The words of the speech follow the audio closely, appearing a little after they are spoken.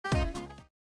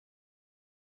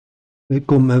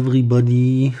Welcome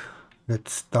everybody.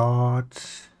 Let's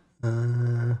start.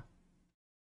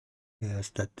 Here's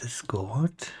that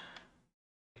Discord.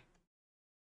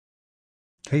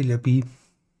 Hey Leppy.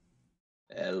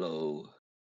 Hello.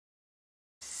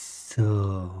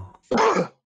 So.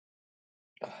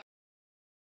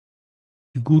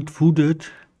 You good fooded?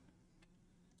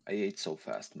 I ate so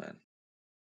fast, man.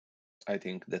 I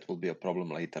think that will be a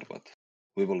problem later, but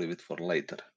we will leave it for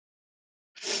later.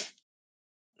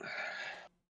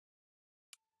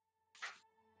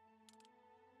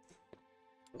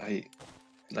 I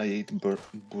ate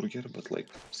burger, but like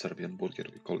Serbian burger,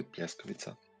 we call it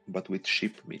pljeskavica, but with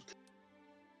sheep meat.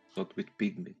 Not with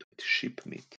pig meat, with sheep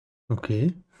meat.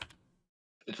 Okay.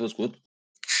 It was good.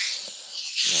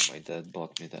 Yeah, my dad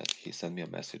bought me that. He sent me a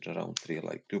message around 3,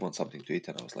 like, do you want something to eat?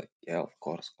 And I was like, yeah, of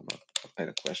course, come on. What kind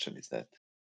of question is that?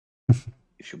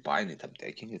 If you buy it, I'm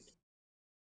taking it.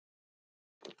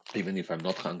 Even if I'm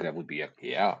not hungry, I would be like,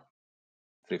 yeah,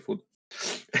 free food.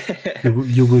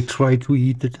 you will try to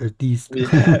eat it at least.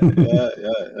 yeah.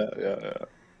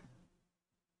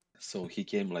 So he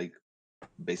came like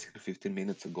basically 15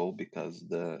 minutes ago because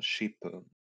the sheep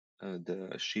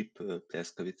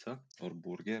pljeskavica or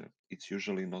burger, it's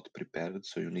usually not prepared,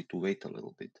 so you need to wait a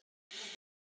little bit.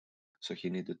 So he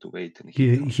needed to wait, and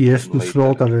he has to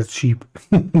slaughter that sheep.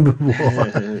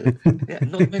 Yeah,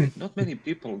 not many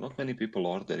people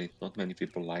order it. Not many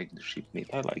people like the sheep meat.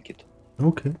 I like it.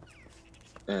 Okay.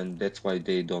 And that's why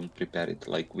they don't prepare it.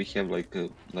 Like we have like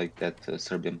that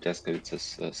Serbian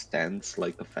pljeskavica's stands,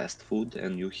 like a fast food,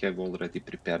 and you have already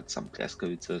prepared some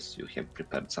pljeskavicas. You have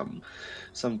prepared some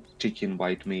chicken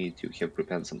white meat. You have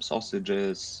prepared some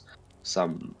sausages,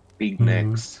 some pig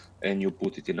necks, and you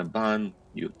put it in a bun.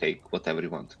 You take whatever you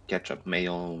want: ketchup,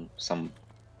 mayo, some.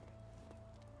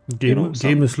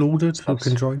 Game is loaded. Stuffs.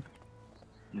 You can join.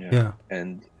 Yeah.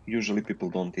 And usually people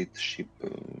don't eat sheep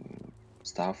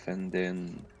stuff, and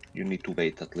then you need to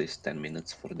wait at least 10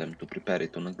 minutes for them to prepare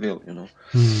it on a grill,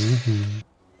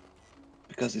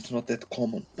 because it's not that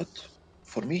common. But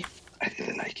for me, I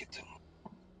really like it.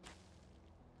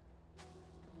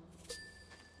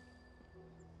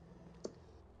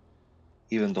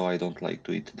 Even though I don't like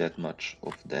to eat that much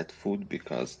of that food,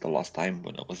 because the last time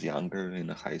when I was younger in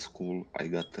high school, I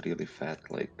got really fat.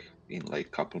 Like in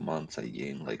like couple months, I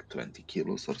gained like 20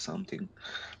 kilos or something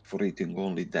for eating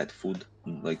only that food,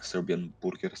 like Serbian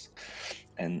burgers.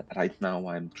 And right now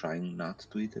I'm trying not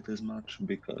to eat it as much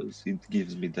because it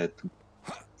gives me that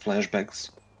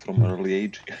flashbacks from early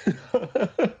age.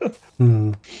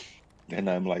 And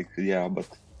I'm like, yeah, but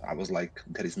I was like,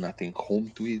 there is nothing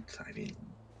home to eat. I mean,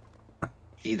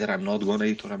 either I'm not gonna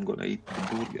eat or I'm gonna eat the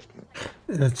burger.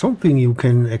 That's something you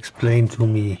can explain to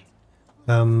me.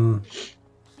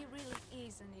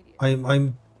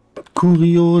 I'm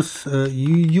curious.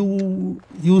 You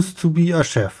used to be a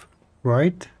chef,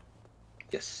 right?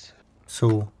 Yes.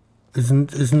 So,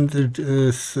 isn't it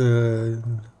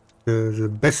the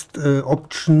best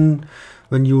option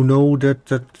when you know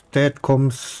that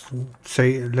comes,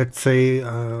 let's say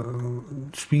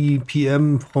 3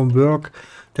 p.m. from work,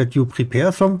 that you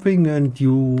prepare something and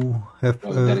you have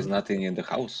There is nothing in the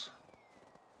house.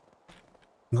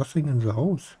 Nothing in the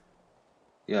house.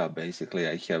 Yeah, basically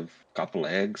I have couple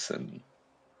eggs and.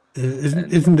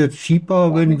 Isn't it cheaper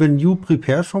when you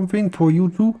prepare something for you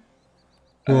too?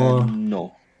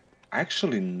 No,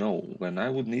 actually no. When I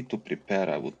would need to prepare,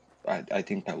 I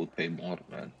think I would pay more,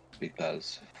 man.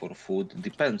 Because for food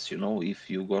depends, if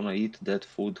you're gonna eat that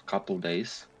food couple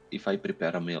days. If I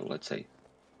prepare a meal, let's say,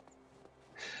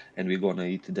 and we're gonna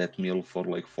eat that meal for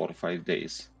like 4 or 5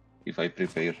 days, if I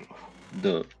prepare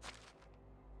the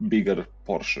bigger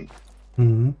portion,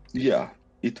 yeah,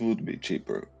 it would be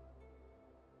cheaper.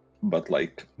 But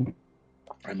like,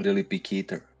 I'm really picky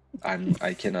eater.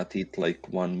 I cannot eat like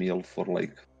one meal for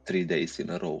like 3 days in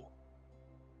a row.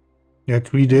 Yeah,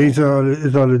 3 days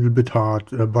is a little bit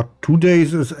hard, but 2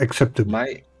 days is acceptable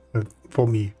for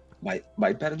me.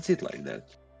 My parents eat like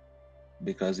that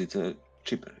because it's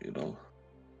cheaper,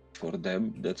 For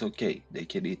them, that's okay. They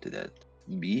can eat that.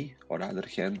 Me, on the other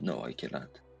hand, no, I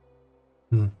cannot.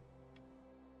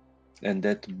 And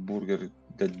that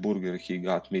burger he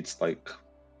got me, it's like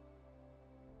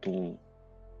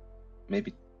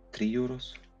maybe 3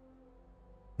 euros.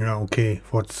 Yeah, okay.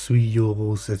 For 3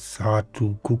 euros, it's hard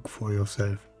to cook for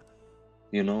yourself.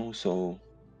 So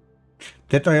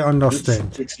that I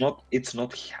understand. It's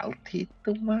not healthy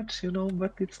too much,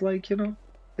 but it's like, 3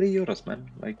 euros, man.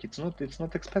 Like it's not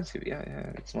expensive. Yeah,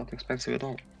 it's not expensive at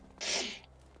all.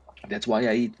 That's why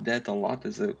I eat that a lot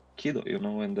as a kid,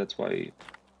 and that's why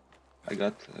I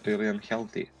got really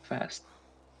unhealthy fast.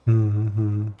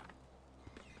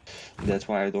 That's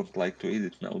why I don't like to eat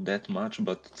it now that much,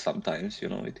 but sometimes, you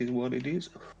know, it is what it is.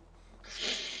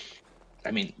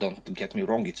 I mean, don't get me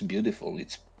wrong, it's beautiful,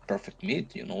 it's perfect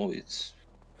meat, you know, it's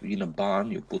in a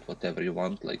bun, you put whatever you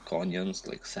want, like onions,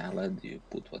 like salad, you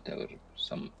put whatever,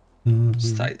 some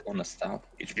side on a stuff.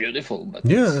 It's beautiful, but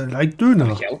Yeah, it's like döner.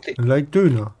 unhealthy. Like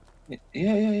döner. Yeah,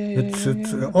 yeah, yeah, yeah, yeah, It's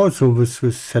yeah, also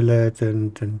with salad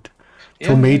and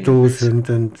yeah, yeah, yeah. tomatoes It's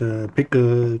and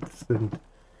pickles and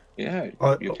yeah.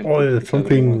 You can put all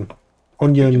whatever you want. something,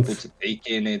 You can put onions. steak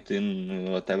in it,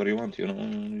 in whatever you want, you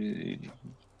know,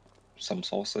 some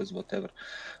sauces, whatever.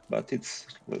 But it's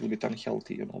a little bit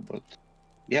unhealthy, you know. But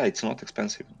yeah, it's not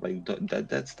expensive. Like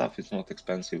that stuff is not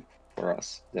expensive for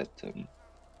us.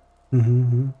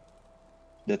 Mm-hmm.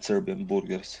 That Serbian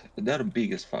burgers, they're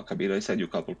big as fuck. I mean, I sent you a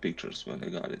couple pictures when I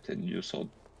got it, and you saw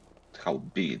how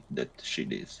big that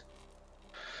shit is.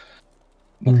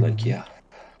 But like, Mm-hmm. yeah,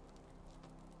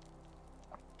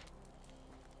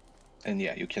 and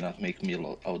yeah, you cannot make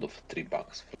meal out of $3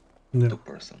 for Yeah. 2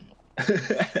 person.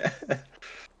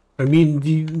 I mean,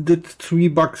 that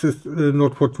 $3 is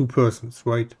not for 2 persons,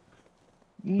 right?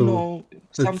 So No,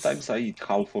 it's sometimes I eat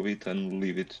half of it and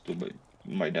leave it to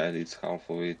my dad eats half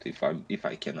of it if I'm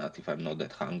not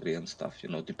that hungry and stuff, you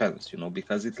know, depends, you know,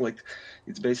 because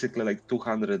it's basically like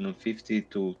 250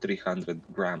 to 300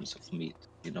 grams of meat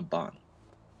in a bun.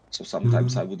 So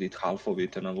sometimes mm-hmm. I would eat half of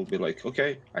it and I will be like,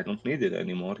 okay, I don't need it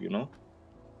anymore, you know.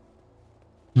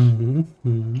 Mm-hmm.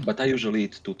 Mm-hmm. But I usually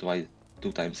eat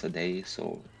 2 times a day,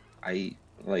 so I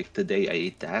like today I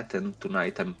eat that, and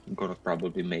tonight I'm gonna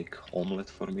probably make omelet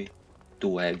for me,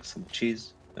 2 eggs, some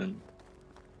cheese, and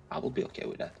I will be okay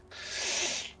with that.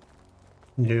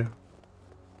 Yeah.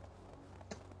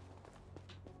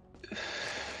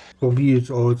 For me, it's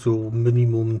also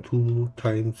minimum 2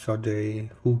 times a day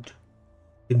food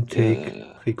intake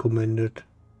Yeah, recommended.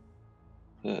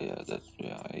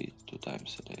 I eat 2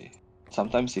 times a day.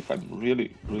 Sometimes if I'm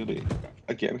really, really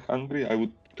again hungry, I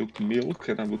would took milk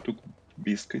and I would took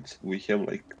biscuits. We have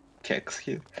like cakes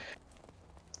here.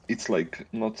 It's like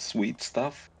not sweet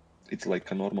stuff. It's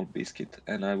like a normal biscuit,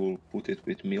 and I will put it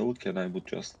with milk, and I would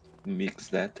just mix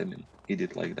that and eat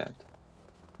it like that.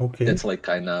 Okay. That's like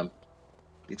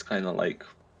it's kind of like,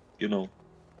 you know,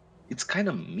 it's kind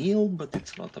of meal, but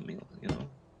it's not a meal, you know.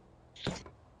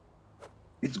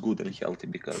 It's good and healthy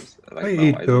because I right now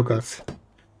ate I don't eat. burgers.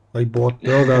 I bought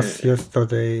burgers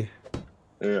yesterday.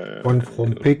 One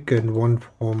from Yeah. pig and one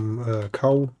from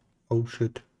cow. Oh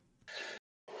shit.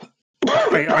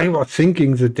 I was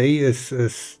thinking the day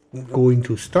is going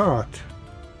to start.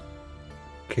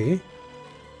 Okay.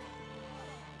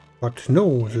 But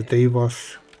no, the day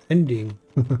was ending.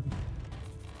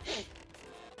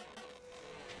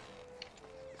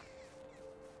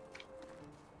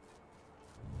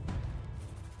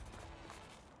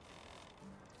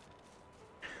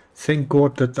 Thank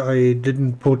God that I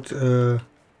didn't put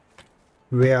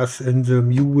wares in the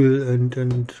mule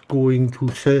and going to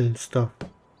sell stuff.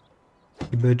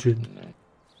 Imagine.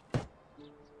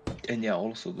 And yeah,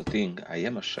 also the thing, I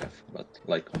am a chef, but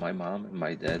like my mom and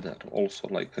my dad are also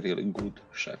like really good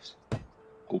chefs,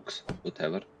 cooks,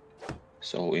 whatever.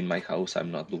 So in my house,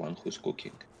 I'm not the one who's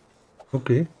cooking.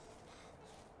 Okay.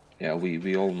 Yeah,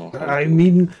 we all know how I to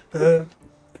mean, cook.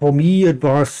 for me it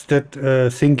was that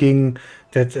thinking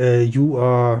that you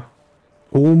are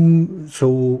home,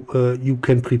 so you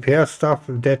can prepare stuff.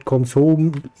 Dad comes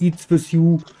home, eats with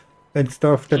you, and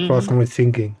stuff. That was Mm-hmm, my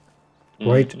thinking,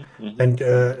 right? mm-hmm, mm-hmm. And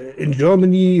in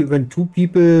Germany, when 2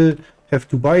 people have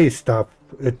to buy stuff,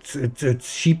 it's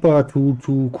cheaper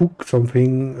to cook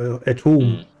something at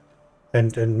home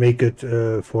Mm. and make it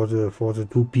for the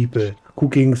 2 people.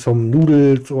 Cooking some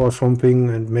noodles or something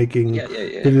and making Yeah, yeah, a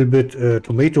yeah, little bit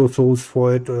tomato sauce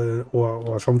for it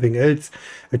or something else.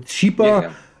 It's yeah, cheaper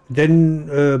yeah,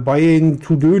 than buying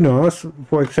 2 döners.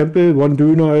 For example, one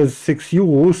döner is 6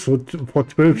 euros. So for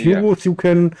 12 yeah, euros you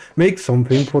can make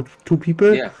something for 2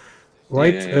 people, yeah, yeah,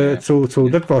 right? yeah, yeah, yeah. So Yeah.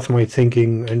 that was my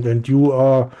thinking. And you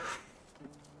are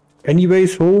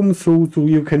anyways home, so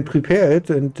you can prepare it,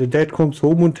 and the dad comes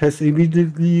home and has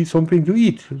immediately something to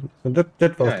eat. And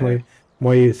that was Yeah, yeah,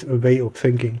 my way of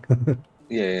thinking.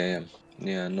 yeah, yeah, yeah.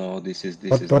 Yeah, no, this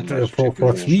but is the but much for cheaper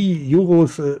for version. 3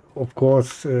 euros, of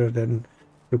course, then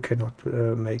you cannot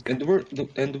make. And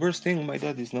the worst thing, my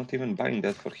dad is not even buying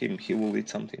that for him. He will eat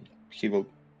something. He will,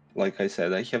 like I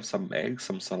said, I have some eggs,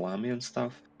 some salami and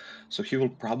stuff. So he will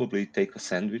probably take a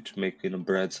sandwich, make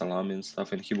bread, salami and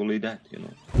stuff, and he will eat that. You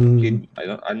know, Mm,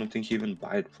 I don't think he even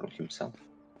buy it for himself.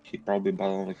 He probably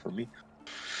bought only for me.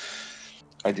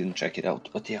 I didn't check it out,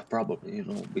 but yeah, probably. You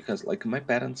know, because like my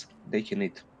parents, they can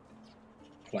eat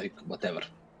like whatever.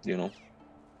 You know,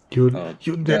 Your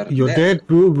dad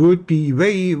would be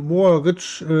way more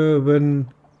rich when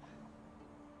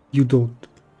you don't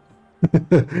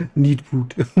need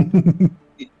food.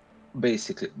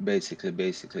 Basically.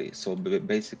 So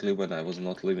basically, when I was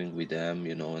not living with them,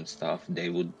 you know, and stuff, they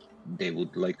would,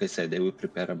 like I said, they would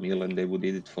prepare a meal and they would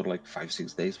eat it for like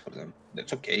 5-6 days for them.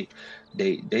 That's okay.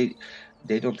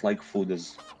 They don't like food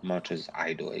as much as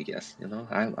I do, I guess. You know,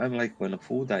 I'm like, when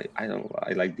food, I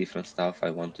like different stuff. I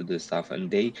want to do stuff, and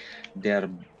they're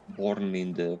born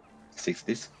in the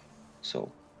 60s, so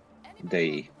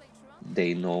they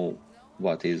know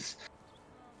what is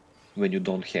when you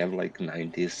don't have like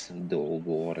 90s, the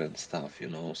war and stuff, you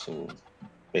know. So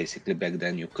basically back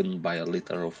then you couldn't buy a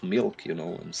liter of milk, you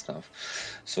know, and stuff.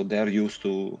 So they're used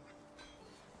to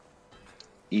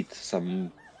eat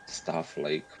some stuff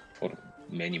like for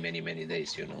many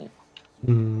days, you know.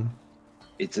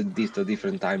 It's a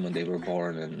different time when they were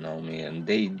born and now me, and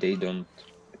they don't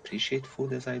appreciate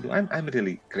food as I do. I'm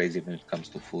really crazy when it comes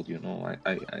to food, you know.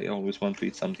 I always want to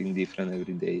eat something different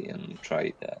every day and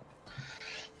try that.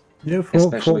 Yeah,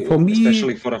 for me,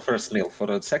 especially for a first meal. For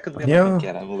a second meal, I don't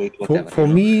care. I will eat whatever. For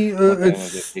me,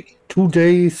 it's 2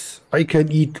 days. I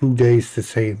can eat 2 days the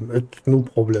same. It's no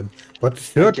problem. But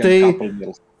third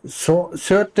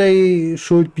day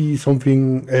should be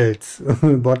something else.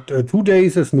 But 2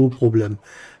 days is no problem.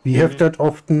 We have that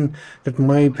often that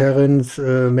my parents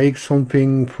make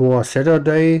something for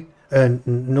Saturday and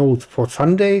no, for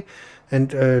Sunday,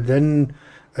 and then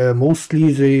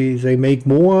mostly they make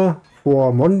more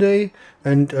for Monday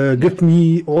and give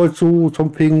me also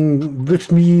something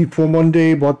with me for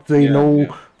Monday, but they know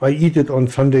I eat it on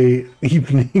Sunday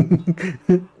evening.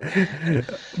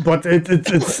 But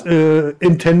it's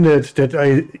intended that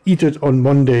I eat it on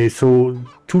Monday, so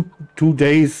two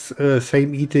days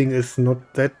same eating is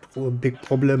not that big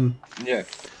problem. Yeah.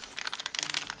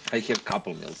 I have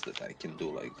couple meals that I can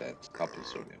do like that. Couple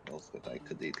serving meals that I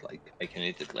could eat, like I can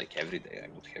eat it like every day. I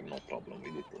would have no problem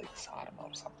with it, like sarma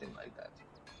or something like that.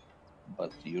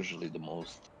 But usually the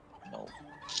most, you know,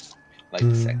 like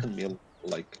the second meal,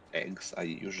 like eggs. I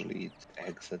usually eat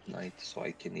eggs at night, so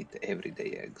I can eat every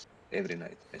day eggs. Every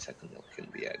night, my second meal can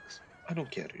be eggs. I don't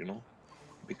care, you know,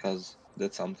 because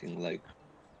that's something like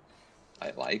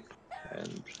I like,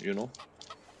 and you know,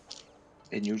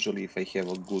 and usually if I have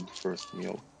a good first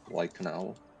meal, like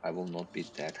now, I will not be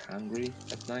that hungry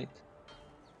at night.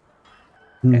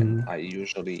 And I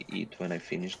usually eat when I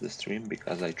finish the stream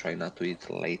because I try not to eat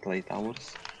late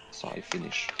hours. So I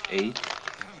finish 8.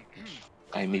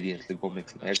 I immediately go make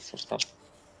some eggs or stuff.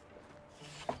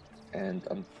 And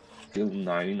until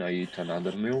 9, I eat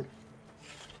another meal.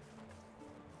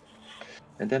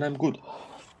 And then I'm good.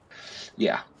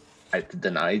 Yeah, at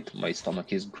the night, my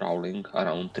stomach is growling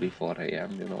around 3-4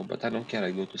 a.m., you know, but I don't care.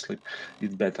 I go to sleep.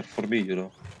 It's better for me, you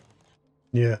know.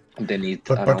 Yeah. Then eat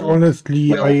but around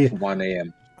honestly, 1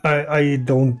 a.m. I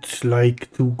don't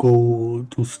like to go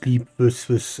to sleep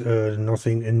with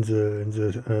nothing in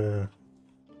the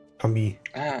tummy.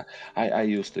 I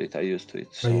used to it.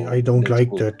 So I don't like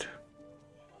good. that.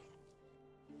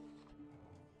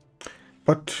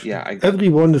 But yeah,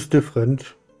 everyone is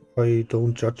different. I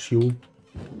don't judge you.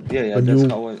 Yeah,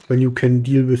 when you can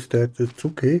deal with that, it's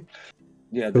okay.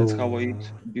 Yeah, that's how I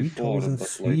eat before.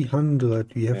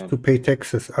 3,300. We have to pay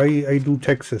taxes. I do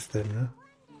taxes then,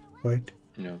 right?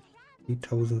 Yeah.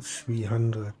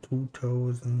 3,300.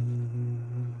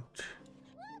 2,000.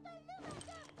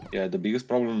 Yeah, the biggest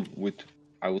problem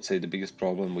I would say the biggest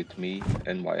problem with me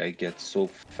and why I get so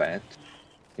fat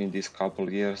in these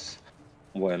couple years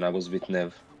when I was with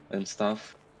Nev and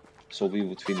stuff. So we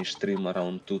would finish stream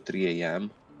around 2-3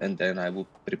 a.m. and then I would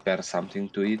prepare something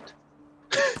to eat.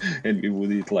 And we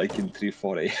would eat like in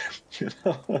 3-4 a.m. You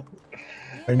know?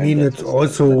 I mean, it's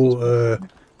also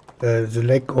the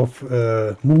lack of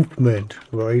movement,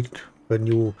 right? When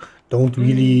you don't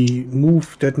really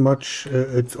move that much,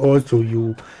 it's also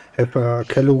you have a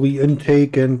calorie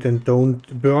intake and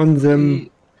don't burn them.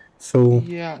 So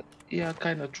yeah,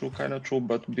 kind of true.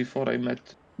 But before I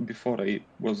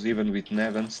was even with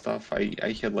Nev and stuff, I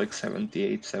had like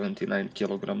 78, 79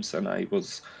 kilograms, and I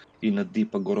was in a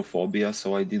deep agoraphobia,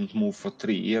 so I didn't move for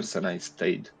 3 years, and I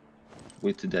stayed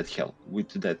with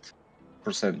that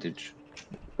percentage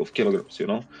of kilograms, you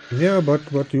know. yeah,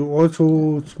 but you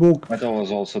also smoke. But I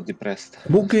was also depressed.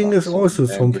 Smoking is also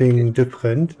something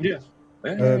different. Yeah.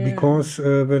 Because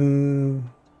when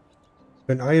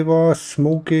I was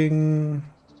smoking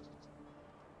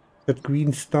that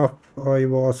green stuff, I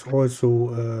was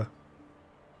also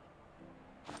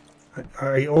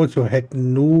I also had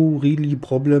no really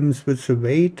problems with the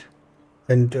weight,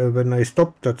 And when I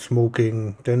stopped that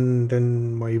smoking,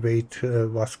 then my weight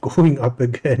was going up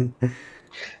again.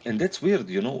 And that's weird,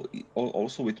 you know.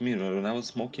 Also with me, when I was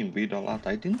smoking weed a lot,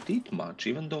 I didn't eat much,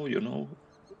 even though, you know,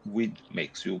 weed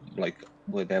makes you like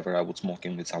whatever. I was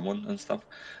smoking with someone and stuff.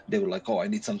 They were like, "Oh, I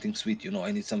need something sweet, you know.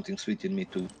 I need something sweet in me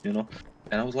too, you know."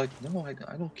 And I was like, "No, I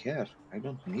don't care. I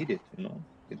don't need it, you know."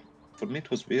 For me, it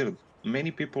was weird.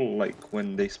 Many people like when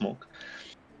they smoke.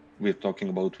 We're talking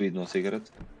about weed, no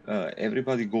cigarettes.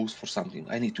 Everybody goes for something.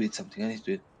 I need to eat something. I need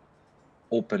to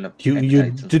open up You appetites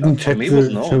and stuff. didn't For have me, it was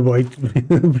the no, white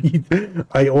weed.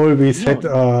 I always no. had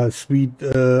a sweet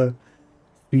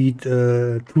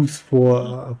tooth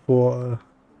for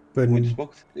With when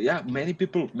smokes, yeah, many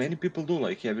people do.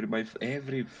 Like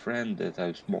every friend that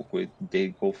I smoke with, they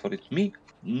go for it. Me,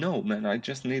 no, man. I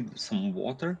just need some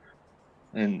water,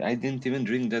 and I didn't even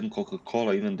drink then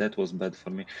Coca-Cola. Even that was bad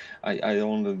for me. I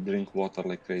only drink water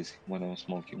like crazy when I was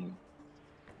smoking.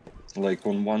 Like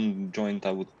on one joint,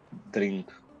 I would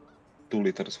drink 2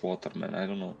 liters water, man. I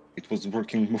don't know. It was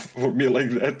working for me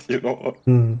like that, you know.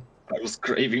 hmm, I was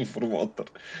craving for water.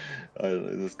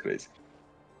 It was crazy.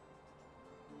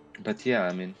 But yeah,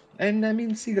 I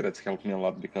mean, cigarettes help me a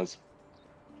lot because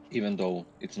even though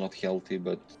it's not healthy,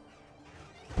 but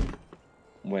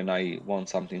when I want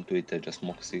something to eat, I just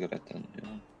smoke a cigarette, and you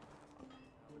know,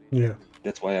 yeah.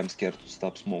 that's why I'm scared to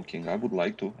stop smoking. I would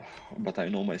like to, but I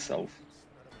know myself.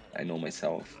 I know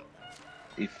myself.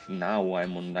 If now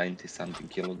I'm on 90 something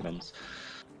kilograms,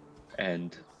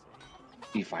 and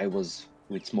if I was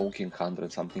with smoking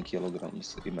 100 something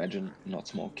kilograms, imagine not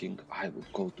smoking, I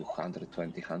would go to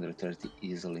 120, 130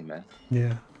 easily, man.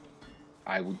 Yeah.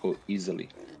 I would go easily.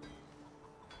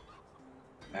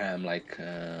 I'm like,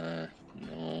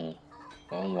 no,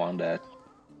 don't want that.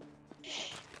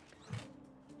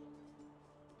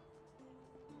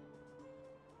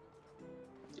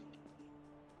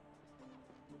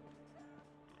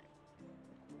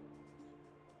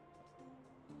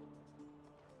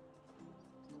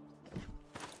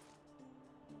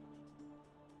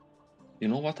 You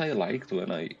know what I liked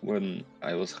when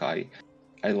I was high?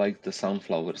 I liked the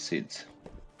sunflower seeds.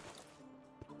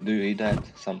 Do you eat that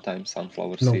sometimes?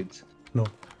 Sunflower No. seeds No.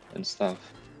 and stuff.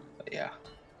 Yeah,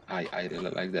 I really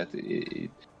like that.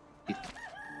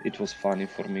 It was funny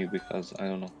for me because I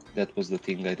don't know. That was the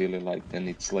thing I really liked, and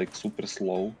it's like super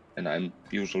slow. And I'm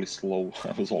usually slow.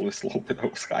 I was always slow when I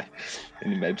was high.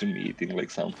 And imagine me eating like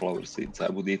sunflower seeds.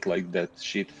 I would eat like that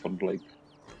shit for like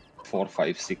 4,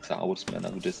 5, 6 hours, man.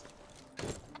 I would just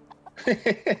like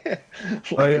a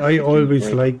I freaking always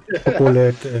bird. like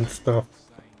chocolate and stuff.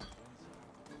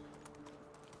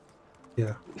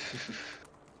 Yeah.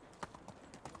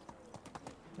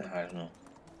 I don't know.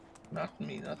 Not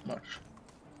me, not much.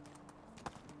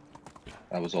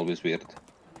 I was always weird.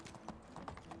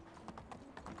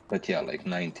 But yeah, like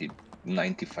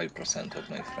 95% of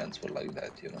my friends were like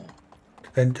that, you know.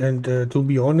 And to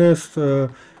be honest,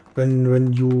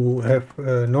 when you have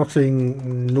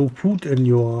nothing, no food in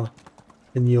your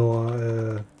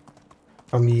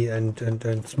tummy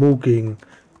and smoking,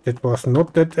 that was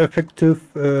not that effective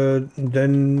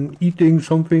than eating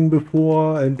something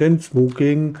before and then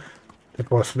smoking. That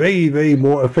was way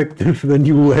more effective when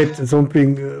you had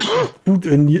something food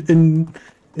in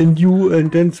you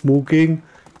and then smoking,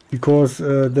 because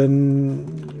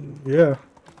then yeah,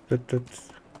 that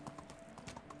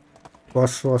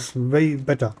was way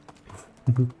better.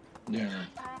 Yeah.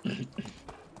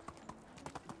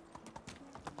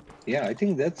 Yeah, I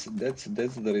think that's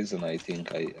the reason I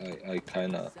think I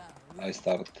kind of I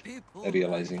start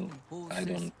realizing I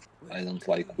don't I don't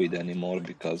like weed anymore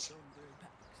because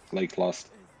like last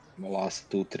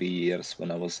 2 3 years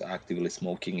when I was actively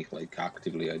smoking it, like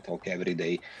actively I talk every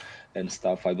day and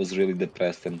stuff, I was really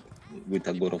depressed and with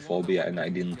agoraphobia, and I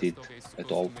didn't eat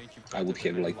at all. I would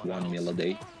have like one meal a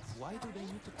day,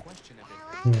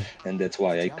 Hmm. and that's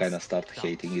why I kind of start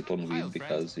hating it on weed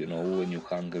because you know when you're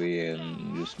hungry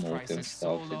and you smoke and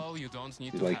stuff,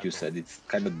 like you said, it's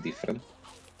kind of different.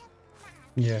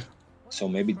 Yeah. So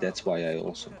maybe that's why I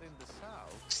also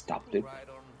stopped it.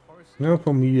 Now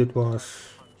for me it was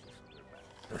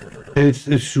health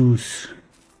issues.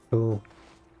 So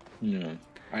Yeah,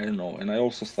 I don't know, and I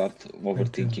also start and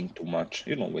overthinking too much.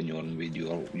 You know, when you're on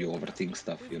video, you overthink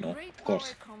stuff. You know, of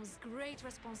course.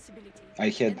 I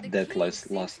had that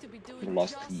last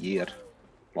year,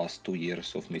 last 2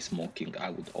 years of me smoking.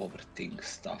 I would overthink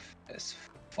stuff as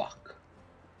fuck.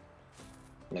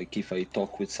 Like if I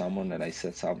talk with someone and I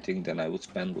said something, then I would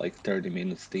spend like 30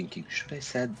 minutes thinking, should I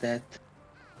said that?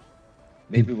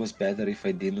 maybe it was better if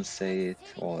I didn't say it,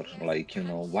 or like, you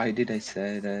know, why did I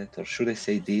say that, or should I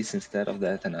say this instead of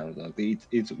that? And I was like,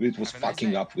 it was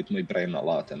fucking up with my brain a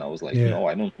lot, and I was like, Yeah. no,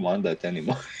 I don't want that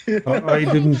anymore. I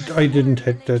didn't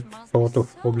have that sort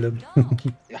of problem.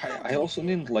 I also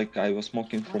didn't like, I was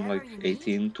smoking from like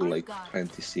 18 to like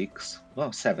 26,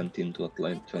 well, 17 to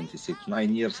like 26.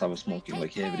 9 years I was smoking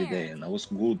like every day, and I was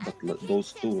good, but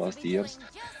those 2 last years,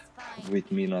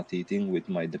 with me not eating, with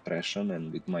my depression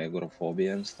and with my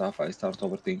agoraphobia and stuff, I start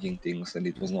overthinking things, and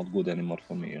it was not good anymore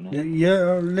for me, you know.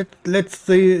 Yeah, let's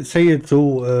say it so.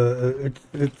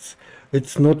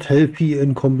 It's not healthy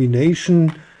in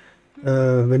combination.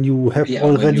 When you have Yeah,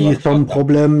 when you already are some fucked up.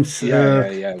 problems,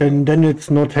 Yeah. then it's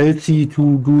not healthy to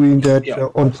doing that Yeah,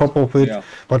 of on course. top of it. Yeah.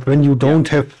 But when you don't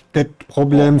have that Oh my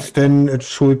problems, God. then it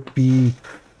should be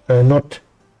not.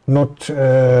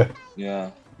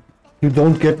 Yeah. You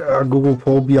don't get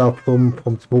agoraphobia from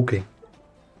smoking.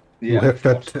 You Yeah, have of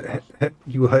that. course.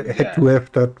 You had Yeah. to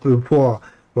have that before,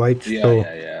 right? So.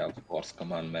 Yeah, of course.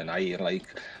 Come on, man. I like,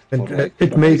 for And like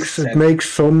it from my makes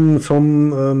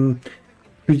some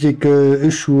physical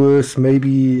issues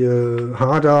maybe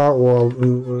harder or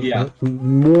yeah,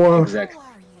 more, exactly.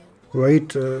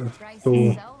 right?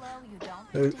 So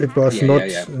it was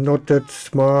Yeah. not that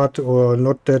smart or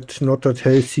not that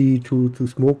healthy to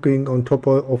smoking on top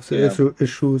of the Yeah.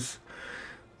 issues.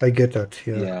 I get that.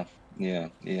 Yeah.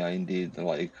 Yeah, indeed.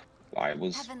 Like I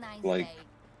was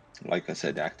like I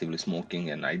said, actively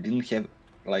smoking, and I didn't have,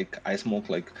 like, I smoked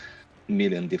like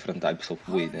million different types of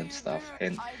weed and stuff.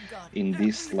 And in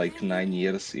this like 9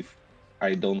 years, if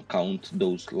I don't count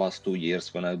those last 2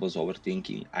 years when I was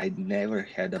overthinking, I never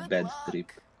had a bad trip.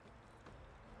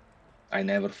 I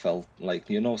never felt like,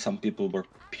 you know, some people were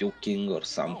puking or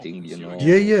something, you know, or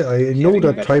Yeah. I know having a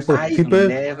that bad. type of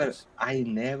people. I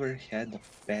never had a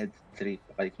bad trip.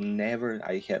 Like never.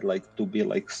 I had like to be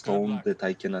like stoned that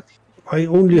I cannot, I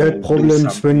only you had know, do problems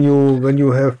something. when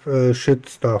you have shit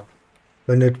stuff.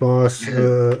 When it was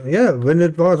when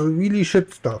it was really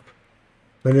shit stuff.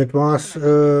 When it was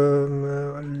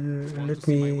let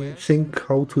me think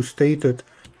how to state it.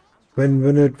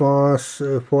 When it was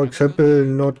for example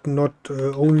not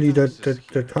only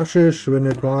that hashish, when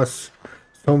it was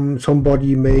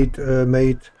somebody made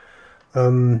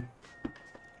um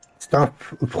stuff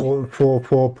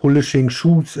for polishing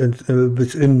shoes and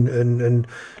within and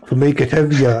to make it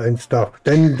heavier and stuff.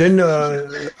 Then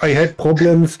I had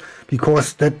problems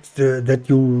because that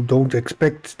you don't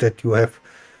expect that you have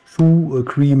shoe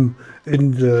cream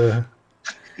in the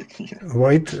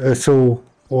right. So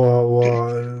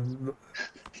or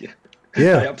Yeah, I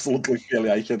yeah. absolutely feel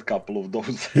it. I had a couple of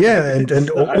those. Yeah, and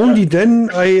only then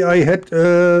I had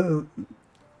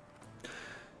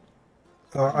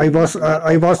I was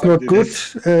Fuck not did good,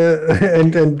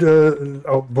 it.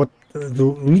 but the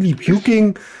really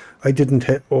puking, I didn't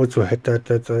also had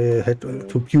that I had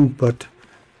to puke, but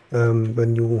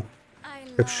when you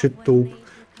have shit dope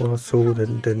or so,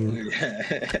 then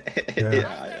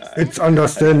yeah, it's I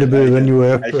understandable when had you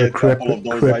have I had couple of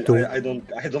those. crap dope. I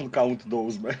don't count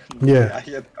those, man. But Yeah, I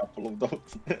had a couple of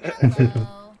those.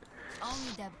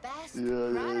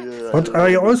 Yeah. I but don't know, but they,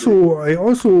 I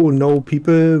also know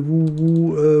people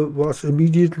who was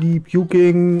immediately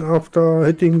puking after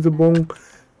hitting the bong.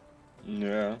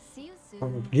 yeah.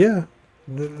 Yeah,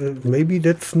 maybe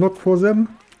that's not for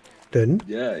them then.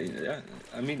 Yeah.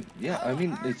 I mean,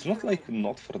 it's not like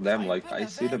not for them. Like I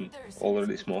see them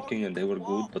already smoking and they were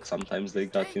good, but sometimes they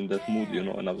got in that mood, you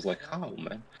know. And I was like, how,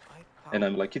 man? And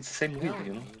I'm like, it's the same weed,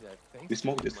 you know. We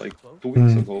smoked this like 2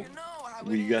 weeks Hmm. ago.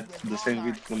 We got the same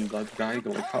weed from that guy.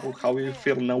 Like, how you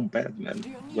feel now bad, man?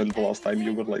 When the last time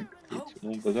you were like, it, you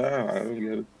know? But I don't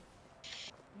get it.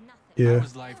 Yeah,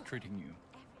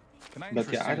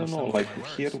 But yeah, I don't know. Like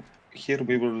here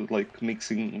we were like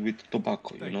mixing with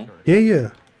tobacco, you know. yeah.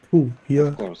 True. Of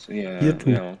Here, course, here yeah,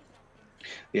 too.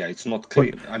 yeah. It's not But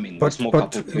clean. I mean, we smoke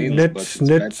couple cleans, but let's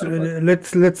it's better.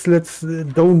 But let's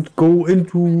don't go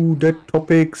into that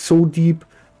topic so deep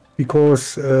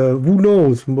because who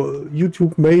knows?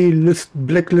 YouTube may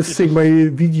blacklisting my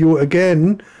video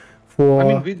again I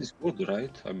mean, for. weed is good,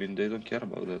 right? I mean, they don't care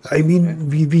about that I stuff, right? mean,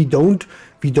 we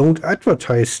don't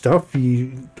advertise stuff.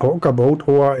 We talk about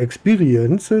our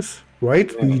experiences, right?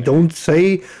 We Yeah. don't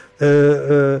say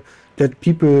that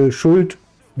people should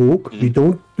smoke. We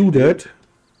don't do Indeed. that.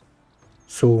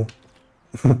 So,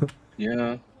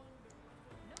 Yeah.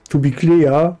 to be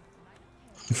clear,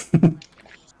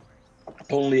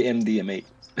 Only MDMA.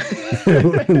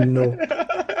 no.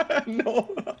 No,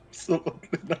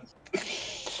 absolutely not.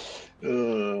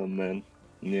 Oh man.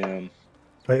 Yeah.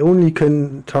 I only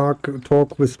can talk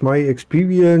with my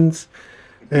experience,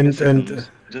 and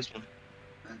Just one.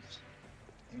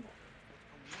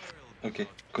 Okay,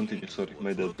 continue. Sorry,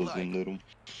 my dad was in the room.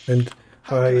 and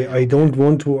I don't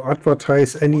want to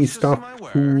advertise any stuff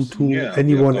to Yeah,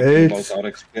 anyone we are talking else. about our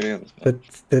experience.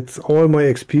 That's all my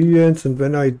experience. And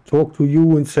when I talk to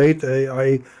you and said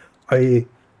I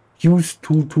used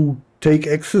to take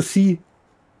ecstasy,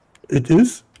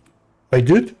 I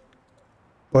did,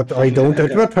 but I don't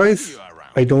advertise.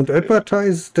 I don't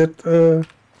advertise that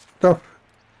stuff.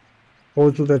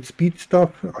 Also that speed stuff,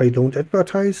 I don't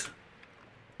advertise.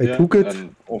 I took it.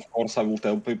 And of course I will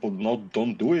tell people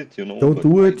don't do it, you know. Don't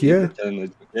do it, yeah. And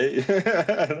it's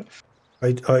okay.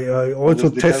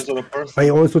 I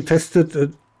also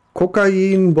tested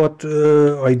cocaine, but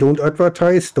I don't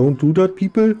advertise. Don't do that,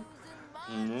 people.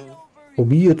 For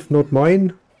me, it's not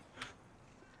mine.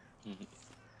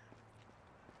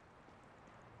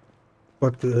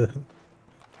 But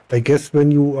I guess when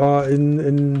you are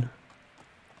in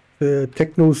the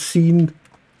techno scene,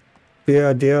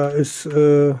 there is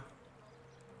a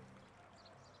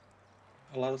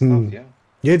lot of stuff, yeah.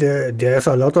 Yeah, there's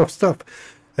a lot of stuff,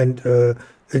 and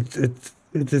it's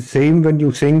the same when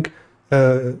you think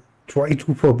try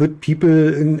to forbid people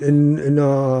in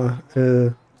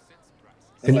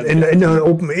an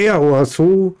open air or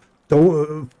so.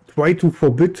 Don't try to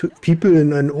forbid people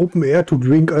in an open air to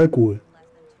drink alcohol.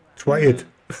 Try it.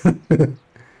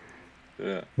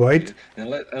 Yeah. Right?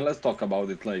 And let's talk about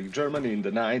it. Like, Germany in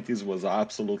the 90s was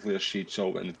absolutely a shit show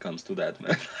when it comes to that,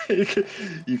 man. Like,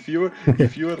 if you're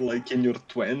like in your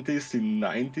 20s, in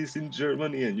 90s in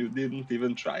Germany and you didn't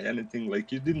even try anything,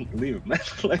 like, you didn't live, man.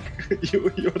 Like,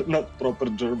 you're not proper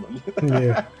German.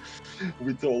 Yeah.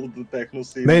 With all the techno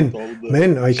scene,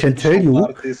 man, I can tell you,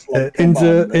 like,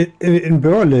 in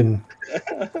Berlin,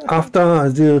 after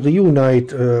the reunite,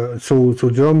 so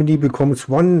Germany becomes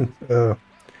one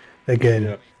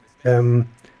again. Yeah.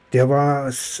 There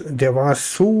was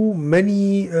so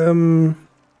many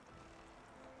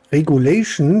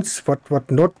regulations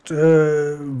what not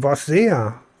was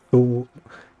there. So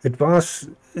it was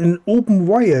an open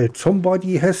wild.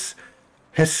 Somebody has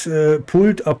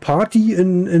pulled a party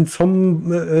in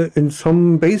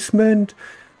some basement,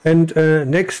 and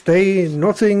next day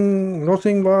nothing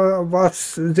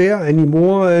was there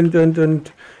anymore,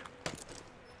 and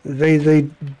they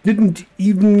didn't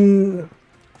even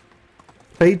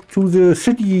say to the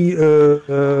city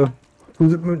to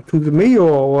the mayor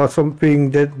or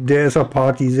something that there's a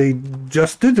party. They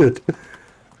just did it.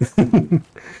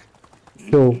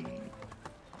 So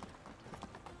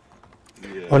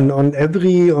on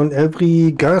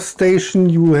every gas station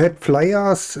you had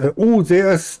flyers. Oh,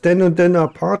 there's then and then a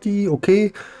party.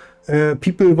 Okay,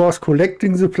 people was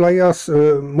collecting the flyers.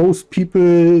 Most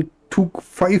people took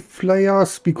 5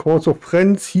 flyers because of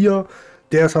friends. Here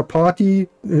there's a party,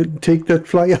 take that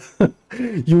flyer.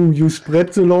 you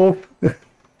spread the love.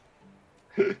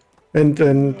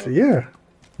 and yeah,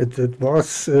 it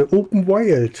was open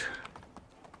wild,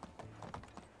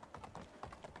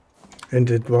 and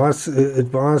it was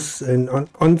an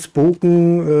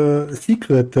unspoken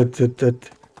secret that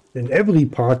in every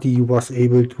party was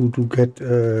able to get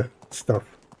stuff.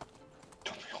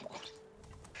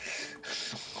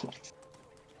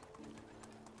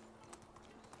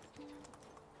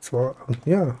 So,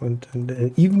 yeah,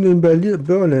 and even in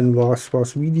Berlin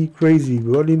was really crazy.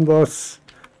 Berlin was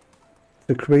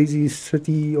the craziest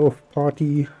city of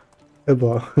party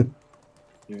ever.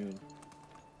 Yeah.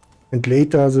 And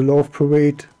later the Love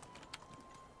Parade.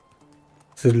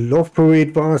 The Love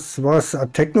Parade was a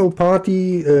techno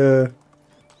party with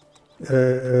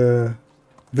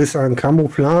a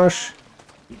camouflage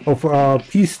of a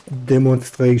peace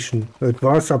demonstration. It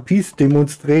was a peace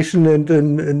demonstration,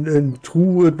 and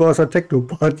true, it was a techno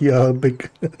party. Big.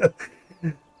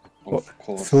 Of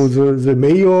course. So the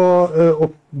mayor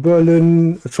of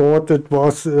Berlin thought it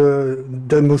was a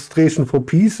demonstration for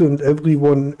peace, and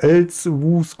everyone else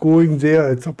who's going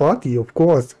there, it's a party, of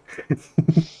course.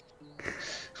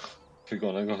 We're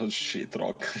gonna go shit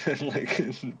rock.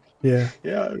 Like, yeah.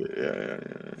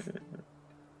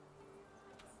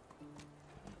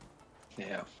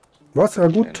 Yeah. Was a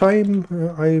good time.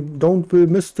 I don't will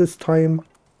miss this time.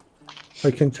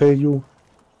 I can tell you.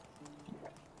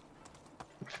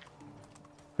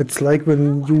 It's like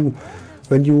when you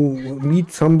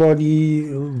meet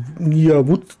somebody near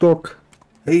Woodstock.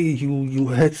 Hey, you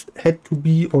had to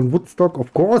be on Woodstock,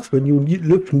 of course. When you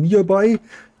live nearby,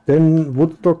 then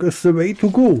Woodstock is the way to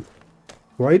go,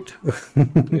 right?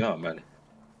 Yeah, man.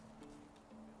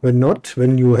 When not,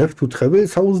 when you have to travel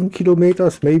 1,000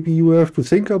 kilometers, maybe you have to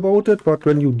think about it. But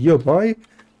when you're nearby,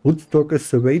 Woodstock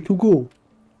is the way to go.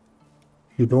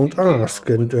 You don't Indeed. ask,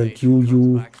 and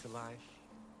you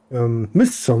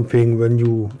miss something when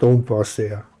you don't was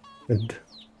there and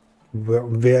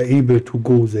were able to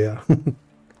go there.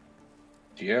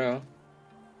 Yeah.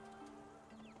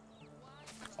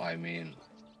 I mean,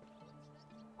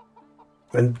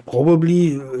 and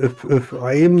probably if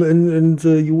I'm in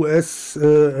the US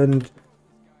and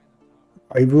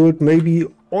I would maybe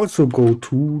also go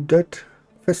to that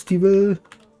festival yeah, I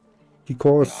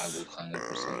because would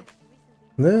 100%.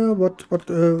 yeah, but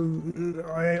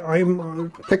I'm a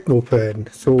techno fan,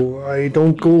 so I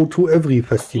don't go to every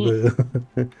festival.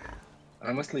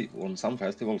 Honestly, on some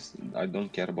festivals, I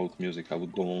don't care about music. I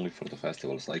would go only for the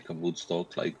festivals, like a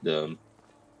Woodstock, like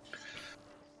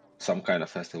some kind of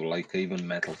festival, like even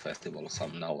metal festival.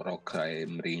 Some now rock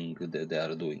crime ring that they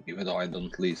are doing. Even though I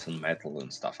don't listen metal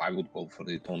and stuff, I would go for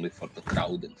it only for the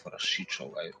crowd and for a shit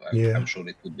show. Yeah, I'm sure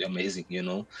it would be amazing, you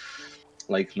know.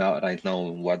 Like now, right now,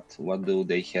 what do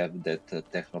they have that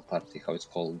techno party? How it's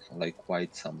called? Like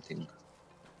white something.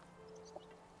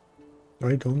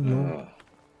 I don't know.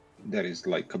 There is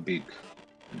like a big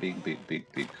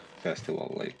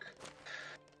festival, like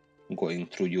going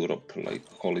through Europe, like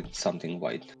call it something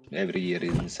white. Every year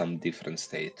in some different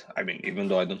state. I mean, even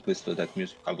though I don't listen to that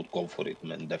music, I would go for it,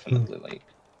 man. Definitely, like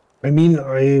I mean,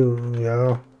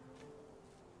 yeah,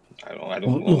 I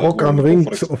don't Rock am want to go Ring,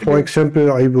 for for experience.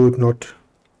 example, I would not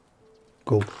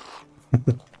go.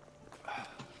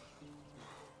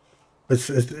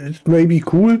 It's maybe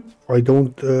cool. I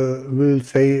don't will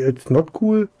say it's not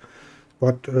cool,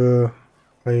 but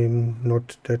I'm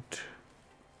not that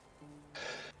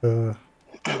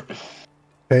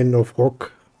fan of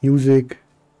rock music.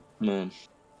 Man,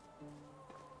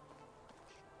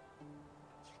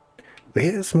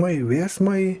 Where's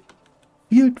my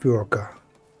field worker?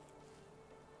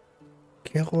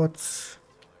 Carrots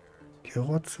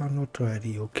are not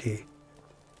ready. Okay.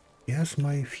 Where's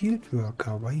my field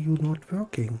worker? Why you not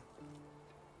working?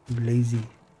 I'm lazy.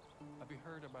 Have you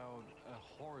heard about a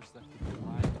horse that could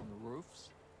ride on the roofs?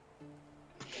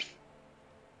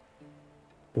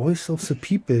 Voice of the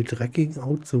people dragging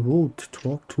out the road.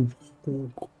 Talk to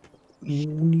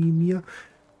Unimir.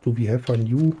 Do we have a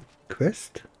new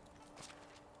quest?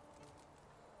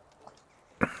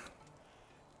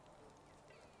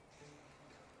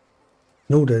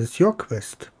 No, that is your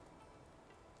quest.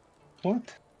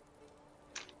 what?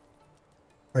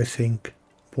 I think.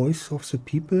 Voice of the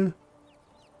people.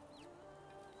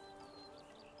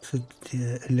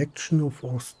 The election of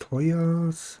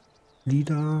Ostroyas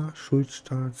leader should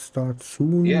start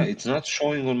soon. Yeah, it's not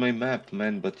showing on my map,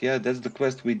 man. But yeah, that's the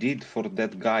quest we did for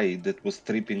that guy that was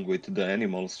tripping with the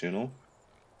animals. You know,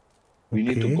 we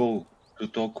need to Okay. go to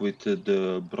talk with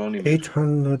the Bronimir.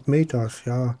 800 meters,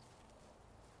 yeah.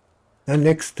 And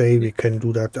next day we can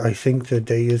do that. I think the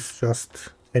day is just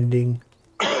ending.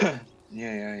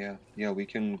 Yeah. We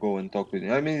can go and talk with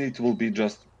him. I mean, it will be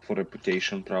just for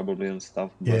reputation probably and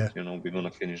stuff, but Yeah. you know, we're gonna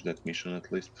finish that mission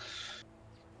at least.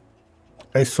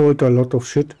 I sold a lot of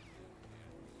shit.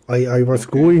 I was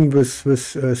Okay. going with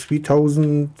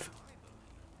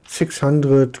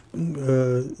 3,600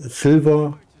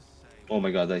 silver. Oh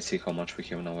my god, I see how much we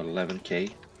have now.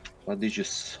 11k. What did you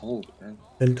sold, man?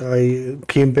 And I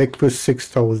came back with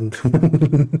 6,000.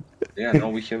 Yeah, now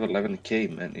we have 11k,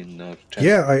 man, in our chest.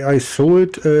 Yeah, I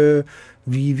sold.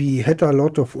 We had a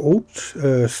lot of old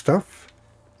stuff,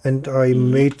 and I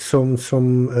made some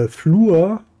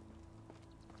flour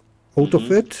out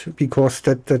of it because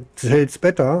that sells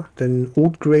better than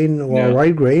oat grain or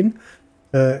rye grain.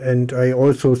 And I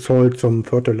also sold some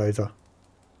fertilizer.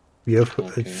 We have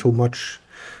so much.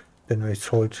 Then I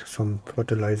sold some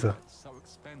fertilizer. So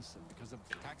expensive because of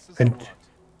taxes And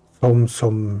or what?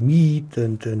 some meat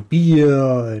and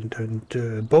beer and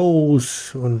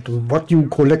bows and what you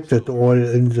collected all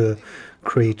in the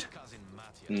crate.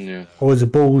 Yeah. All the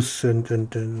bows and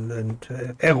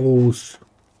arrows.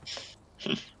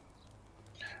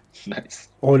 Nice.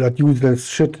 All that useless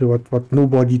shit what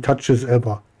nobody touches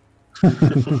ever.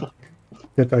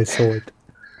 That I sold.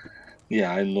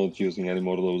 Yeah, I'm not using any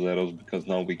more of those arrows because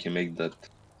now we can make that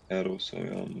arrow, so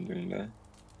yeah, I'm doing that.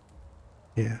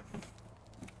 Yeah.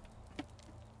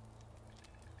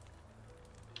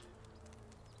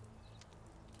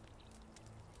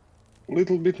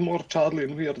 Little bit more, Charlie,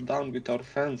 and we are done with our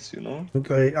fans, you know?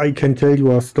 Look, I can tell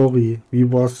you a story. We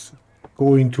was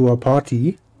going to a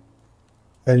party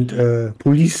and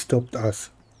police stopped us.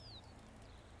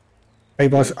 I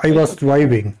was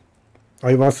driving.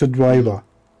 I was the driver.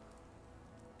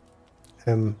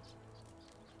 I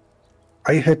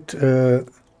had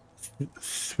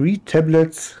 3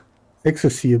 tablets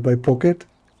ecstasy in my pocket.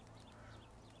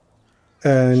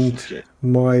 and Okay.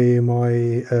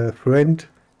 my friend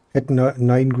had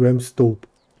 9 grams dope.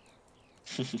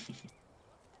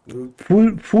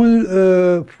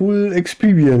 Full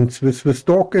experience with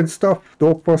dog and stuff.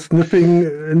 Dog was sniffing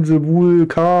in the wool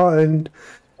car and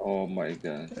Oh my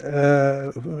god.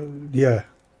 yeah.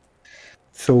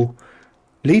 So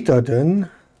later then,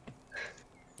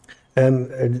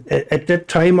 at that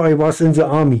time I was in the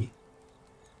army,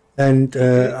 and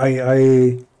Okay.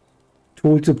 I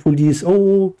told the police,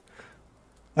 "Oh,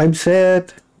 I'm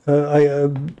sad.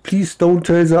 Please don't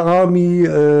tell the army.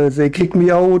 They kick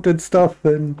me out and stuff,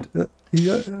 and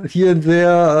here and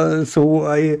there." So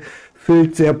I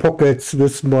filled their pockets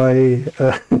with my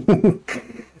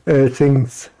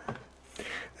things,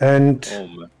 and Oh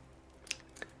man.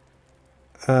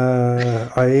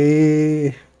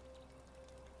 I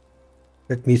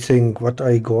let me think what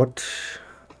I got.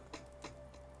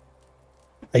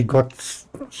 I got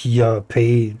here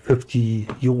pay 50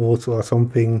 euros or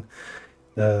something.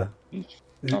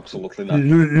 Absolutely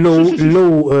nothing.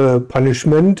 Low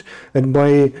punishment, and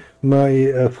my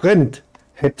friend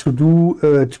had to do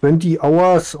 20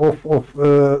 hours of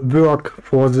work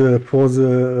for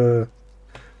the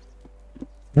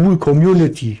whole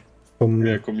community from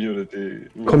Yeah, community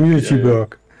work. community Yeah,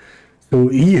 work. So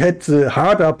he had the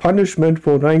harder punishment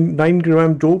for 9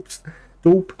 gram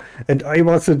dope, and I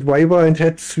was a driver and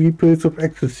had 3 pills of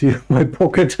ecstasy in my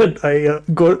pocket, and I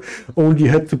only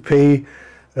had to pay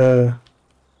yeah.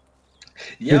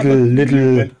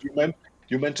 little.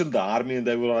 You mentioned the army, and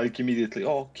they were like immediately,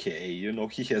 okay, you know,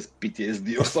 he has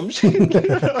PTSD or some shit.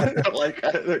 Like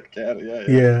I don't care. Yeah,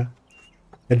 yeah. Yeah,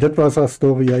 and that was a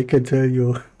story I can tell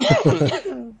you. That's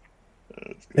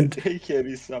And good. Hey,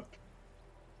 Harry's up.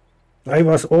 I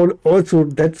was also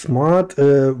that smart.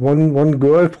 One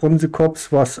girl from the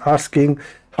cops was asking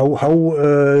how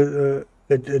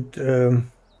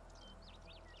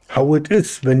it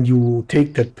is when you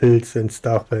take that pills and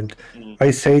stuff, and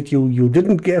I said you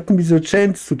didn't give me the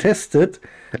chance to test it.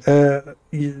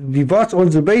 We was on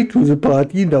the way to the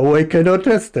party. Now I cannot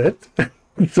test it,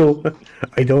 so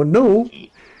I don't know.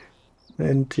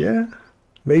 And yeah,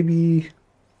 maybe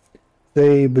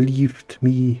they believed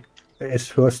me as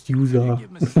first Can you user.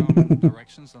 give me some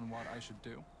directions on what I should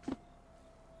do?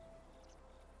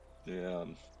 Yeah.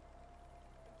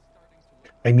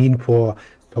 I mean, for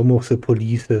some of the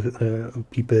police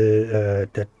people,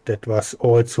 that was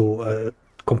also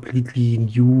completely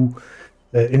new.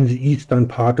 In the eastern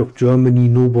part of Germany,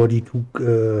 nobody took,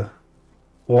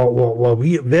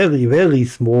 very, very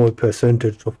small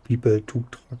percentage of people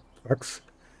took drugs.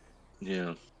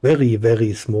 Yeah. Very,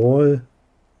 very small.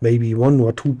 Maybe 1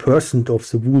 or 2% of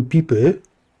the whole people.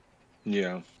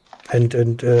 Yeah. And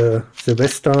the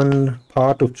western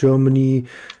part of Germany,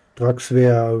 drugs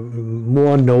were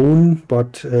more known,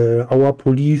 but our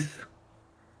police,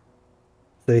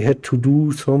 they had to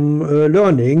do some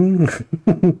learning.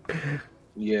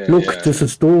 Yeah. Look, Yeah. this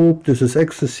is dope, this is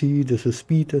ecstasy, this is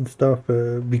speed and stuff,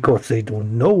 because they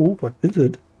don't know what is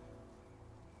it.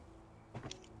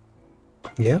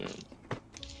 Yeah.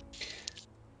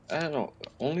 I don't know.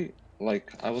 Only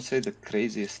like I would say the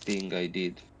craziest thing I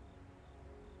did,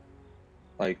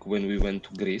 like when we went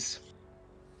to Greece.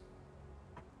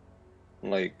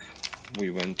 Like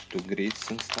we went to Greece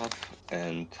and stuff,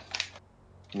 and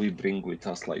we bring with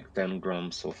us like 10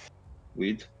 grams of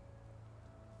weed.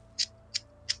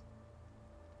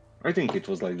 I think it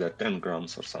was like that, 10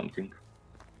 grams or something.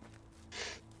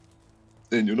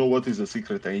 And you know what is a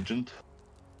secret agent?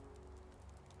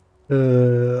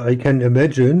 I can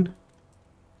imagine.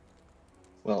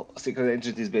 Well, a secret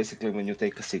agent is basically when you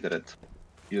take a cigarette.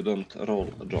 You don't roll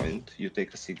a joint, you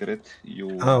take a cigarette,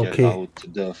 you get Okay. out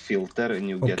the filter and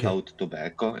you get Okay. out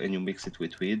tobacco and you mix it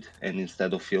with weed, and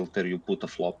instead of filter you put a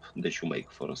flop that you make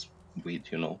for weed,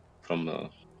 you know, from a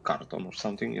carton or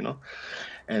something, you know,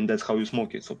 and that's how you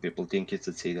smoke it. So people think it's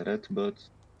a cigarette, but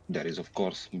there is of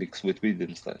course mixed with weed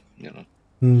instead, you know.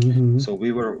 Mm-hmm. So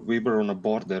we were on a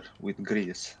border with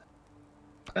Greece,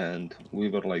 and we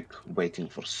were like waiting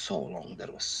for so long.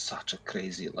 There was such a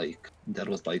crazy, like there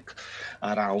was like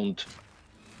around,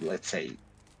 let's say,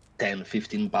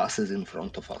 10-15 buses in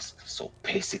front of us. So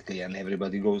basically, and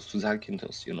everybody goes to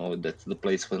Zakynthos, you know, that's the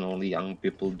place when only young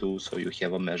people do. So you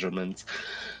have a measurement,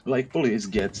 like police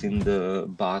gets in the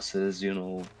buses, you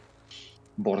know,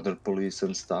 border police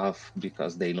and stuff,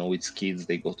 because they know it's kids,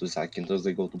 they go to Zakynthos,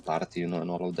 they go to party, you know,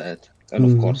 and all of that. And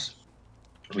of course,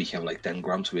 we have like 10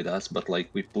 grams with us, but like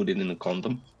we put it in a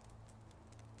condom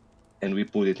and we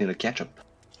put it in a ketchup,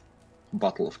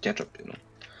 bottle of ketchup, you know,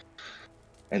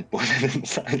 and put it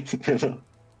inside, you know,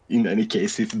 in any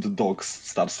case if the dogs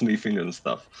start sniffing and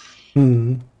stuff.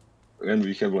 Mm-hmm. and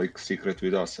we have like secret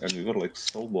with us, and we were like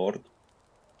so bored,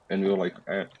 and we were like,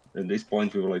 at this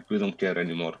point we were like, we don't care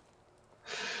anymore.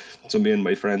 So me and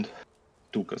my friend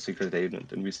took a secret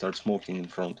agent, and we start smoking in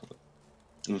front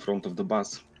of the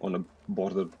bus on a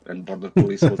border, and border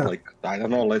police was like, I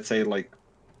don't know, let's say like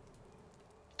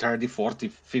 30, 40,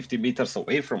 50 meters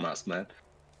away from us, man.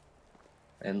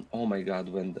 And oh my god,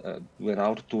 when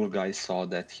our tour guy saw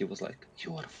that, he was like,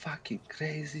 "You are fucking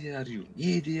crazy! Are you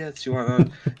idiots? You are not."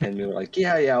 And we were like,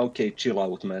 "Yeah, okay, chill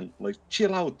out, man. Like,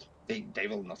 chill out. They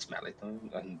will not smell it."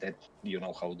 And that, you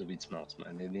know how the weed smells,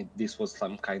 man. And this was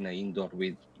some kind of indoor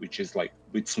weed, which is like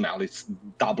with smell. It's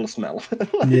double smell.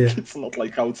 Like, Yeah. it's not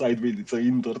like outside weed. It's an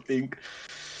indoor thing.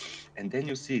 And then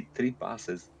you see 3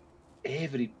 buses,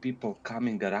 every people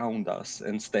coming around us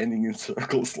and standing in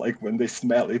circles, like when they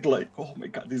smell it, like, oh my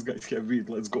god, these guys have weed,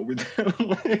 let's go with them.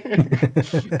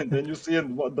 And then you see at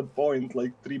what the point,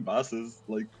 like 3 buses,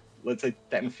 like let's say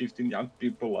 10, 15 young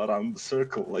people around the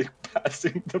circle, like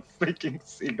passing the freaking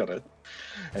cigarette.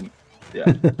 And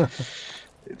yeah,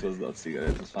 it was not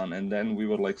cigarette, it was fun. And then we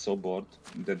were like so bored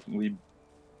that we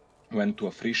went to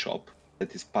a free shop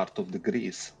that is part of the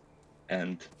Greece,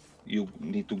 and you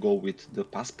need to go with the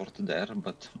passport there,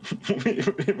 but we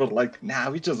were like, nah,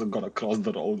 we just gonna cross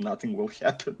the road, nothing will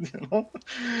happen, you know.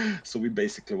 So we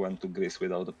basically went to Greece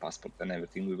without the passport and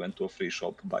everything. We went to a free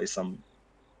shop, buy some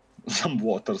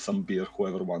water, some beer,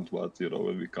 whoever want what, you know,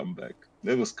 when we come back.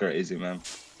 That was crazy, man.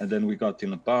 And then we got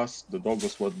in a bus, the dog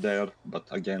was there, but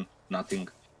again, nothing.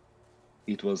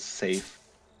 It was safe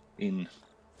in.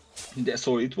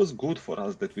 So it was good for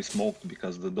us that we smoked,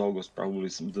 because the dog was probably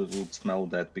would smell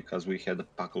that, because we had a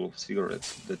packle of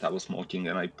cigarettes that I was smoking,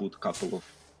 and I put a couple of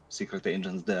secret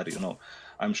agents there, you know.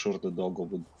 I'm sure the dog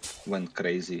went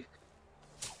crazy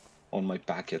on my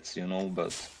packets, you know,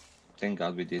 but thank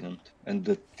God we didn't. And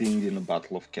the thing in a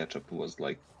bottle of ketchup was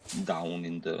like down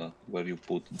in the where you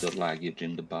put the luggage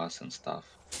in the bus and stuff.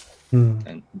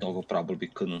 And dog probably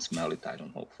couldn't smell it. I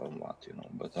don't know from what, you know,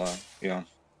 but yeah.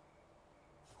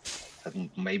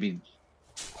 And maybe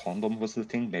condom was the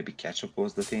thing, maybe ketchup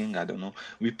was the thing, I don't know.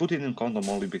 We put it in condom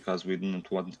only because we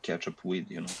didn't want ketchup with,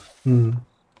 you know.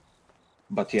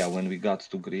 But yeah, when we got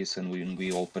to Greece and when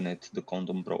we opened it, the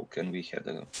condom broke and we had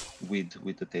a weed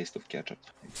with the taste of ketchup.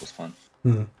 It was fun.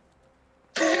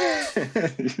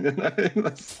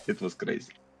 It was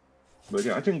crazy. But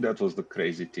yeah, I think that was the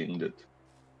crazy thing that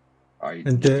I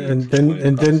did.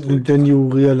 Then you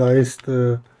realized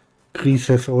Greece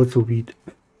has also weed.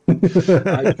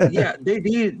 Yeah, they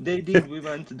did. We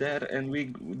went there, and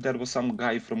there was some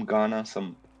guy from Ghana,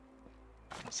 some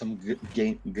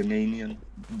Ghanaian.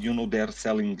 You know, they're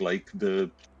selling like the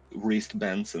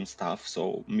wristbands and stuff.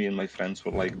 So me and my friends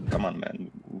were like, "Come on, man,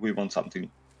 we want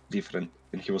something different."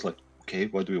 And he was like, "Okay,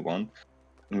 what do we want?"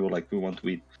 And we were like, "We want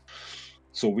weed."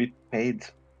 So we paid.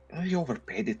 We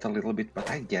overpaid it a little bit, but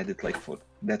I get it. Like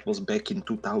that was back in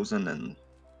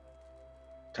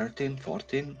 2013,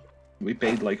 14. We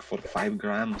paid like for 5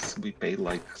 grams, we paid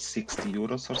like 60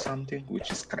 euros or something,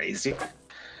 which is crazy.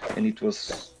 And it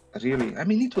was really, I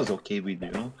mean, it was okay with,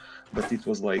 you know, but it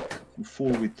was like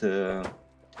full with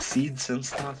seeds and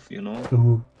stuff, you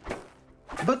know.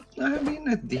 But I mean,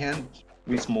 at the end,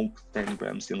 we smoked 10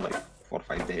 grams in like 4 or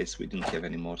 5 days. We didn't have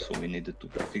any more, so we needed to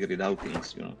figure it out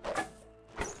things, you know.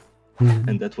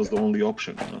 And that was the only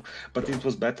option, you know. But it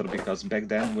was better because back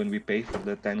then when we paid for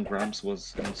the 10 grams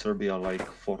was in Serbia like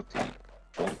 40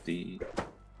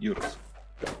 euros.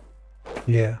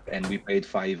 Yeah. And we paid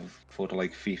 5 for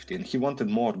like 50. And he wanted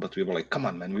more, but we were like, come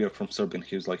on, man, we are from Serbia. And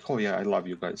he was like, oh yeah, I love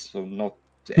you guys. So not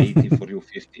 80 for you,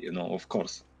 50, you know, of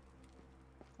course.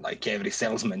 Like every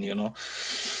salesman, you know.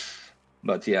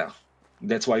 But yeah,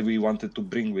 that's why we wanted to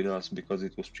bring with us, because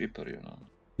it was cheaper, you know.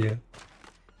 Yeah.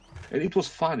 And it was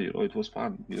fun, you know, it was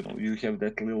fun. You know, you have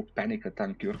that little panic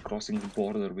attack. You're crossing the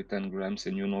border with 10 grams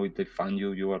and you know if they find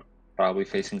you, you are probably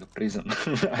facing a prison.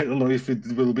 I don't know if it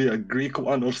will be a Greek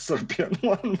one or Serbian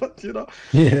one, but, you know,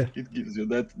 Yeah. it gives you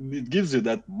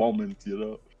that moment, you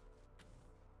know.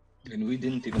 And we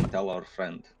didn't even tell our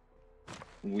friend.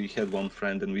 We had one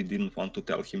friend and we didn't want to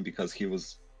tell him because he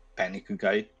was panic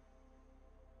guy.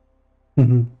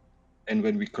 And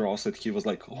when we crossed it, he was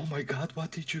like, oh my god,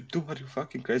 what did you do? Are you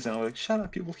fucking crazy? And I was like, shut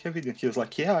up, you will have it. And he was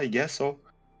like, yeah, I guess so.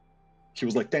 He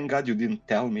was like, thank God you didn't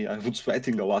tell me. I was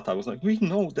sweating a lot. I was like, we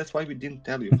know, that's why we didn't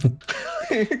tell you.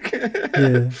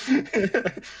 Yeah.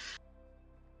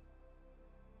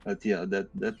 But yeah,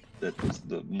 that was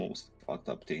the most fucked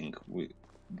up thing we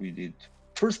did.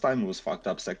 First time was fucked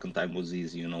up, second time was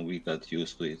easy, you know, we got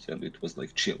used to it and it was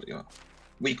like chill, you know.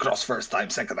 We crossed first time,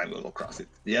 second time we will cross it.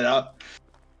 You know?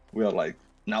 We are like,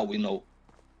 now we know.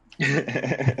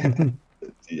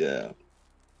 Yeah,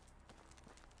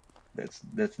 there's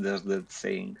that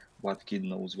saying, what kid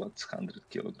knows what's 100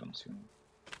 kilograms, you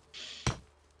know.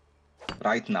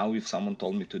 Right now, if someone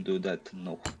told me to do that,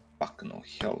 no, fuck no,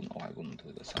 hell no, I wouldn't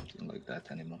do something like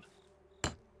that anymore.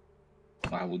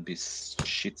 I would be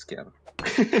shit scared.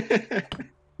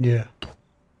 Yeah.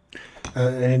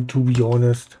 And to be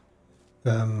honest,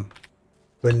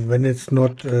 when it's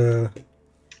not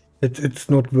it's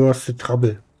not worth the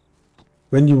trouble.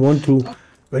 When you want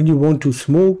to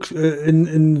smoke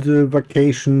in the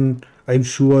vacation, I'm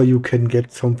sure you can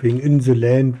get something in the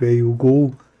land where you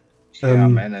go. Yeah,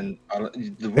 man, and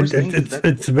the worst And thing is that,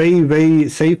 it's way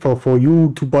safer for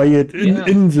you to buy it yeah,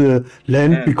 in the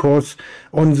land, man, because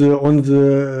on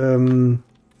the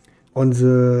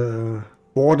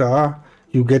border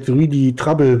you get really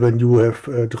trouble when you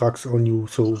have drugs on you.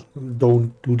 So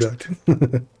don't do that.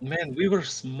 man, we were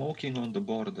smoking on the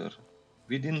border.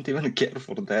 We didn't even care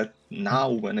for that. Now,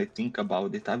 when I think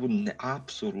about it, I would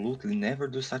absolutely never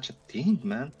do such a thing,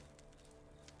 man.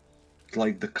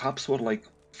 Like, the cops were like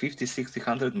 50, 60,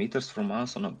 100 meters from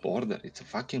us on a border. It's a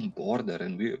fucking border,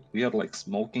 and we are like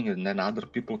smoking, and then other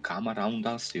people come around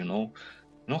us, you know.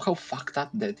 You know how fucked up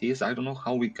that is? I don't know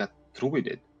how we got through with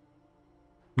it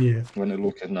Yeah. when I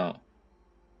look at now.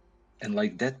 And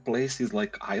like, that place is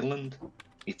like island.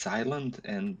 It's island,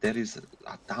 and there is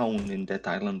a town in that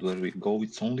island where we go.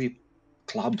 It's only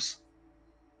clubs,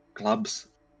 clubs,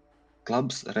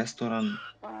 clubs, restaurant,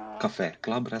 cafe,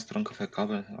 club, restaurant, cafe,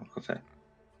 cafe.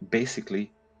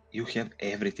 Basically, you have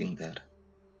everything there.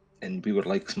 And we were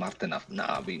like smart enough.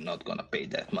 Nah, we're not gonna pay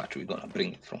that much. We're gonna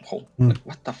bring it from home. Like,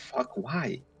 what the fuck?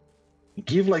 Why?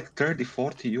 Give like 30,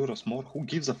 40 euros more. Who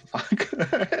gives a fuck?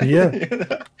 Yeah. You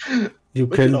know? You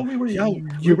But you know, can we were young.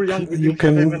 We you were young. We you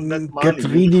didn't have even that can get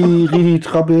money. You really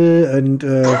trouble, and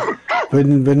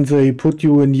when they put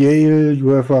you in Yale, you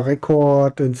have a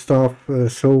record and stuff.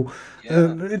 So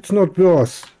Yeah, it's not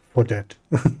worse for that.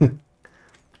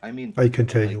 I mean, I can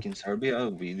tell you. like in Serbia,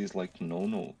 weed is like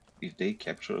no. If they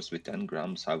capture us with 10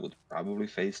 grams, I would probably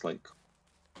face like,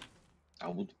 I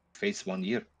would face 1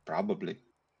 year probably.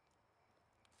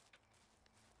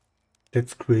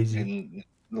 That's crazy. And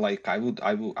like, I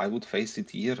would face it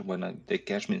here when they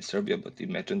catch me in Serbia. But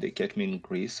imagine they catch me in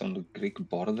Greece on the Greek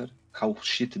border. How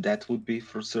shit that would be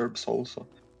for Serbs also.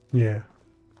 Yeah.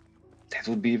 That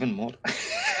would be even more.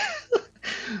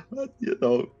 But you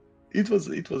know, it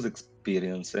was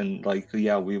experience. And like,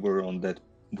 yeah, we were on that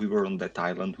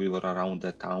island, we were around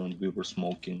that town, we were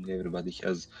smoking, everybody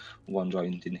has one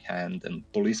joint in hand, and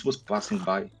police was passing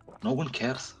by. No one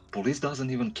cares. Police doesn't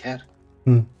even care.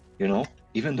 Hmm. You know,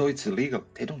 even though it's illegal,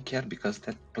 they don't care, because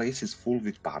that place is full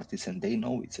with parties and they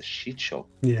know it's a shit show.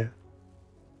 Yeah.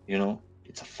 You know,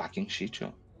 it's a fucking shit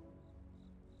show.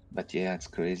 But yeah, it's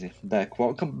crazy.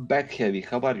 Welcome back, Heavy.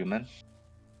 How are you, man?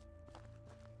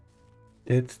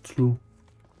 That's true.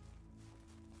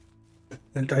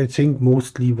 And I think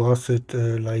mostly was it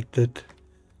like that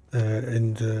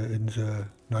in the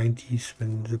 90s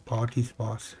when the parties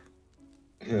was.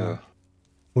 Yeah.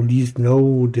 Police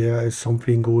know there is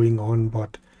something going on,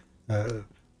 but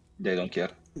They don't care.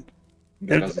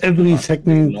 Because it's too every much. They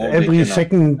second know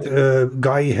they cannot.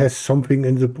 guy has something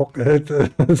in the pocket.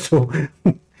 So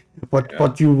Yeah.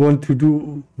 what you want to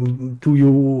do? Do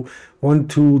you want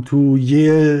to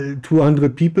yell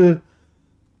 200 people?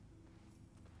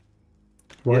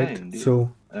 Yeah, Right. indeed.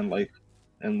 So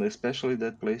And especially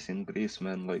that place in Greece,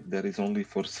 man, like, there is only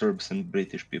for Serbs and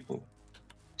British people.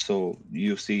 So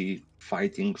you see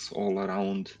fightings all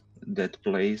around that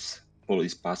place.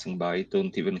 Police passing by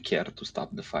don't even care to stop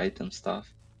the fight and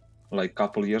stuff. Like,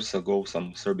 couple years ago,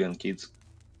 some Serbian kids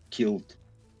killed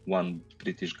one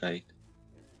British guy,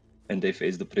 and they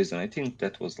faced the prison. I think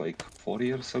that was like 4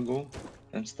 years ago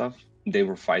and stuff. They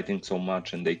were fighting so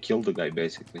much and they killed the guy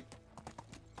basically.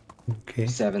 okay.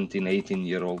 17,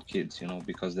 18-year-old kids, you know,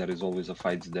 because there is always a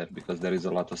fight there, because there is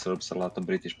a lot of Serbs, a lot of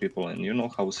British people, and you know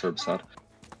how Serbs are,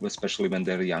 especially when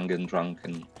they're young and drunk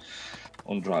and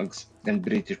on drugs. And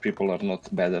British people are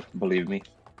not better, believe me.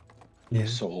 Yeah.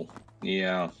 So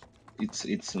yeah,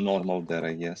 it's normal there,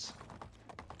 I guess.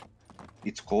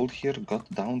 It's cold here, got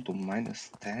down to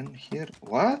 -10 here.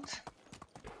 What?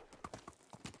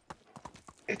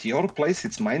 At your place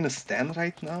it's -10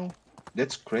 right now?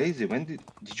 That's crazy. When did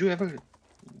you ever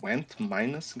went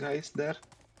minus, guys, there?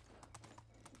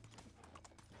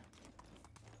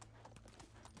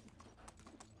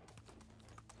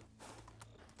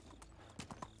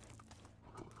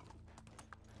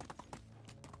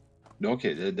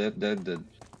 Okay,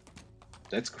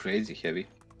 that's crazy heavy.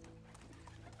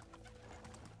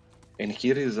 And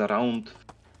here is around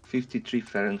 53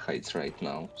 Fahrenheit right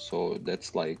now. So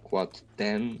that's like what,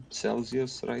 10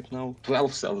 Celsius right now?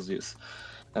 12 Celsius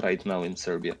right now in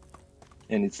Serbia.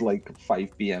 And it's like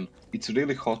 5 p.m. It's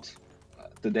really hot.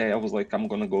 Today I was like, I'm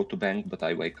gonna go to bank, but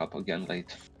I wake up again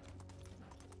late.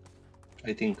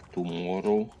 I think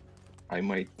tomorrow I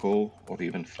might go, or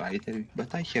even Friday,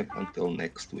 but I have until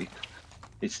next week.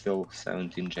 It's still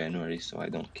 17 January, so I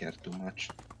don't care too much.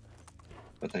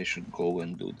 But I should go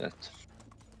and do that.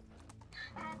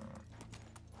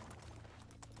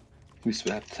 We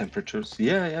swap temperatures.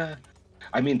 Yeah.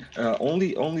 I mean,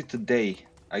 only today.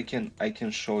 I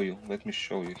can show you. Let me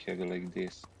show you. Have it like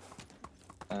this.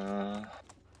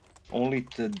 Only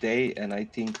today, and I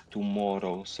think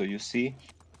tomorrow. So you see,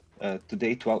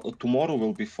 today 12. Tomorrow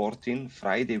will be 14.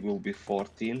 Friday will be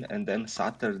 14, and then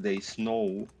Saturday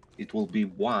snow. It will be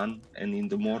 1, and in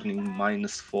the morning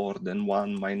 -4, then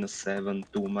 1, -7,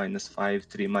 2, -5,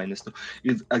 3,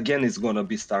 -2. Again, it's gonna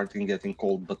be starting getting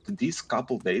cold. But these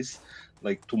couple days,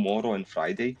 like tomorrow and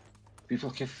Friday, people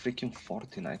have freaking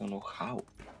 14. I don't know how.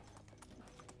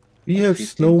 We Like have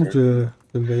 15, snow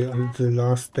 13. the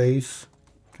last days,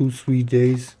 2-3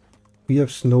 days. We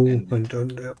have snow and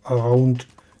around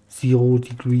 0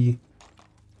 degree.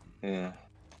 Yeah.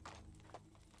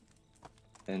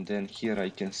 And then here I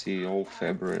can see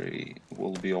February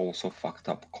will be also fucked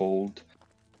up cold.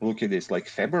 Look at this, like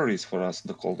February is for us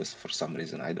the coldest for some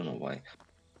reason, I don't know why.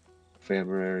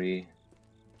 February,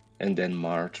 and then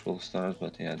March will start,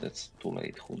 but yeah, that's too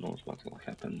late. Who knows what will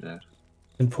happen there.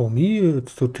 And for me,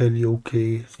 it's totally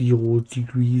okay. 0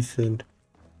 degrees and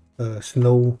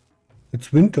snow.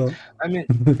 It's winter. I mean,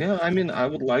 yeah, I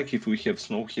would like if we have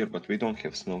snow here, but we don't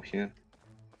have snow here.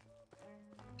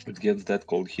 It gets that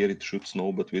cold here, it should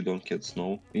snow, but we don't get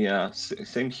snow. Yeah,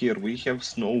 same here. We have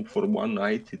snow for one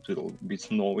night. It will be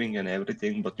snowing and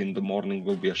everything, but in the morning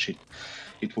will be a shit.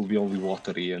 It will be only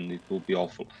watery and it will be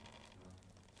awful.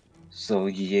 So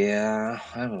yeah,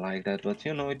 I don't like that, but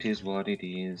you know, it is what it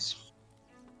is.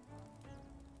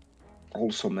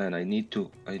 Also, man, I need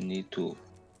to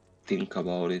think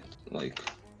about it. Like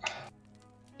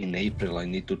in April, I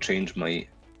need to change my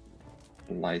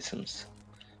license.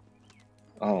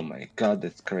 Oh my god,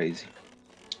 that's crazy.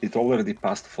 It already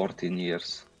passed 14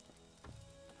 years.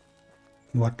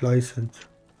 What license?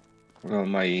 Well,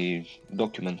 my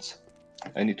documents.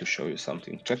 I need to show you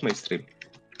something. Check my stream.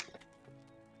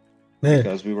 Yeah.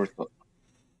 Because we were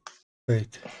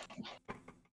Wait.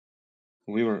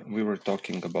 we were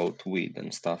talking about weed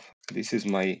and stuff. This is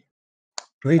my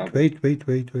Wait. Okay.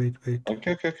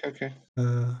 Okay.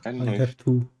 I don't know have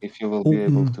to if you will be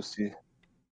able open. to see.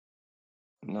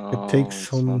 No, It takes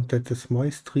it's not. that is my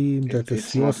stream, that is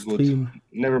It's your not good. stream.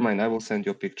 Never mind. I will send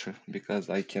you a picture because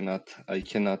I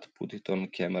cannot put it on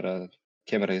camera.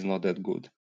 Camera is not that good.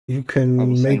 You I will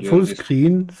can send make you full this.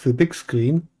 screen, the big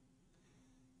screen.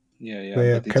 Yeah,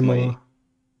 Where but camera.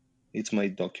 it's my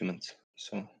documents,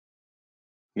 so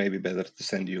maybe better to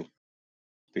send you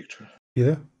picture.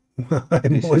 Yeah,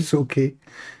 I'm This always okay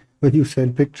when you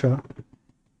send picture.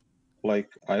 Like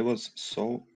I was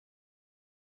so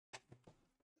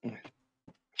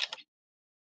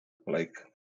like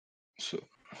so.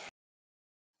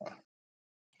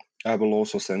 I will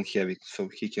also send Heavy so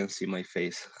he can see my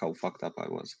face, how fucked up I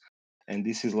was. And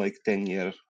this is like 10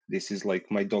 year. This is like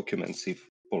my documents. If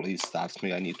police starts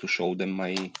me, I need to show them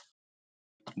my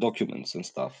documents and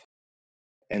stuff.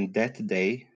 And that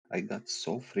day, I got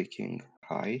so freaking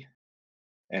high,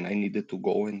 and I needed to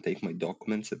go and take my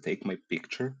documents and take my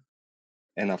picture.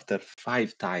 And after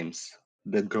 5 times,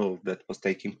 the girl that was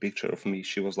taking picture of me,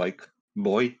 she was like,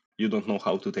 "Boy, you don't know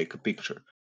how to take a picture."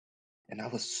 And I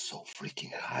was so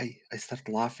freaking high. I started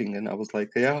laughing and I was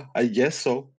like, "Yeah, I guess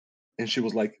so." And she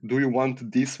was like, "Do you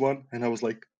want this one?" And I was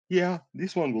like, "Yeah,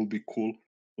 this one will be cool."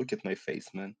 Look at my face,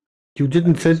 man. You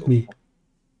didn't send me.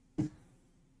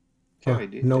 Yeah, I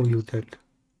did. Now you did.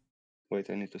 Wait,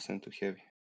 I need to send to Heavy.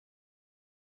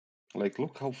 Like,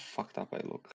 look how fucked up I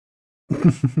look.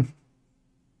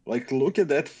 Like, look at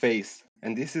that face.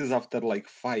 And this is after like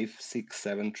 5, 6,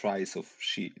 7 tries of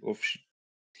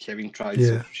having tries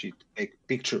of she take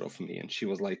picture of me, and she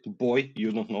was like, "Boy,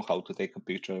 you don't know how to take a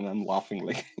picture." And I'm laughing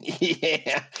like,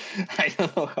 "Yeah, I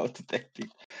don't know how to take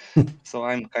picture." So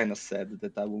I'm kind of sad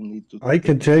that I will need to. I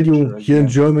can tell you here in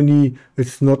Germany,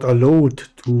 it's not allowed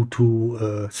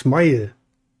to smile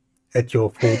at your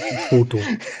photo.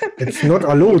 It's not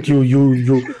allowed.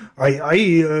 I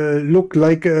look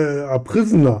like a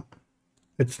prisoner.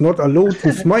 It's not allowed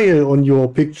to smile on your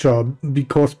picture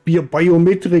because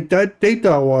biometric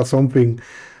data or something.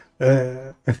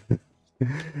 But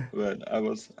I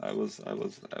was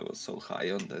so high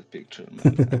on that picture,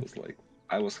 man. I was like,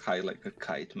 I was high like a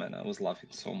kite, man. I was laughing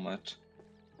so much.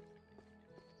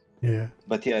 Yeah.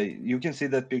 But yeah, you can see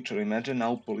that picture. Imagine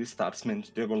now police starts, man.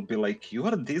 They will be like, "You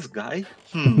are this guy?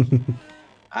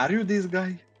 Are you this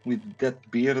guy with that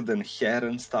beard and hair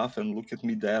and stuff?" And look at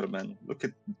me there, man. Look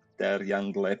at there,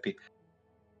 young Leppy.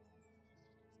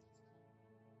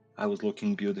 I was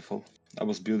looking beautiful. I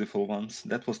was beautiful once.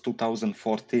 That was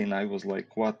 2014. I was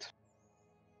like, what?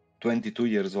 22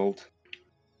 years old.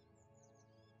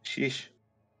 Sheesh.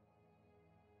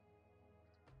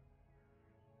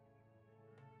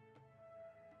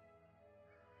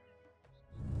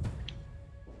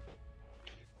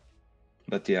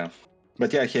 But yeah,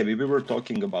 Heavy, we were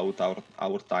talking about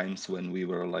our times when we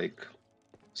were like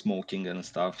smoking and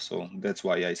stuff. So that's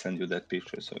why I sent you that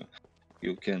picture, so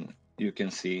you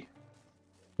can see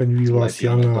When we was Leppy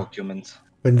on the younger, documents.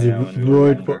 when the Yeah, when we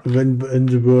were younger. when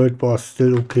the world was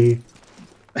still okay.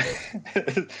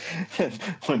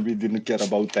 When we didn't care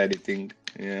about anything.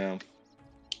 Yeah.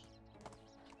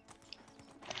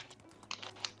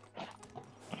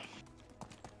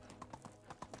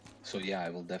 So yeah, I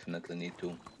will definitely need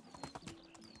to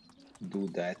do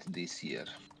that this year.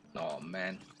 Oh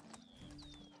man.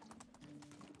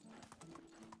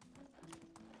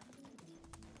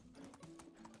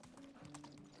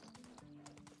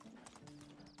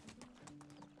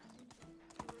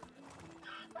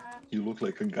 You look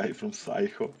like a guy from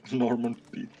Psycho, Norman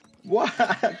Pete. What?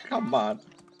 Come on.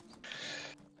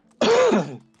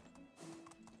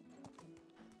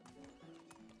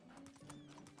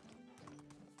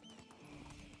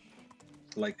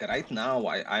 Like right now,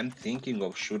 I'm thinking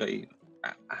of should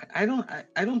I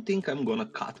don't think I'm gonna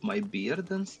cut my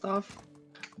beard and stuff,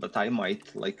 but I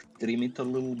might like trim it a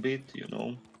little bit, you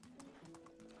know,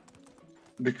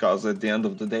 because at the end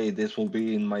of the day, this will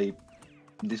be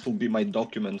my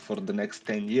document for the next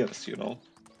 10 years, you know.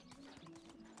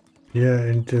 Yeah,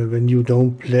 and when you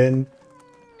don't plan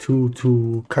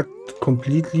to cut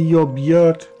completely your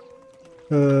beard,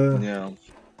 Yeah.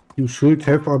 you should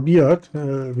have a beard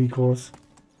because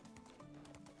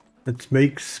it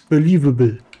makes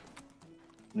believable.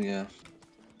 Yeah.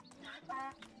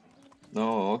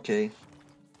 No, okay.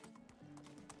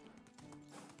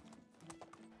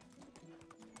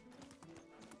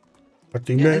 But,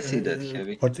 Yeah, I see that,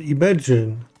 Heavy. but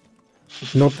imagine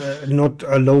not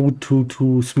allowed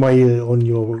to smile on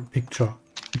your picture.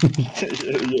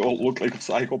 You all look like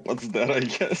psychopaths there, I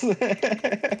guess.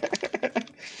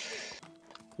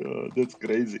 That's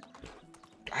crazy.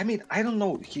 I mean, I don't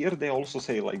know. Here they also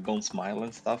say like don't smile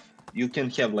and stuff. You can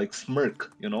have like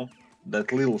smirk, you know,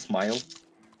 that little smile.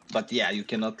 But yeah, you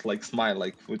cannot like smile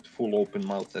like with full open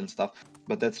mouth and stuff.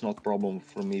 But that's not problem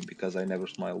for me because I never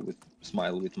smile with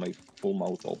my full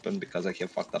mouth open because I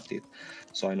have fucked up teeth.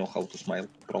 So I know how to smile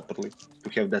properly, to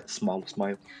have that small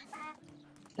smile.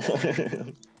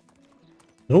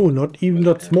 No, not even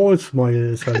that small smile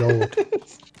is allowed.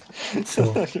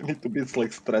 So You need to be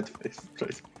like straight face.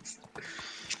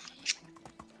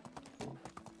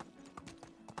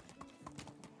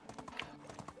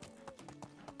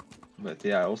 But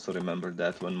yeah, I also remember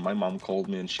that when my mom called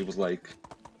me and she was like,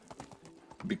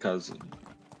 because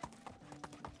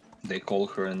they call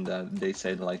her and they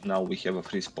said like, now we have a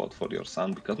free spot for your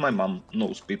son, because my mom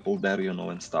knows people there, you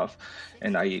know, and stuff,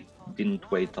 and I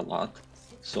didn't wait a lot,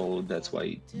 so that's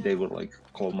why they were like,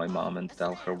 call my mom and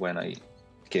tell her when I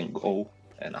can go.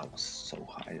 And I was so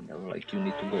high and they were like, you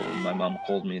need to go. And my mom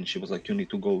called me and she was like, you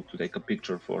need to go to take a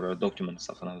picture for a document and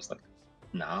stuff. And I was like,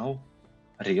 now?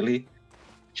 Really?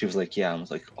 She was like, yeah. I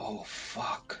was like, oh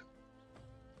fuck.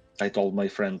 I told my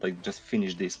friend, like, just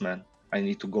finish this, man. I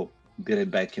need to go. Be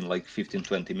right back in like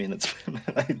 15-20 minutes.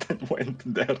 I then went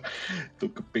there,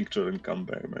 took a picture and come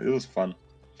back, man. It was fun.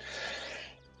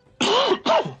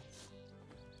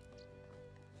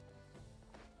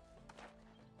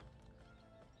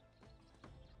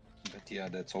 But yeah,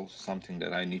 that's also something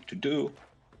that I need to do.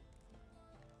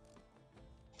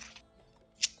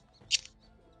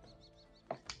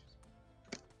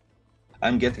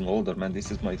 I'm getting older, man.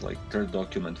 This is my like third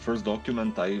document. First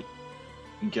document I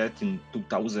get in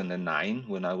 2009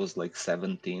 when I was like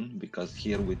 17, because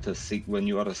here with when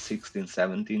you are a 16,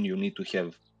 17, you need to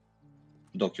have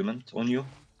document on you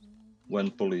when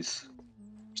police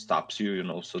stops you, you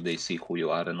know, so they see who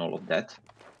you are and all of that.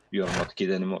 You are not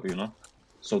kid anymore, you know.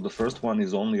 So the first one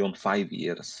is only on 5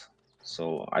 years.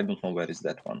 So I don't know where is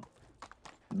that one.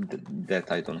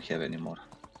 That I don't have anymore.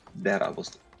 There I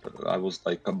was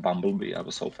like a bumblebee. I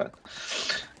was so fat.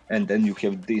 And then you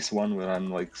have this one where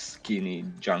I'm like skinny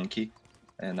junkie,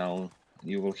 and now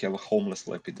you will have a homeless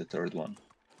Leppy, the third one.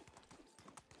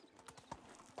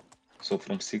 So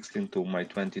from 16 to my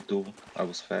 22, I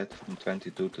was fat. From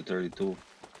 22 to 32,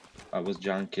 I was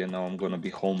junky, and now I'm gonna be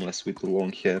homeless with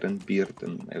long hair and beard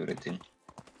and everything.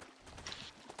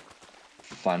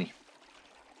 Funny.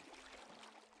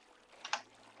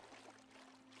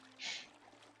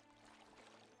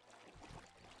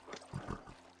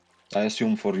 I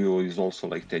assume for you is also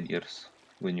like 10 years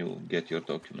when you get your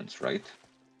documents, right?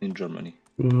 In Germany.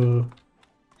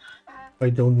 I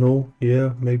don't know.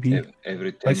 Yeah, maybe.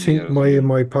 Every 10 I think years.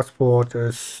 my passport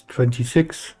is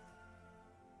 26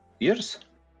 years?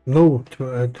 No,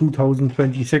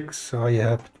 2026. I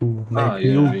have to make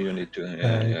Yeah, new. you need to.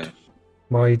 And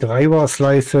my driver's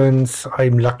license,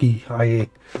 I'm lucky. I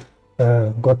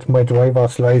got my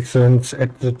driver's license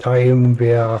at the time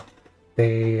where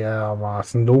there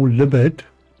was no limit.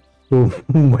 So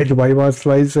my driver's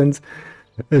license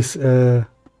is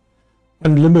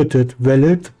unlimited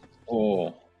valid.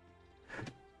 Oh,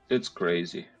 that's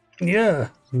crazy. Yeah,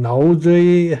 now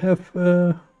they have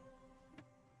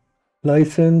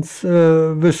license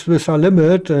with a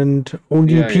limit, and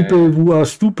only people who are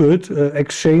stupid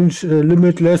exchange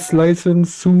limitless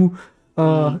license to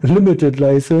limited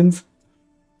license.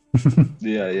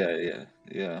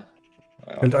 Yeah.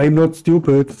 And I'm not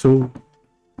stupid, so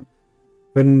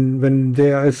when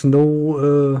there is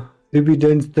no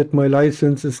evidence that my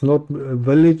license is not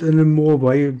valid anymore,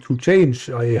 why to change?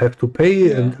 I have to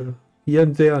pay, and here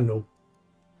and there, no.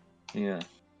 Yeah.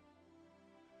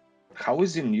 How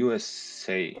is in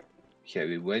USA,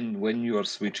 Heavy, when you are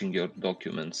switching your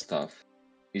document stuff?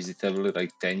 Is it every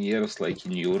like 10 years like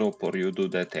in Europe, or you do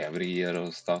that every year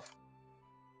or stuff?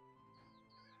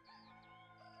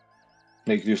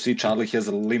 Like you see Charlie has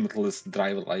a limitless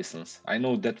driver license. I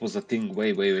know that was a thing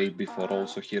way before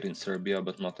also here in Serbia,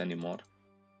 but not anymore.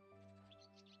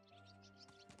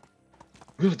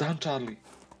 We're done, Charlie.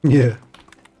 Yeah.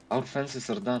 Our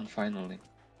fences are done finally.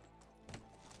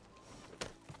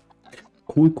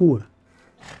 Cool.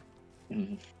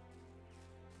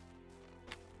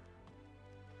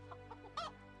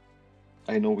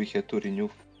 I know we had to renew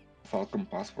Falcon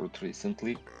passport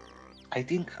recently. I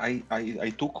think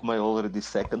I took my already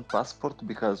second passport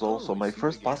because also my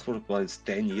first passport was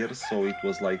 10 years, so it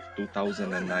was like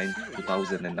 2009,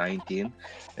 2019,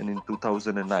 and in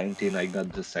 2019 I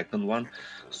got the second one,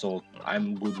 so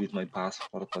I'm good with my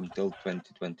passport until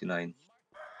 2029.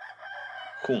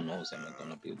 Who knows, am I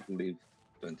gonna live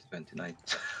 2029?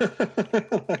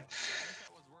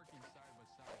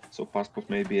 So passport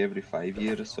maybe every 5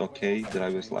 years, okay.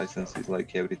 Driver's license is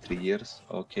like every 3 years,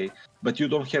 okay. But you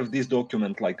don't have this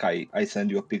document like I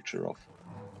send you a picture of.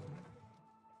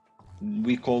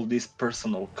 We call this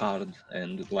personal card,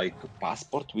 and like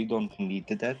passport, we don't need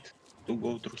that to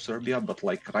go through Serbia. But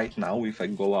like right now, if I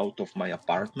go out of my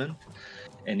apartment,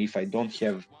 and if I don't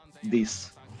have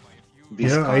this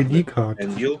card, ID card.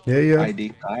 And you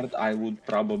ID card, I would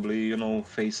probably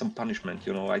face some punishment.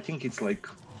 I think it's like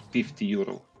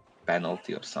 €50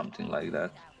 penalty or something like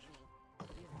that.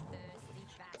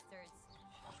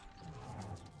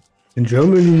 In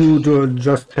Germany, you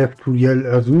just have to yell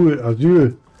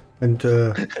 "Asyl," and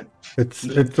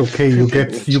it's okay.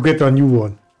 You get a new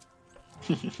one.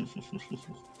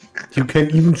 You can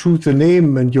even choose the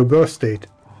name and your birth date.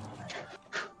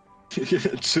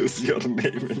 Choose your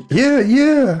name.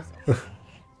 Yeah.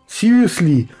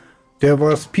 Seriously, there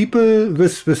was people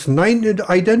with 9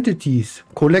 identities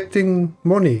collecting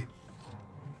money.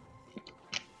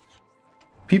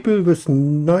 People with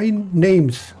 9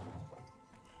 names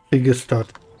registered.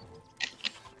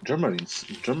 Germany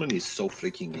is so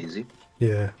freaking easy.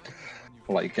 Yeah.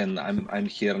 Like, and I'm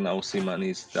here now. Simon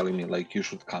is telling me like you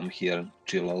should come here,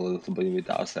 chill a little bit with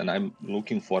us, and I'm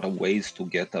looking for ways to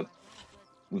get a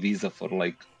visa for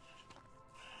like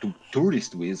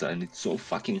tourist visa, and it's so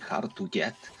fucking hard to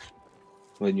get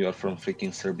when you are from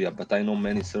freaking Serbia. But I know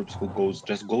many Serbs who goes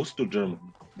to Germany.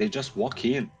 They just walk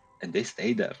in and they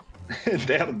stay there.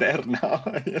 They're there now.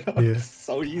 It's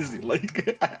so easy. Like,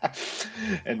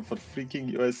 and for freaking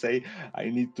USA, I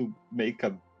need to make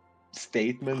a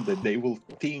statement that they will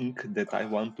think that I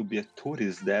want to be a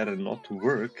tourist there and not to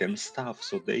work and stuff.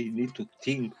 So they need to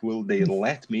think, will they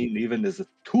let me in even as a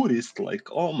tourist? Like,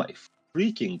 oh my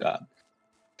freaking god.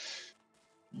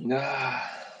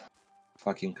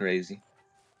 Fucking crazy.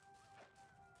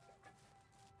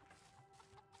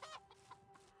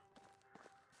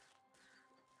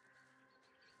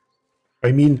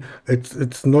 I mean,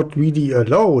 it's not really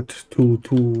allowed to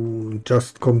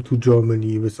just come to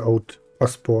Germany without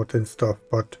passport and stuff,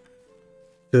 but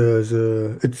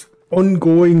it's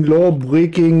ongoing law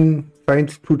breaking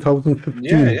since 2015.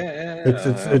 Yeah.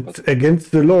 It's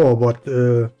against the law, but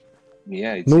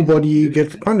Yeah, it's nobody in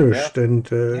gets punished, and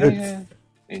yeah,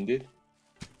 indeed.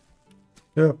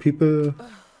 Yeah, people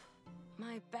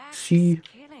My back see, is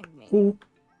killing me. oh,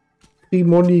 free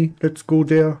money, let's go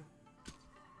there.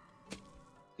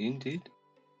 Indeed.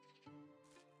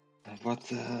 What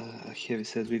Heavy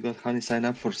said we got Honey sign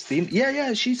up for Steam.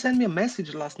 Yeah, she sent me a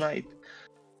message last night,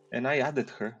 and I added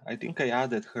her. I think I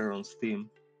added her on Steam.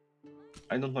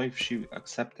 I don't know if she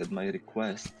accepted my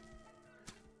request,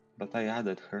 but I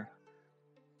added her.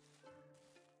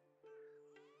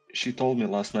 She told me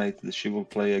last night that she will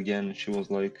play again. She was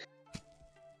like,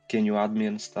 "Can you add me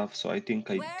and stuff?" So I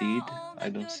think I did. I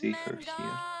don't see her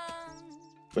here.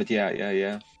 But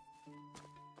yeah.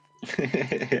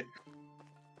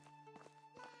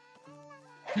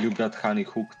 You got Honey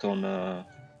hooked on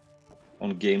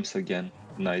games again.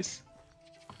 Nice.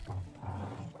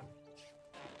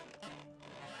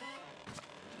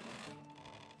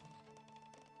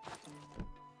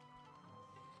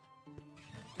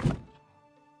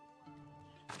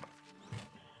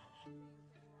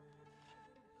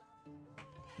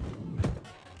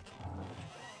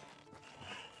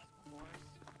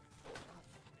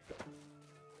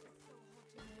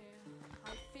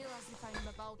 I feel as if I'm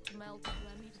about to melt into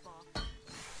a meatball.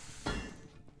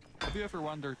 Have you ever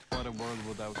wondered what a world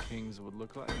without kings would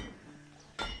look like?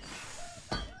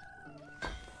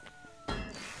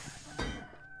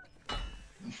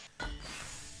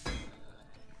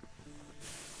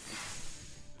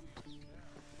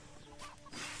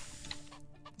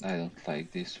 I don't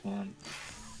like this one.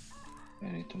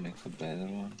 I need to make a better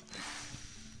one.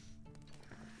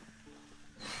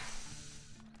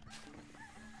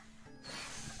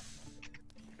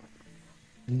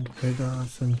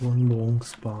 Feathers and one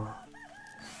bronze bar.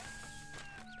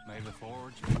 May the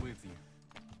forge be with you.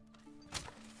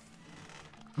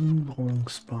 One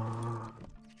bronze bar.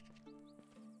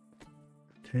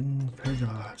 10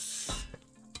 feathers.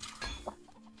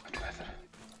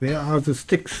 Where are the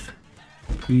sticks?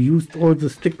 We used all the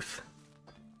sticks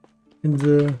in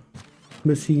the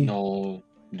smithy. No,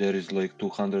 there is like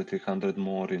 200, 300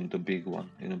 more in the big one,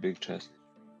 in a big chest.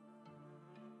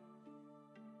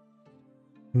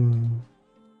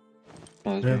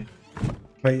 Must Yeah. be.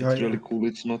 It's really cool.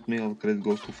 It's not me. All credit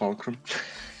goes to Fulcrum.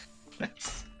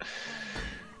 Nice.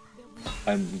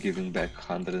 I'm giving back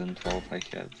 112 I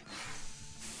had.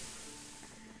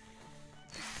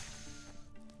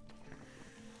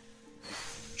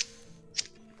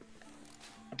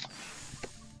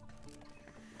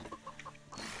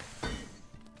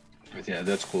 But yeah,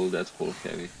 that's cool,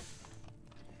 Heavy.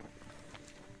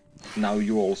 Now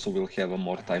you also will have a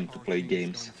more time to play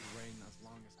games.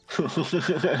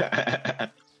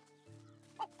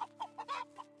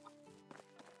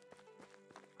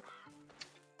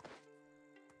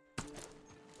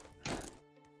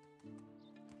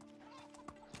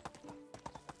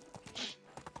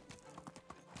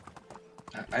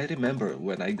 I remember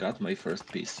when I got my first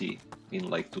PC in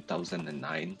like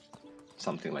 2009,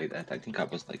 something like that. I think I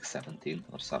was like 17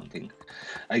 or something.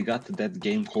 I got that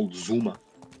game called Zuma.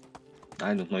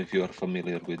 I don't know if you are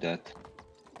familiar with that.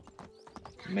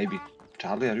 Maybe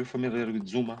Charlie, are you familiar with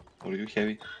Zuma? Or you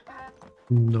Heavy?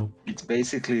 No. It's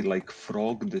basically like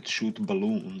frog that shoot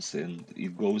balloons and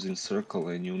it goes in circle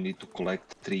and you need to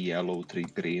collect 3 yellow, 3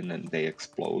 green and they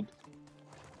explode.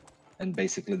 And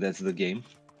basically that's the game.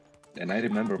 And I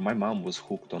remember my mom was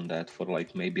hooked on that for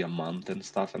like maybe a month and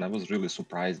stuff, and I was really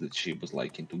surprised that she was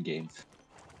like into games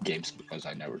because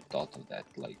I never thought of that.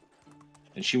 Like,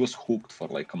 and she was hooked for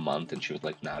like a month, and she was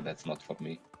like, "Nah, that's not for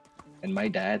me." And my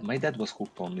dad was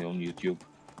hooked only on YouTube,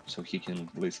 so he can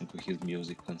listen to his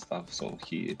music and stuff. So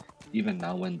he, even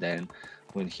now and then,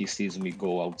 when he sees me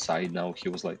go outside now, he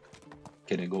was like,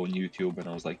 "Can I go on YouTube?" And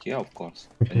I was like, "Yeah, of course."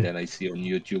 And then I see on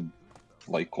YouTube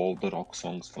like all the rock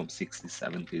songs from 60s,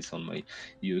 70s on my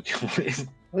YouTube list.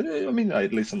 I mean, I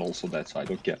listen also that, so I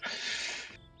don't care.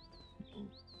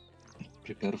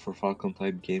 Prepare for Falcon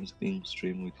type games being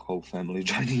streamed with whole family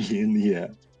joining in. Yeah,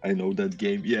 I know that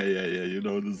game. Yeah. You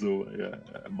know the Zoo. Yeah,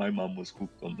 my mom was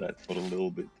hooked on that for a little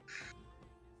bit.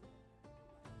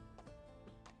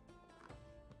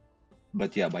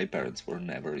 But yeah, my parents were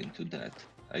never into that.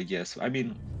 I guess. I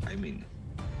mean,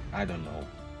 I don't know.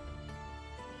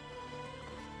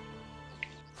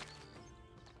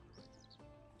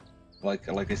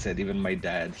 Like I said, even my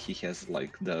dad, he has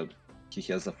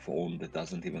a phone that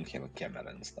doesn't even have a camera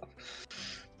and stuff.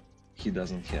 He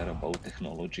doesn't care about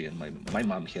technology, and my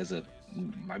mom has a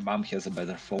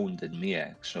better phone than me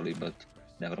actually, but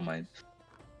never mind.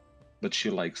 But she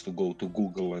likes to go to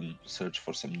Google and search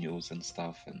for some news and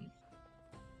stuff, and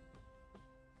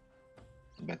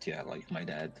But yeah, like my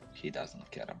dad, he doesn't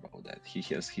care about that. He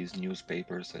has his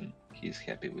newspapers and he's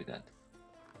happy with that.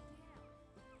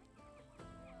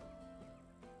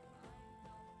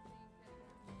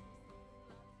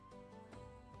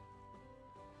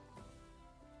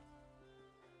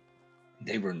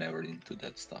 They were never into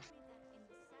that stuff.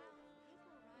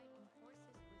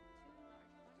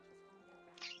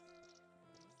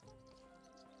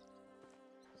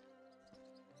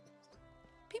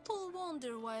 People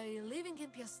wonder why living in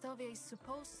Piastovia is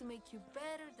supposed to make you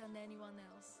better than anyone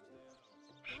else.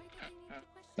 Why do they need to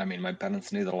question? I mean, my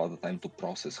parents need a lot of time to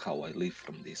process how I live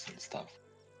from this and stuff.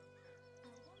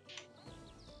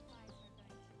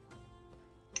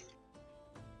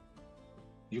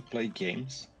 You play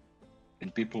games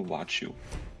and people watch you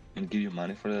and give you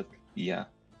money for that? Yeah.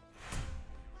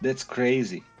 That's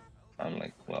crazy. I'm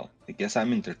like, well, I guess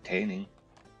I'm entertaining.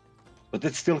 But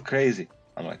it's still crazy.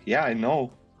 I'm like, yeah, I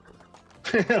know.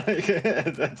 Like,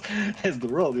 that's the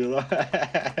world, you know.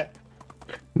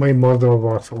 My mother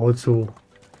was also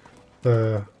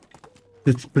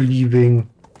disbelieving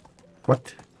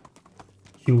what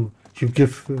you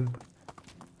give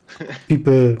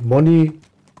people money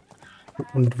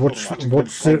and watching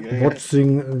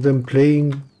them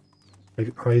playing.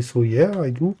 I so yeah,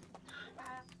 I do,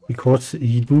 because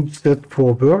he does that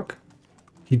for work.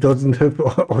 He doesn't have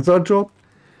other job,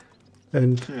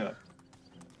 and Yeah.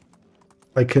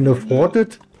 I can afford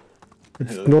it.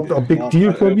 It's not a big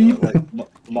deal for me. Like,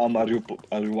 Mom, are you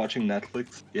watching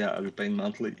Netflix? Yeah. Are you paying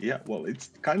monthly? Yeah. Well, it's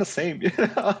kind of same. Yeah.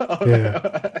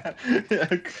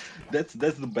 That's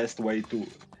the best way to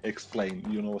explain.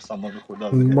 You know, someone who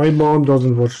doesn't. My mom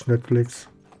doesn't watch Netflix.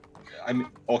 I mean,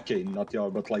 okay, not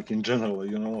your, but like in general,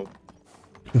 you know,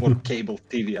 for cable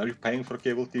TV. Are you paying for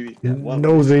cable TV? Yeah, well,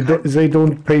 No, they don't. They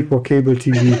don't pay for cable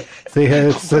TV. They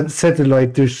have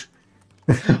satellite dish.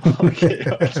 Okay.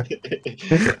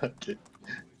 Okay.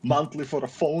 Monthly for a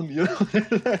phone, you know,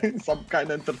 some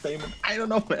kind of entertainment. I don't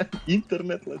know, man.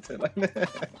 Internet, let's say.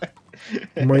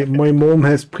 My mom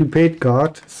has prepaid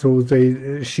card, so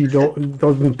she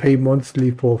doesn't pay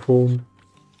monthly for phone.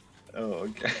 Oh,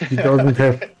 okay.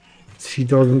 She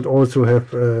doesn't also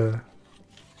have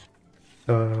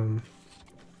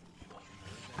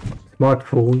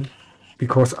smartphone,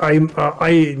 because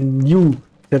I knew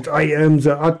that I am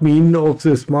the admin of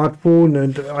the smartphone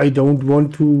and I don't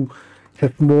want to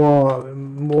have more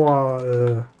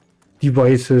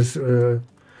devices to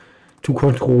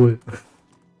control.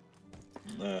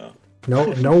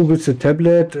 Now with the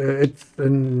tablet, it's a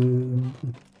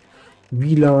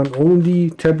VLAN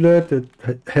only tablet. It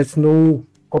has no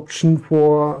option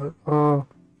for a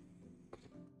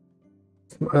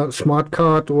smart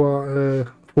card or a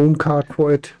phone card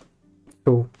for it.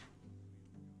 So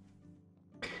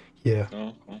yeah.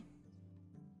 Oh.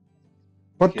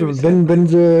 But when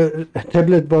the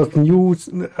tablet was new,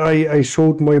 I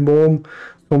showed my mom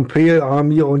some Pale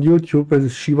Army on YouTube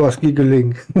and she was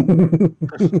giggling.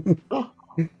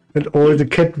 And all the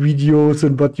cat videos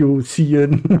and what you see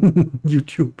in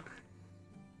YouTube.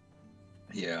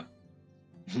 Yeah.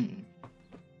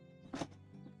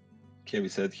 Kevin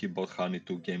said he bought Honey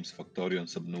 2 Games Factorio and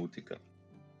Subnautica.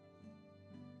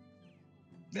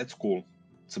 That's cool.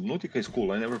 Subnautica is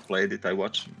cool. I never played it. I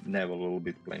watched Nev a little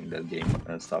bit playing that game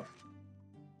and stuff.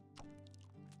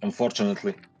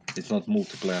 Unfortunately, it's not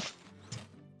multiplayer.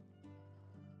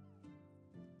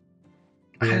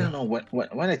 I don't know,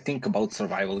 when I think about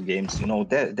survival games, you know,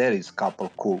 there is a couple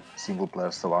cool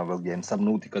single-player survival games.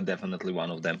 Subnautica definitely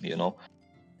one of them, you know.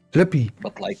 Flippy,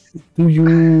 but like, do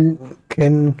you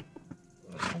can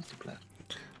multiplayer.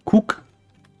 cook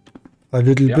a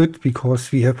little bit,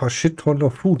 because we have a shit ton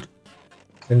of food,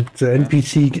 and the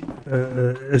NPC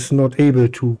is not able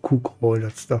to cook all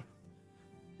that stuff.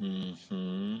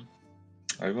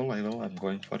 I will. I'm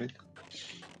going for it.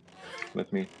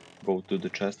 Let me go to the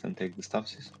chest and take the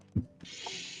stuffs.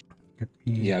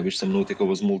 Yeah, I wish Subnautica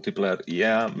was multiplayer.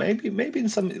 Yeah, maybe in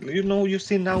some, you know, you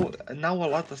see now a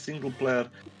lot of single player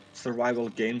survival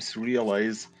games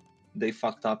realize they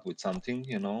fucked up with something,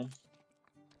 you know,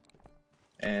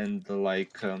 and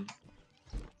like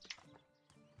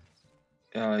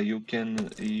you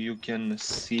can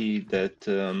see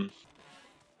that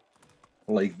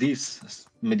like this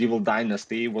Medieval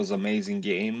Dynasty was amazing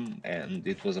game and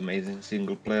it was amazing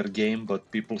single player game, but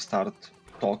people start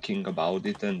talking about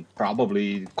it and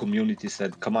probably community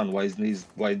said, come on, why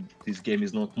this game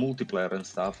is not multiplayer and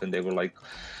stuff, and they were like,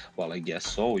 well, I guess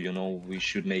so, you know, we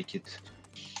should make it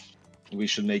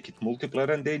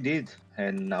multiplayer, and they did,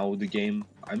 and now the game,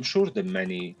 I'm sure that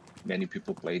many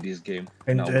people play this game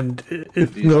and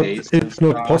if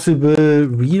not possible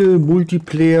real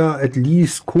multiplayer, at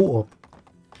least co-op.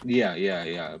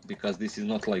 Yeah. Because this is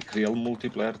not like real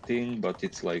multiplayer thing, but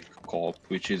it's like co-op,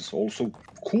 which is also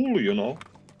cool, you know.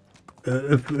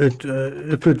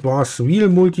 If it was real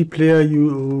multiplayer,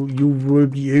 you will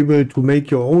be able to make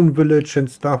your own village and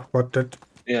stuff, but that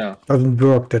Yeah, doesn't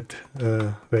work that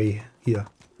way here.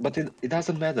 but it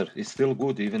doesn't matter. It's still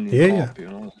good even in Yeah. co-op, you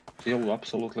know. Still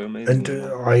absolutely amazing, And you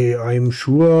know. I'm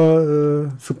sure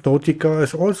Subnautica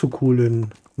is also cool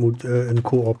in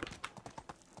co-op.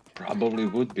 Probably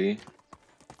would be.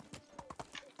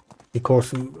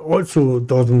 Because also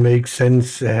doesn't make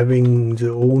sense having the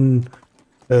own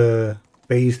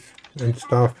base and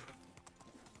stuff.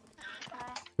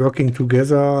 Working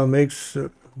together makes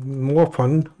more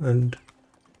fun and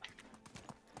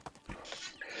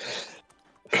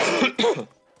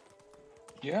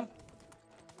Yeah.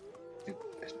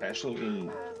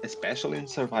 Especially in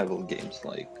survival games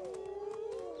like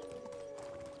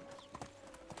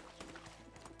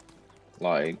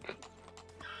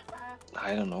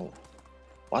I don't know.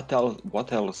 What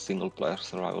else single player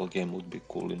survival game would be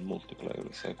cool in multiplayer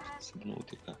except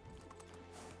Subnautica?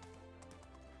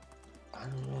 I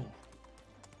don't know.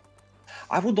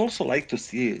 I would also like to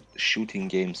see shooting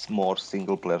games, more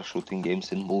single player shooting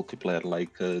games in multiplayer,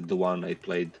 like the one I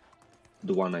played,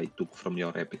 the one I took from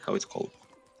your Epic, how it's called?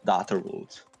 The Outer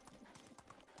Worlds.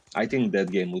 I think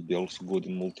that game would be also good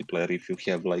in multiplayer if you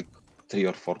have like 3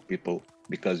 or 4 people,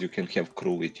 because you can have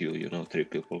crew with you, you know, 3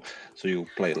 people. So you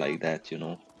play like that, you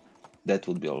know. That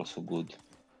would be also good.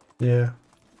 yeah.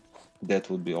 That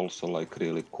would be also like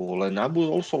really cool. And I would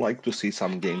also like to see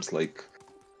some games like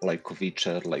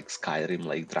Witcher, like Skyrim,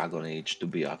 like Dragon Age to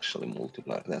be actually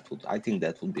multiplayer. I think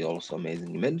that would be also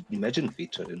amazing. Imagine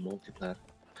Witcher in multiplayer.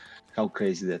 How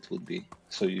crazy that would be.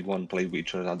 So you one play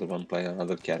Witcher, other one play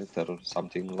another character or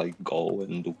something, like go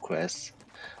and do quests.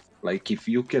 Like if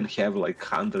you can have like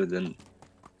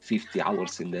 150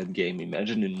 hours in that game,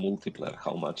 imagine in multiplayer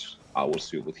how much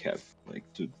hours you would have like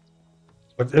to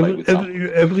But play with some.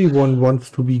 everyone wants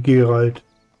to be Geralt.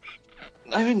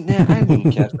 I mean, yeah, I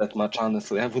wouldn't care that much,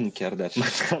 honestly. I wouldn't care that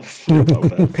much, honestly, about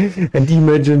that. And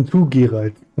imagine two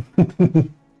Geralt.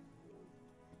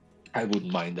 I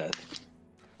wouldn't mind that.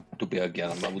 To be a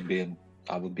girl, I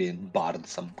would be in bard,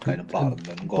 some kind of bard,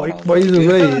 and go around. By the I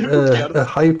way, don't care that.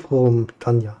 hi from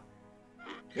Tanya.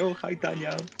 Oh, hi,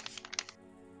 Tanya.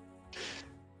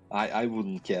 I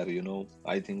wouldn't care, you know.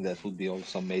 I think that would be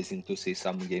also amazing to see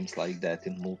some games like that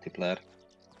in multiplayer.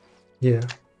 Yeah.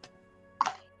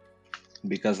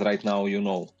 Because right now, you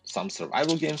know, some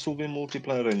survival games will be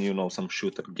multiplayer, and you know, some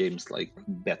shooter games like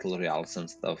battle royales and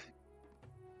stuff.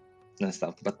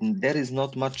 But there is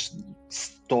not much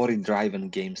story-driven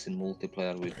games in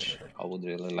multiplayer, which I would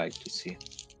really like to see.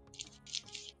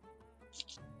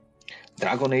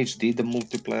 Dragon Age did the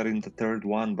multiplayer in the third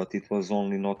one, but it was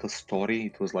only not a story.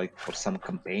 It was like for some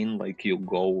campaign, like you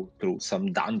go through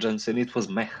some dungeons, and it was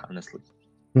meh, honestly.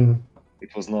 Mm.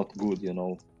 It was not good, you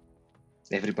know.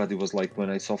 Everybody was like, when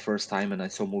I saw first time and I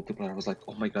saw multiplayer, I was like,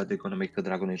 oh my god, they're gonna make a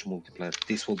Dragon Age multiplayer.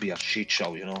 This will be a shit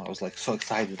show, you know. I was like so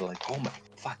excited, like, oh my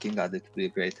fucking god, it will be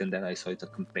great. And then I saw it a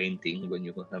campaign thing when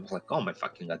you I was like, oh my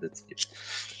fucking god, that's it.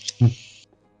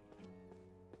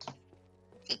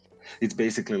 It's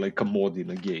basically like a mod in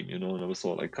a game, you know, and I was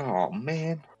so like, oh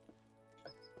man.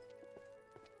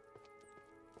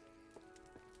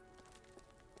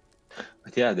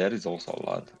 But yeah, there is also a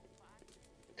lot.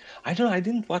 I don't know, I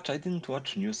didn't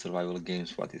watch new survival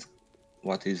games.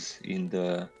 What is in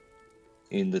the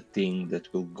thing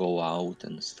that will go out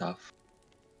and stuff.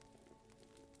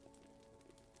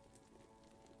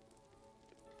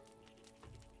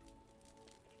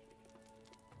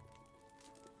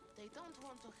 They don't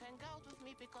want to hang out with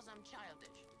me because I'm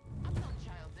childish. I'm not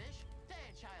childish.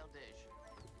 They're childish.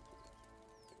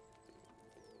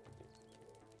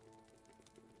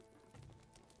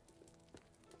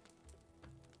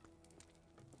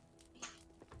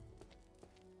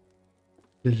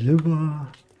 Deliver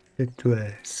the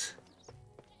dress.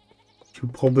 You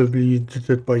probably did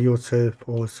it by yourself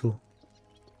also.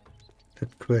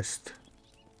 That quest.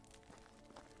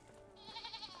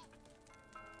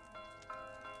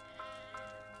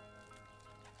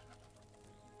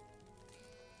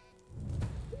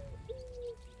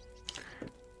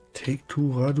 Take to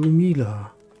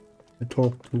Radomila. I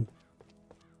talk to.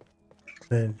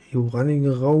 Man, you running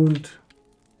around.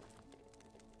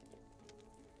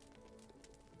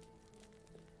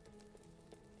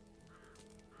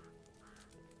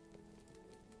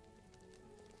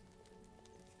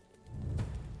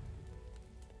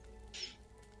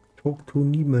 Talk to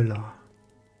Nimela.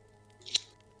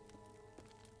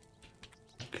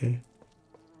 Okay.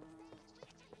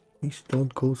 Please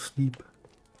don't go sleep.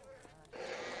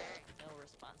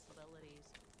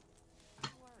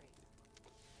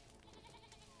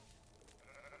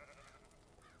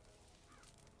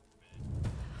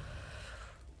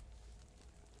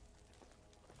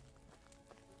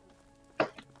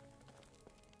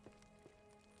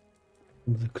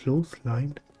 in the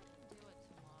clothesline.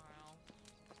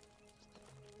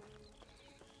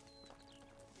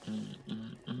 Do it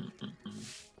tomorrow.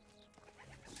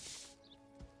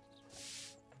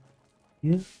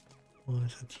 Hier? Wo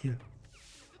ist das hier?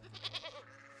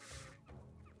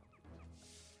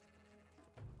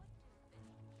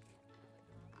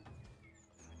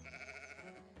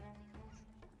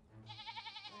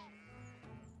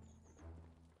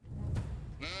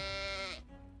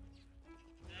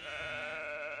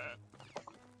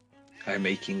 I'm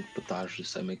making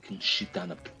potages. I'm making shit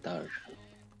ton of potage.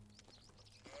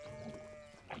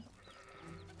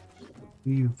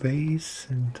 Wie Vase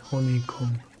and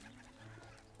honeycomb.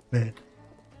 Man.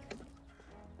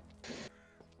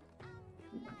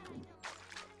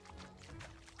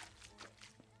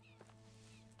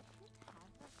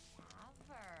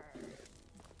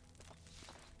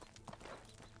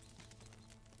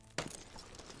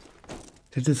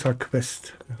 This is our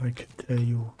quest, I can tell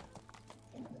you.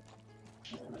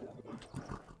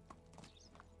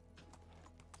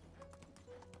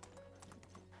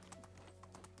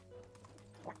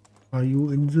 Are you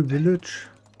in the village?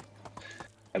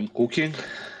 I'm cooking.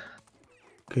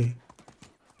 Okay.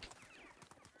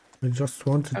 I just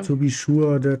wanted to be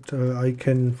sure that I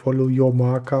can follow your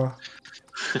marker.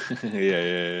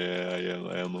 Yeah,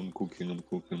 I am. I'm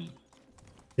cooking.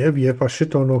 Yeah, we have a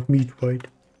shit ton of meat, right?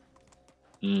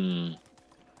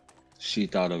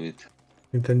 Shit out of it.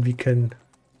 And then we can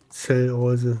sell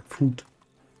all the food.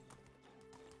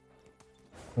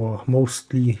 Or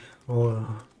mostly, or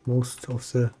most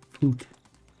of the food.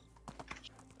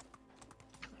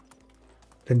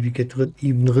 Then we get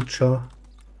even richer.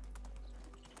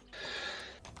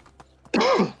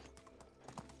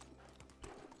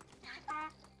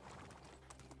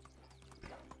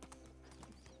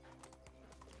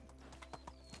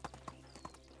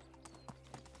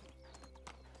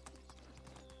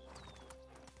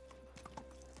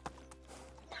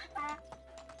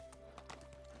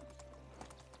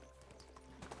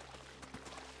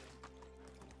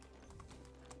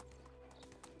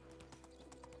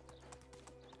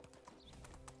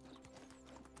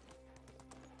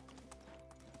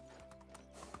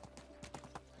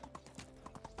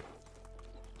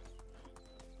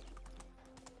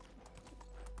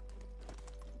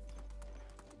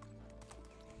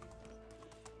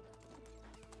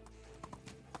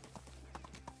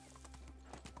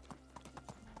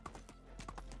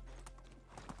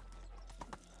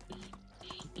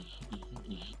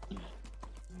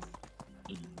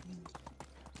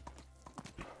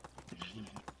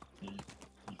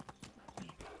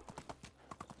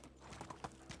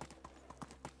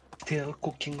 Still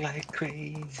cooking like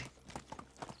crazy.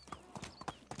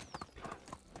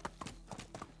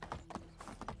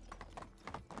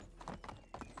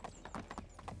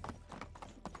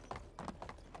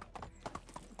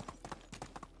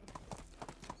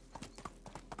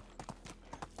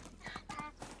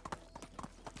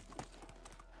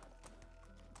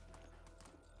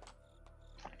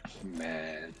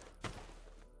 Man,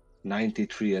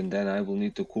 93, and then I will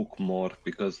need to cook more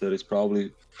because there is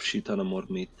probably shit ton of more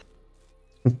meat.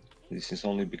 This is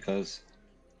only because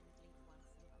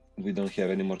we don't have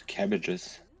any more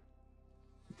cabbages.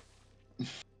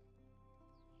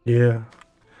 Yeah.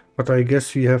 But I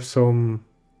guess we have some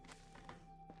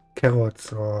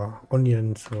carrots or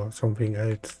onions or something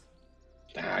else.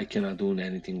 I cannot do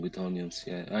anything with onions.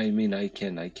 Yeah, I mean, I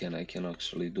can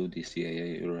actually do this. Yeah,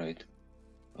 you're right.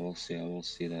 I will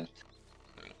see that.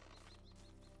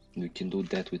 We can do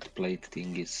that with plate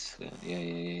thingies.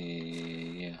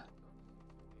 Yeah.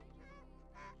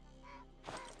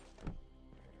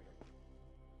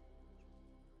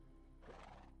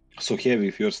 So Heavy,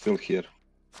 if you're still here,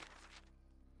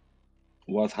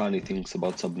 what Honey thinks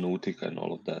about Subnautica and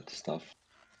all of that stuff?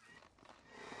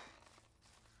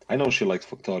 I know she likes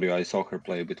Factorio. I saw her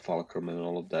play a bit Falcrum and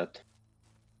all of that.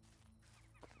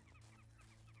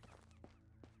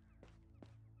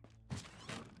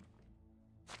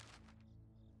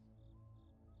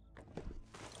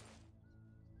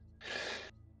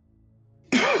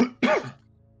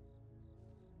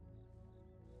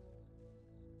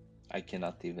 I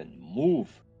cannot even move.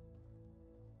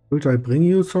 Should I bring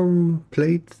you some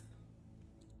plates?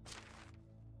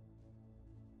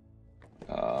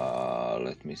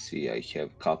 Let me see. I have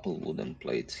a couple wooden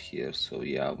plates here. So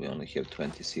yeah, we only have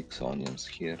 26 onions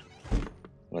here.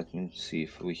 Let me see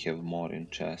if we have more in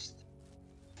chest.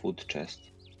 Food chest.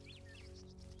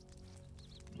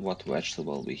 What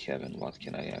vegetable we have and what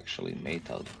can I actually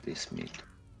make out of this meat?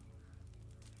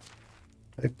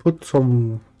 I put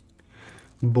some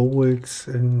bowls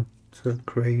in the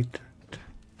crate.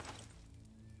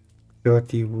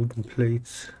 30 wooden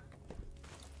plates.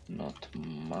 Not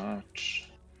much.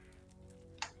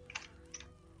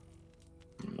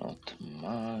 Not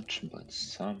much, but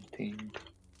something.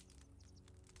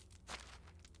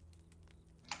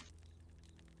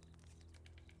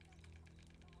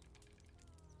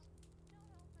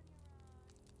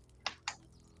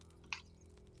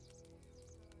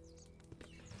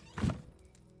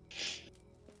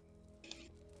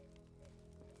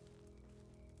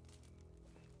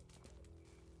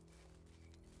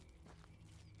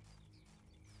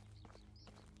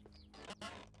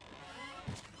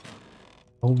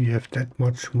 Oh, we have that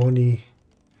much money.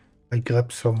 I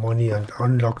grab some money and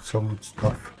unlock some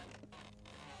stuff.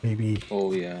 Maybe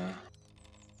Oh yeah.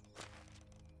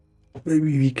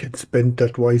 we can spend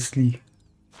that wisely.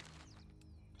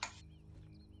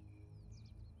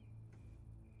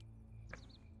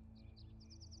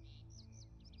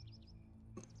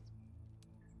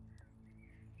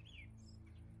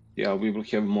 Yeah, we will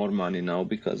have more money now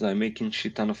because I'm making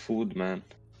shit ton of food, man.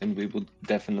 And we would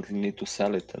definitely need to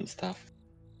sell it and stuff.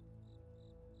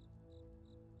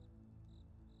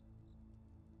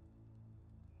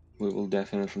 We will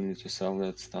definitely need to sell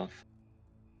that stuff.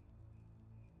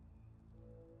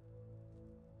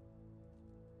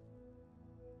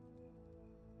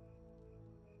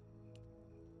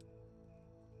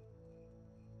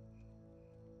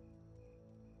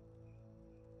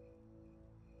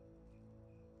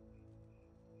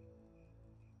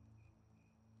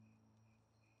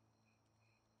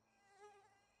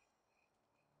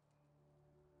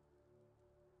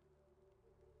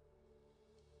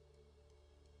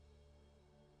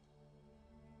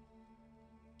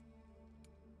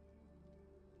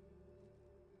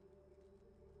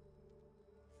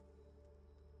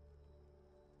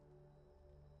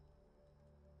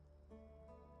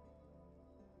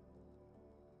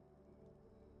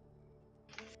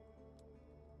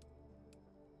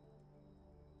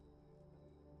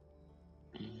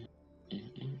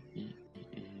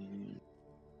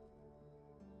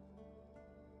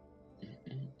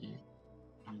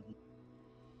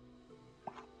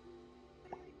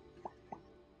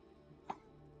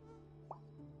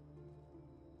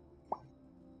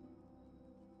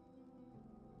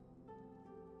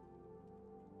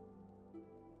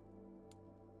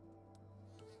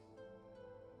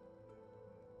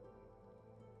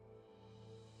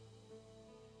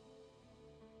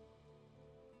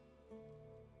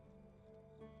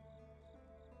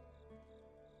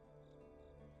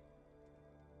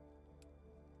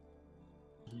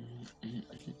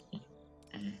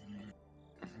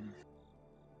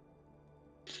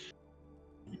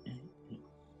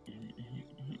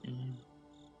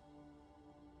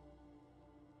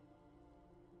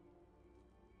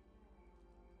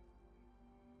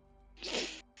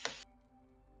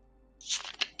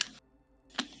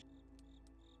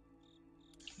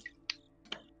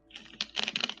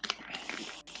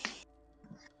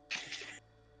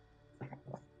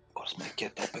 Of course, my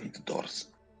cat opened the doors.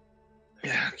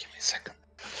 Yeah, give me a second.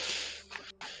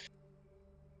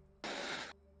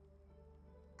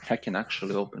 I can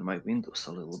actually open my windows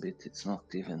a little bit. It's not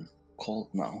even cold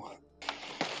now.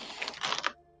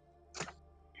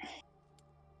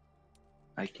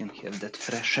 I can have that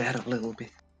fresh air a little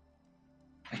bit.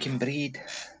 I can breathe.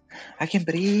 I can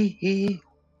breathe.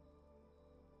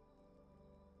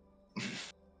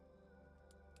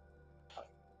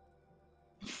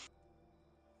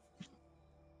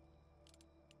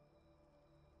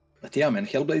 But yeah, man,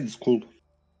 Hellblade is cool.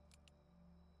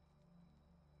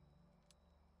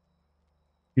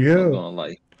 Yeah. Not gonna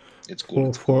lie, it's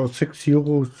cool. For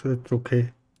 €6, it's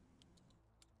okay.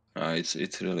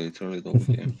 It's really dope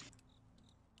game.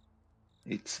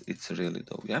 It's really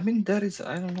dope. I mean, there is,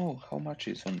 I don't know how much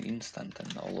is on instant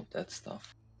and all of that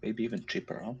stuff. Maybe even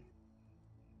cheaper, huh?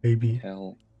 Maybe.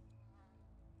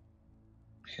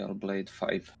 Hellblade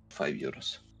 5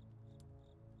 euros.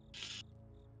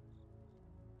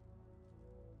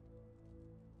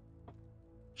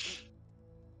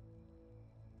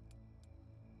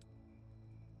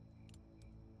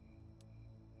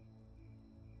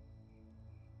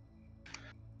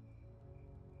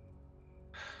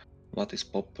 What is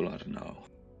popular now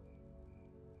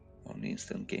on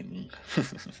instant gaming?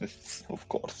 Of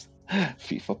course,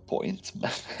 FIFA points,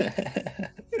 but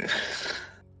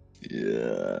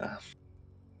yeah.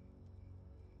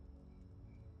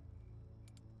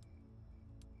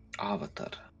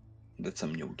 Avatar. That's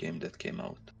some new game that came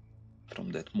out from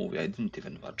that movie. I didn't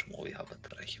even watch movie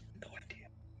Avatar. I have no idea.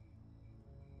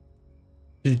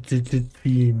 Did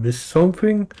we miss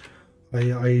something?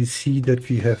 I see that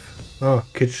we have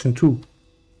kitchen 2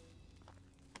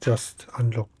 just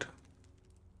unlocked.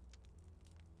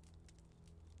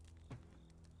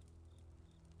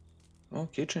 Oh,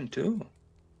 kitchen too.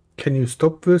 Can you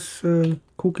stop this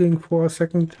cooking for a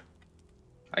second?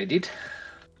 I did.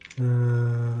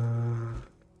 Where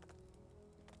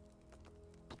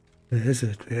is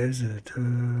it? Where is it?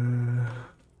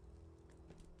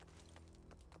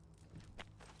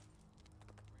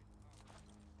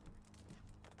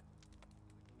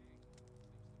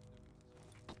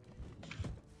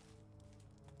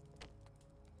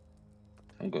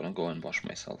 I'm gonna go and wash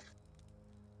myself.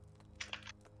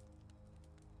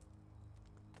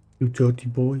 You dirty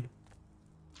boy.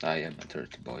 I am a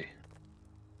dirty boy.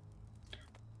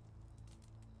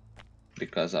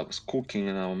 Because I was cooking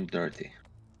and now I'm dirty.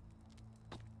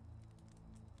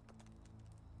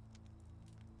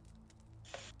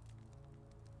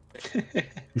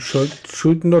 You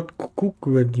should not cook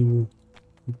when you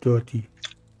dirty.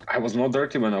 I was not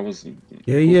dirty when I was Yeah,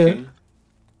 cooking. yeah.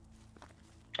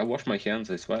 I washed my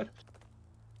hands, I swear.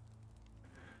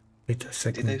 Wait a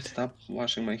second. Did I stop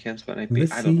washing my hands when I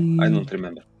peed? I don't know. I Missy. don't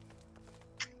remember.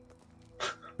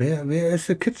 Where is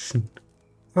the kitchen?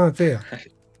 Ah, there.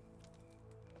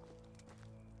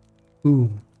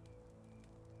 Boom.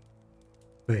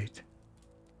 Wait.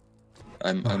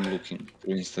 I'm looking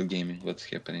through Insta Gaming. What's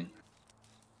happening?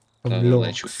 Some I will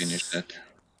let you logs. finish that.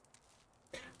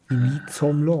 We need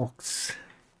some logs.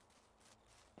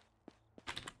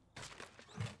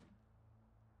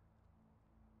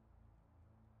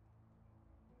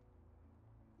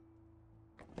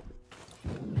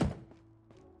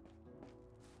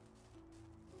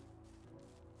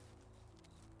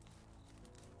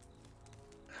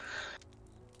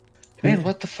 Man,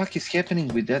 what the fuck is happening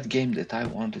with that game that I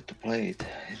wanted to play it?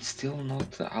 It's still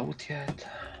not out yet.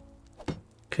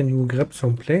 Can you grab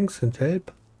some planks and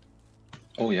help?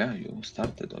 Oh yeah, you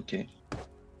started, okay.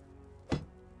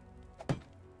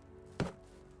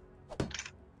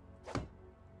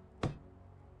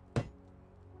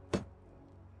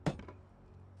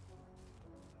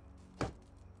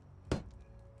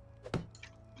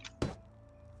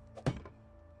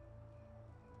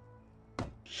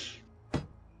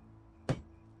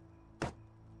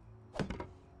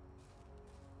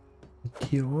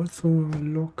 Here also a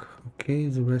log. Okay,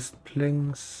 the rest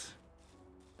planks.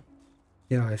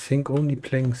 Yeah, I think only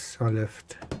planks are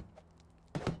left.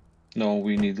 No,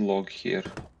 we need log here.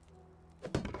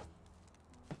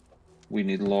 We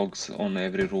need logs on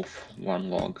every roof. One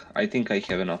log. I think I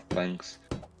have enough planks.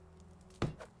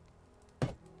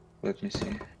 Let me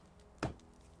see.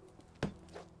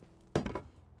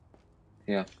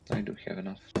 Yeah, I do have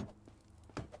enough.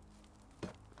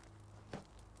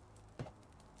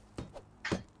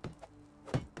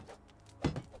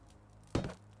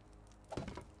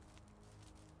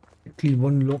 Exactly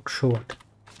one log short.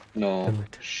 No, Damn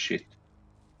it. shit.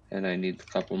 And I need a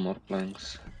couple more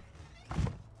planks.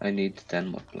 I need 10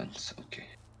 more planks, okay.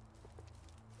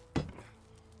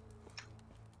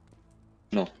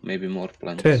 No, maybe more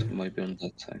planks. 10. Maybe on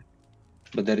that side.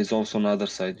 But there is also another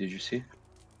side, did you see?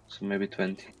 So maybe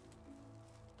 20.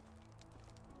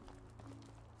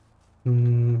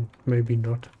 Maybe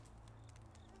not.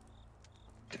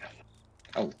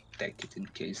 I'll take it in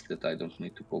case that I don't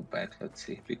need to go back, let's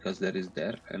see. Because there is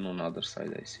there, and on the other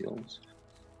side I see also.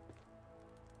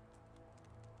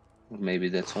 Or maybe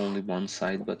that's only one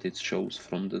side, but it shows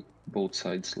from the both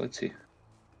sides, let's see.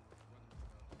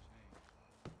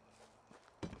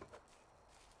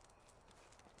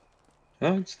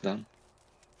 Oh, it's done.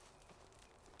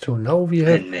 So now we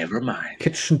have Never mind.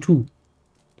 kitchen 2.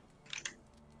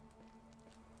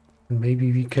 And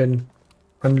maybe we can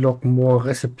unlock more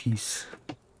recipes.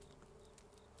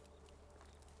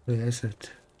 Where is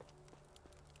it?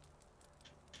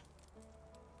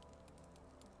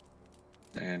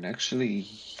 And actually,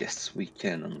 yes, we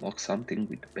can unlock something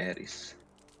with berries.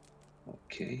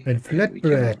 Okay. Ein and we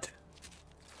can- Flatbread.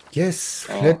 Yes,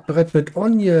 Oh. Flatbread mit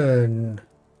Onion.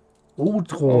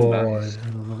 Oat roll, Oh, nice.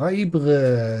 rye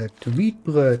bread, wheat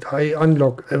bread. I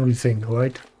unlock everything,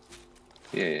 right?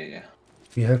 Yeah.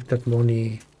 We have that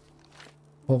money.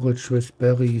 Porridge with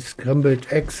berries, scrambled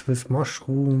eggs with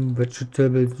mushroom,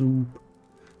 vegetable soup.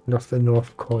 Not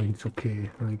enough coins. Okay,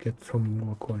 I get some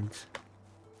more coins.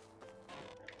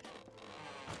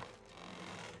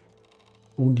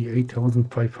 Only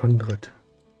 8,500.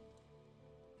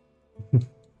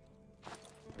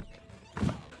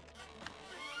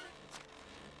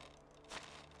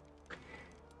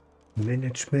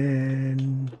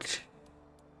 Management.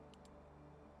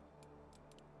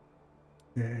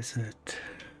 Where is it?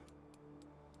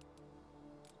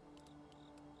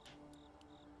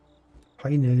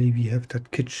 Finally, we have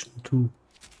that kitchen too.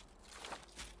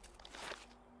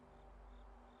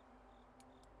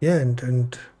 Yeah,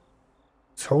 and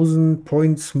 1,000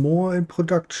 points more in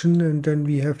production, and then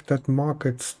we have that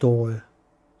market stall.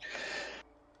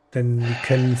 Then we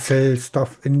can sell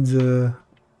stuff in the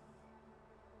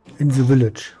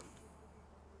village.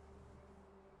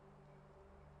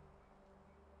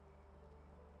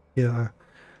 Yeah,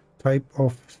 type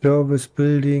of service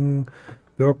building.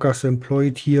 Workers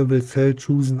employed here will sell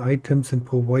chosen items and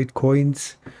provide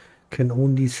coins. Can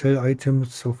only sell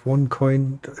items of one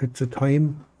coin at a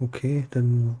time. Okay,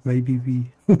 then maybe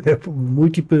we have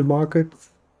multiple markets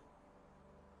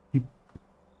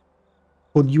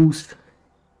produced.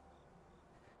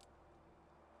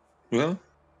 Well,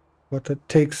 But it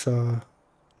takes a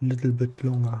little bit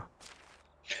longer.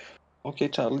 okay,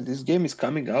 Charlie, this game is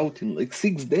coming out in like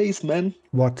 6 days, man.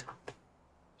 What?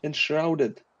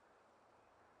 Enshrouded.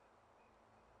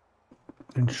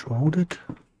 Enshrouded?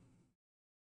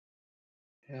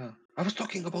 Yeah. I was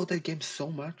talking about that game so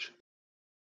much.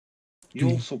 You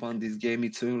Do also want this game.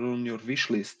 It's on your wish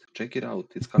list. Check it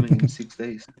out. It's coming in 6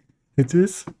 days. It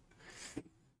is?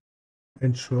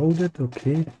 Enshrouded,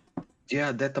 okay.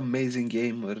 Yeah, that amazing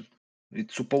game where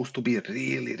it's supposed to be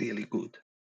really, really good.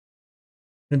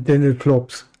 And then it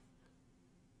flops.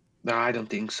 No, I don't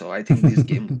think so. I think this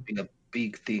game will be a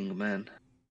big thing, man.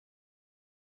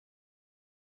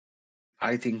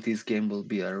 I think this game will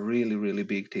be a really, really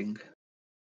big thing.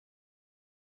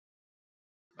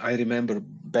 I remember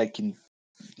back in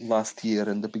last year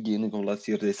and the beginning of last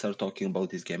year, they started talking about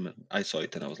this game. And I saw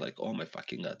it and I was like, oh my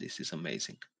fucking god, this is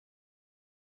amazing.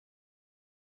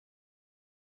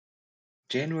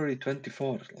 January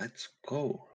 24, let's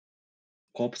go.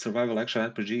 Co-op survival action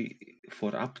RPG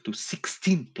for up to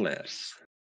 16 players.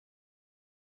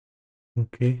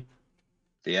 Okay.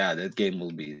 Yeah, that game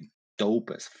will be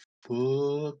dope as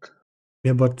fuck.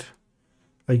 Yeah, but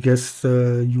I guess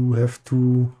you have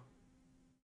to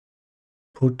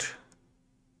put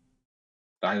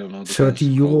I don't know, 30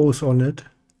 depends euros on it.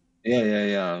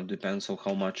 Yeah. Depends on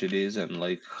how much it is and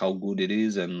like how good it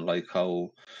is and like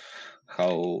how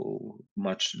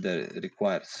much that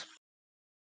requires.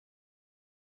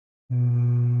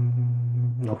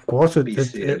 Of course, it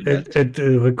PC, I bet.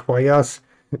 requires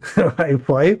high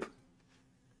five.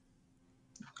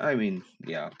 I mean,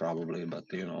 yeah, probably, but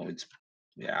you know, it's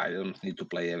I don't need to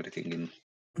play everything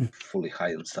in fully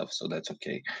high and stuff, so that's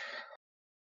okay.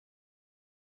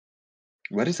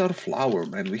 Where is our flour,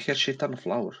 man? We had shit ton of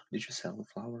flour. Did you sell the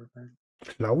flour, man?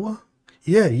 Flour?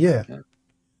 Yeah. Yeah.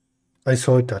 I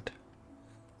saw that.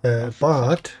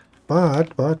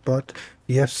 But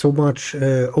we have so much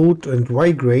oat and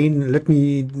rye grain. Let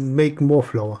me make more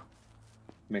flour.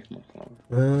 Make more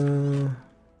flour.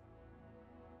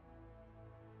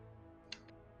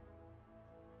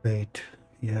 Wait,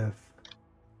 we have.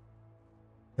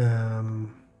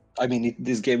 I mean,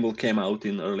 this game will came out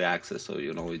in early access, so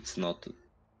you know it's not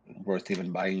worth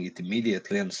even buying it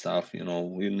immediately and stuff. You know,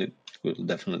 we'll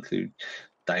definitely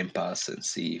time pass and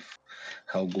see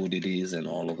how good it is and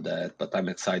all of that. But I'm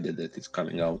excited that it's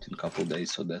coming out in a couple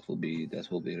days, so that will be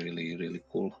really, really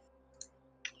cool.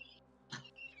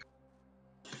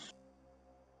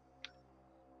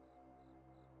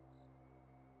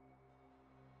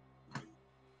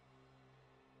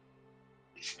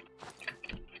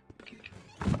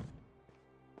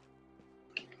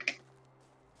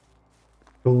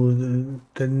 So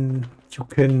then you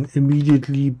can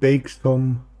immediately bake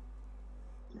some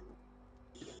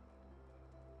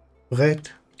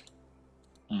bread.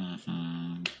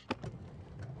 Mm-hmm.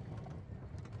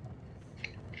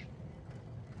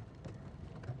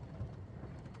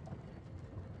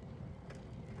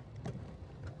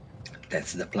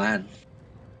 That's the plan.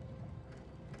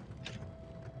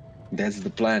 That's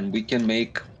the plan. We can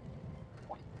make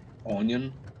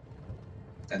onion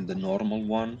and the normal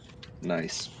one.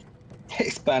 Nice. Hey,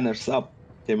 Spanners up.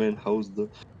 Hey man, how's the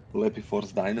Leppy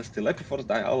Force Dynasty? Leppy Force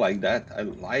Dynasty, I like that. I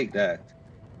like that.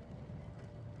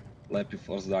 Leppy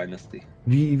Force Dynasty.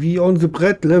 We on the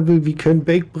bread level, we can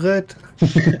bake bread.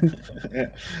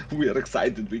 We are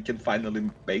excited. We can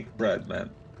finally bake bread, man.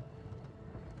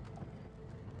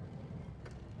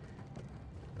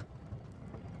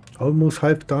 Almost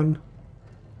half done.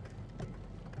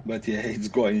 But yeah, it's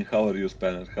going. How are you,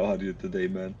 Spanner? How are you today,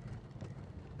 man?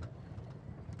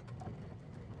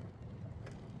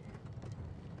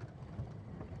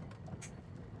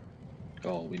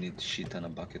 Oh, we need shit ton a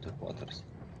bucket of waters.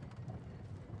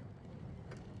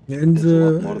 In There's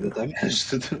a lot more that I managed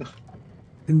to do.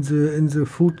 In the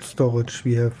food storage,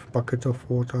 we have bucket of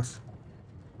waters.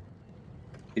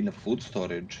 In a food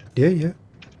storage? Yeah. Okay.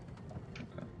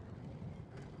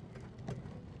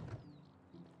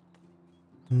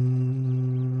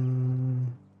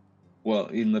 Well,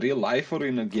 in real life or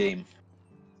in a game?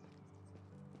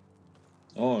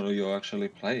 Oh, you actually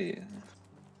play.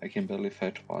 I can barely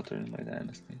fetch water in my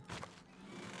Dynasty.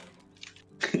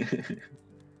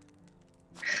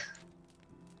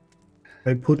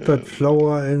 I put that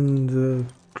flower in the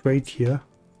crate here.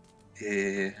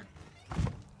 Yeah.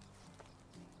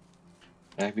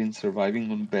 I've been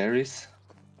surviving on berries.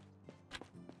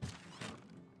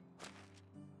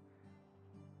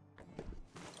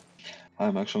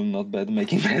 I'm actually not bad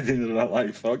making bad in real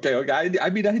life. Okay, okay.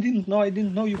 I mean, I didn't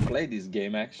know you play this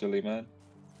game actually, man.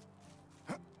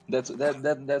 That's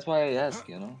why I ask,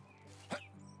 you know.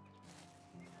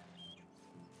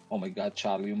 Oh my God,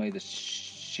 Charlie, you made a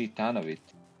shit ton of it.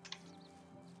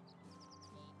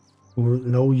 Well,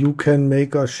 now you can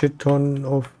make a shit ton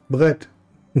of bread.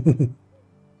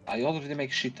 I already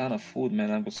make shit ton of food, man.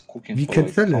 I was cooking We for can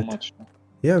like sell how it. much?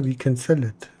 Yeah, we can sell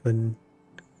it. When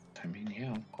I mean,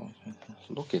 yeah, of course.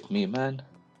 Look at me, man.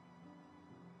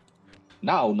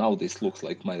 Now this looks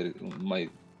like my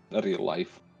real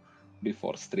life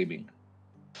before streaming.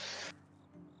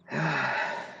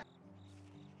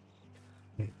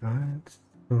 eins,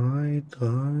 zwei,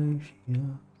 drei,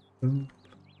 vier, fünf,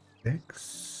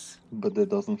 sechs. But that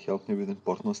doesn't help me with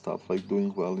important stuff like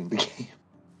doing well in the game.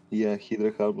 Yeah,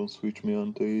 Hydrocarbon switched me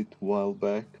onto it a while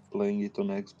back, playing it on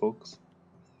Xbox.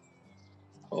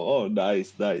 Oh,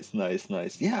 nice.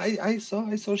 Yeah, I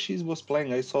saw she was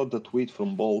playing. I saw the tweet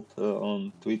from Bolt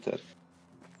on Twitter.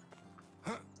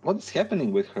 What is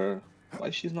happening with her? Why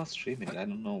she's not streaming? I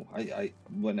don't know.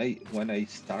 When I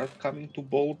start coming to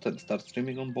Bolt and start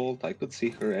streaming on Bolt, I could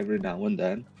see her every now and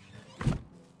then.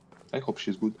 I hope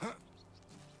she's good.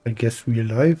 I guess we're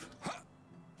live.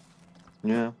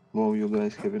 Yeah, well, you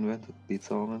guys have invented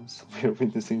pizza ovens. We are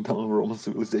witnessing down Roman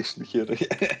civilization here.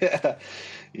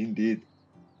 Indeed.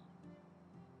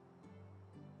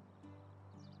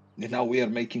 And now we are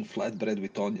making flatbread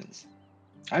with onions.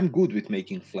 I'm good with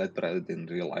making flatbread in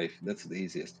real life. That's the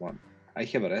easiest one. I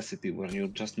have a recipe where you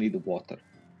just need water.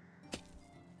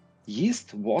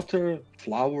 Yeast, water,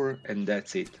 flour, and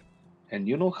that's it. And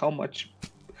you know how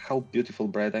beautiful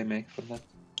bread I make from that?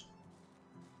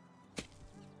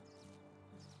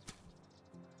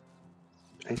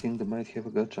 I think they might have a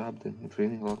good job then if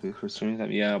reading a lot with her streaming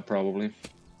time. Yeah, probably.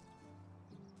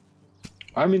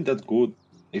 I mean, that's good.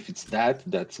 If it's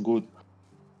that's good.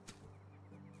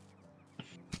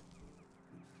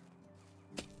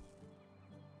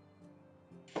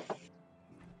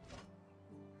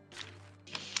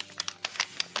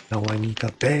 Now I need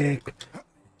a bag.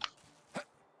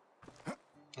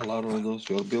 A lot of those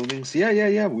your buildings.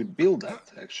 Yeah. We build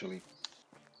that actually.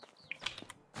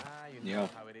 You know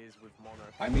how it is with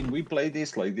Monarch. I mean, we play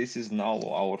this like this is now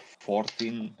our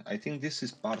 14. I think this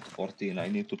is part 14. I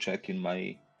need to check in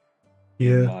my.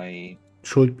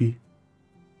 Should be.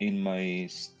 In my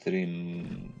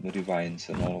stream rewinds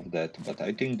and all of that, but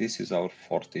I think this is our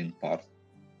 14th part.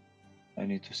 I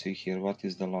need to see here what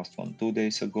is the last one. 2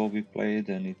 days ago we played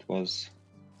and it was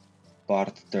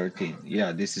part 13.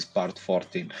 Yeah, this is part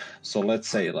 14. So let's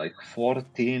say like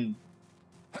 14.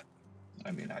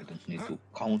 I mean, I don't need to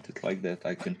count it like that.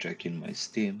 I can check in my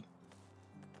Steam.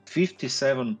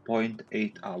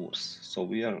 57.8 hours. So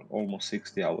we are almost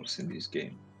 60 hours in this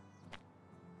game.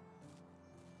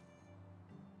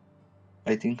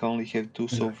 I think I only have 2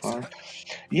 so far.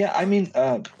 Yeah, I mean,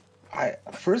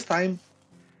 first time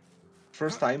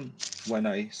when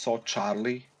I saw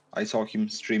Charlie, I saw him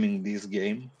streaming this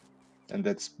game, and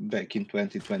that's back in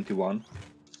 2021.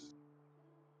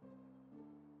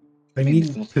 I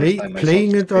mean,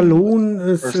 playing it alone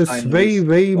is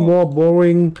way more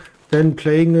boring than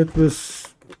playing it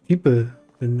with people.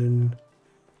 And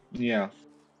yeah.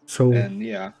 So. And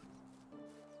yeah,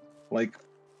 like.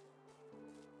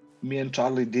 Me and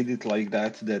Charlie did it like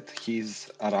that he's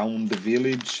around the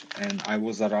village and I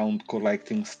was around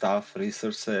collecting stuff,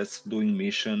 resources, doing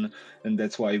mission, and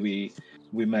that's why we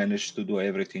managed to do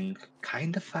everything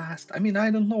kind of fast. I mean, I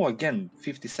don't know, again,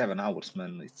 57 hours,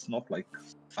 man. It's not like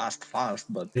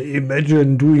fast, but...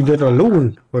 Imagine doing that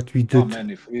alone, what we did. Oh,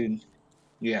 man, if we...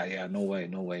 Yeah, no way.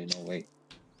 No way.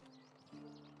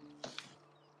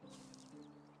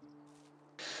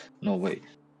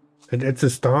 And at the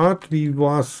start, we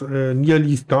was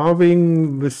nearly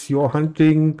starving with your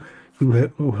hunting.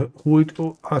 You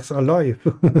hold us alive.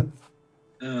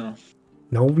 Yeah.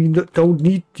 Now we don't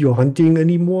need your hunting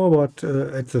anymore, but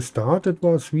at the start it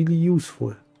was really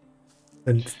useful.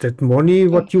 And that money,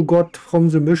 what you got from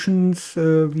the missions,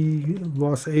 we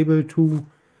was able to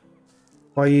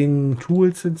buying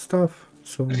tools and stuff.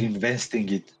 So investing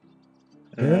it.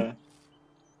 Yeah.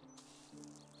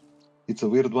 It's a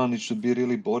weird one. It should be a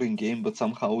really boring game, but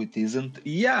somehow it isn't.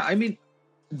 Yeah, I mean,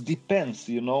 Depends,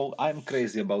 you know. I'm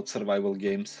crazy about survival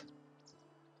games.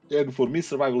 And for me,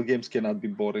 survival games cannot be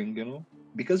boring, you know,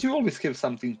 because you always have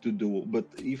something to do. But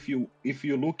if you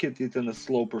look at it in a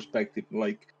slow perspective,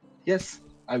 like, yes,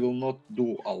 I will not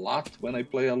do a lot when I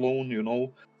play alone, you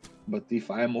know. But if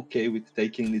I'm okay with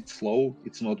taking it slow,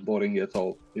 it's not boring at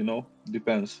all, you know.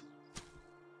 Depends.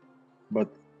 But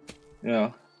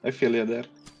yeah, I feel you there.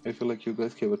 I feel like you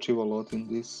guys have achieved a lot in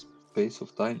this space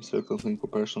of time, certainly in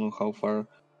comparison of how far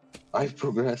I've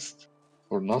progressed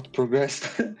or not progressed.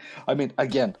 I mean,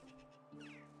 again,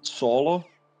 solo,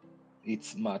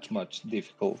 it's much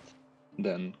difficult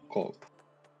than co-op.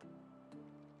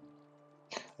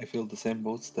 I feel the same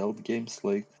about stealth games.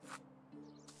 Like,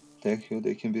 thank you,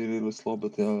 they can be really slow,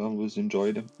 but I always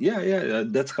enjoy them. Yeah.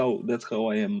 That's how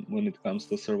I am when it comes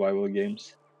to survival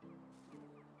games.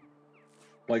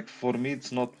 Like, for me,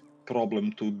 it's not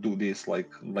problem to do this like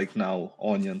now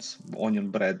onion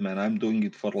bread, man. I'm doing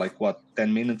it for like what,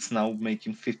 10 minutes now,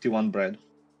 making 51 bread.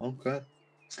 Okay,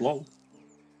 slow.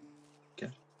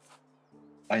 Okay,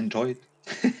 I enjoy it.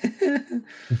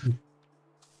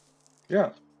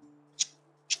 Yeah.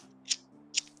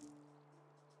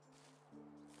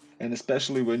 And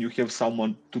especially when you have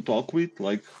someone to talk with,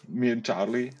 like me and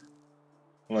Charlie,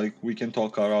 like we can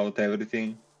talk about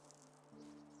everything.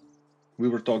 We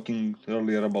were talking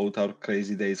earlier about our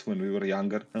crazy days when we were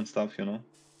younger and stuff, you know.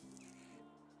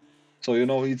 So, you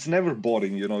know, it's never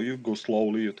boring, you know. You go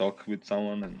slowly, you talk with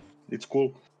someone, and it's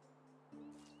cool.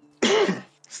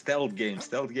 Stealth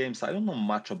games. I don't know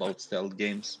much about stealth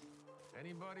games.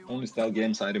 Only stealth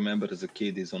games I remember as a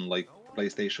kid is on like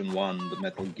PlayStation 1, the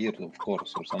Metal Gear, of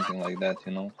course, or something like that,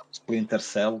 you know. Splinter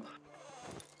Cell.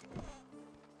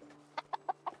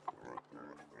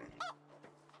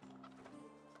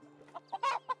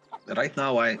 Right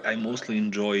now I mostly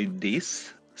enjoy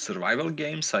these survival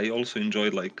games. I also enjoy,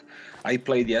 like, I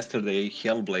played yesterday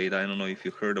Hellblade. I don't know if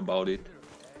you heard about it.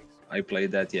 I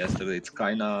played that yesterday. It's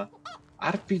kinda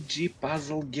RPG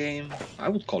puzzle game. I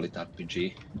would call it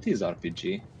RPG. It is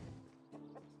RPG.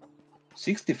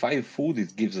 65 food,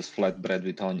 it gives us flatbread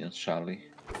with onions, Charlie.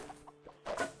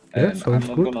 Yeah, And I'm sounds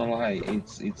not good. gonna lie,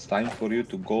 it's time for you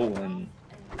to go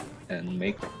and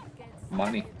make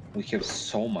money. We have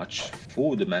so much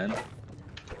food, man.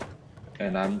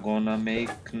 And I'm gonna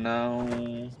make now.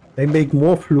 They make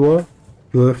more flour.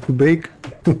 You have to bake.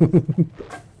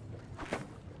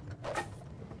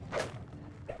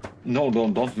 No,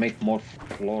 don't make more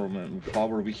flour, man.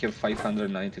 Flour, we have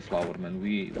 590 flour, man.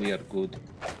 We are good.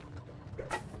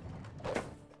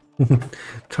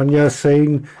 Tanya is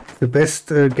saying the best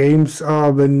games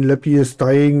are when Leppy is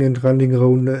dying and running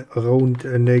around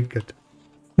naked.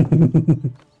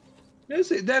 Yes,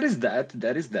 there is that.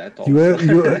 There is that You also.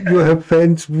 you have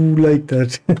fans who like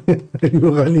that.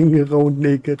 You're running around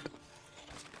naked.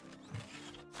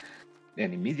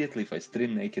 And immediately, if I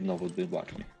stream naked, nobody will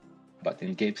watch me. But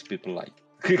in games, people like.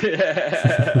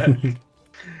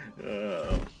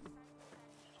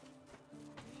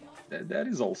 There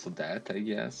is also that, I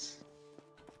guess.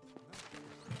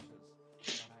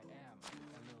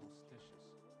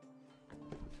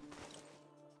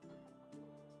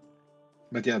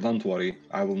 But yeah, don't worry,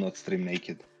 I will not stream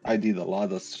naked. I did a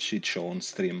lot of shit show on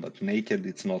stream, but naked,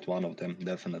 it's not one of them,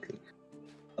 definitely.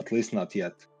 At least not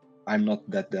yet. I'm not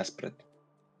that desperate.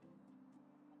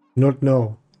 Not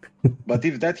now. But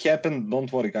if that happened,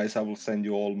 don't worry, guys, I will send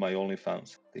you all my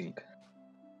OnlyFans thing.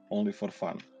 Only for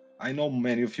fun. I know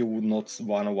many of you would not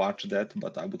want to watch that,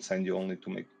 but I would send you only to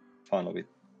make fun of it.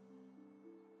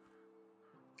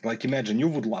 Like, imagine, you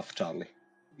would laugh, Charlie.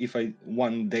 If I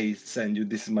one day send you,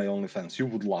 this is my OnlyFans, you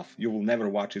would laugh. You will never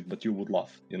watch it, but you would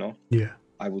laugh, you know? Yeah.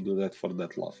 I would do that for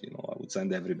that laugh, you know? I would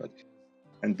send everybody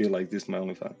and be like, this is my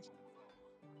OnlyFans.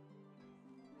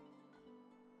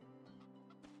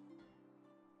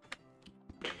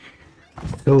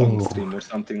 Tongue stream or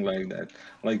something like that.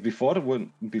 Like before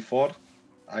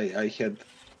I had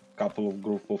a couple of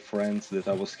group of friends that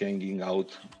I was hanging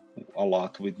out a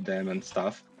lot with them and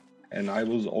stuff, and I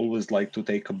was always like to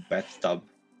take a bathtub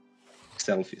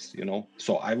selfies, you know.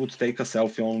 So I would take a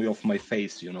selfie only of my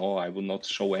face, you know. I would not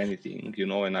show anything, you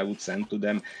know, and I would send to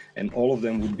them, and all of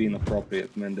them would be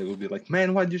inappropriate, man. They would be like,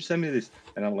 man, why did you send me this?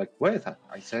 And I'm like, wait,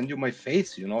 I send you my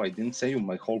face, you know. I didn't send you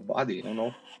my whole body, you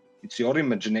know. It's your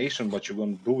imagination what you're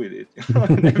gonna do with it, you know.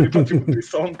 And everybody would be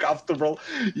so uncomfortable,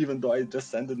 even though I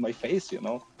just sent it my face, you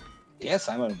know. Yes,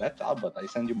 I'm a bathtub, but I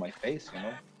send you my face, you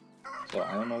know. So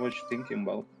I don't know what you're thinking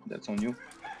about. That's on you.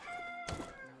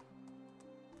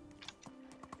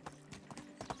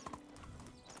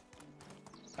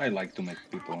 I like to make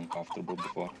people uncomfortable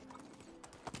before.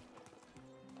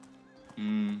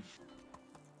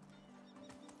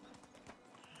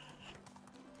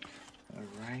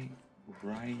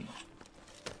 Rye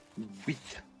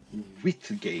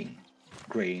wheat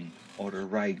grain or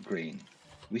rye grain.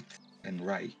 Wheat and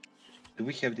rye. Do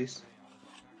we have this?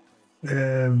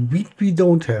 Wheat we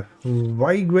don't have.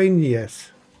 Rye grain,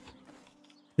 yes.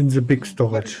 In the big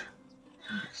storage.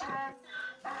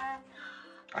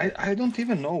 I don't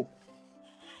even know.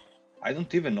 I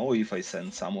don't even know if I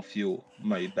sent some of you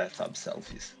my bathtub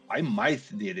selfies. I might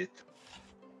did it.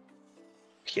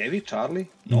 Heavy, Charlie?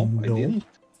 No, I didn't.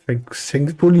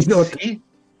 Thankfully not.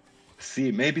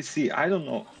 Maybe see. I don't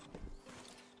know.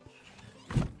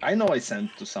 I know I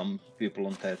sent to some people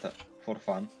on Theta for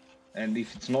fun. And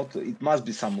if it's not, it must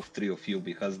be some of 3 of you,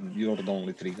 because you're the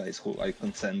only 3 guys who I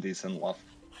can send this and laugh.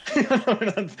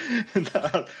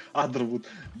 The other would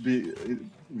be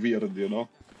weird, you know?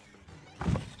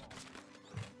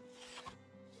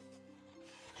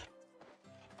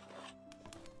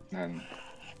 And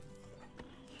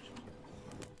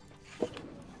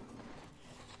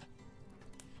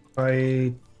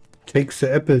I take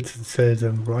the apples and sell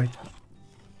them, right?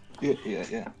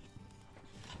 yeah.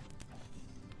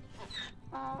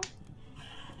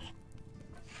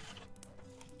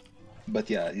 But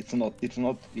yeah, it's not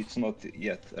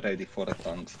yet ready for a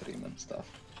tongue stream and stuff.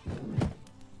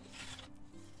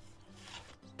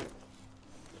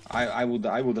 I would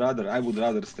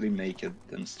rather stream naked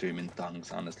than stream in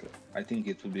tongues, honestly. I think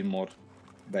it would be more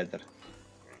better.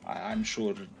 I'm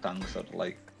sure tongues are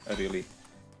like a really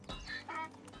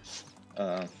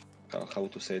how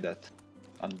to say that,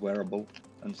 unwearable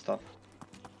and stuff.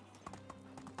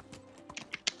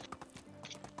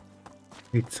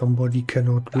 Wait, somebody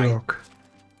cannot work.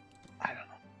 I don't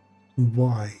know.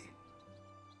 Why?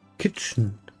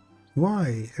 Kitchen.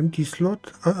 Why? Empty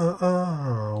slot?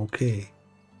 Okay.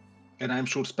 And I'm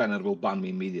sure Spanner will ban me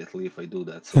immediately if I do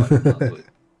that, so I will not do it.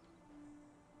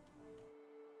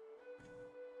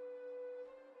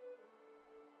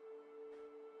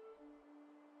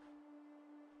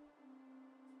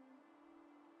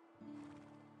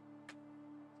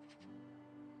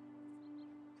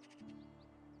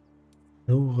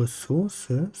 No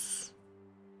resources?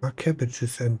 Our cabbage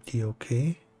is empty,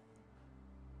 okay.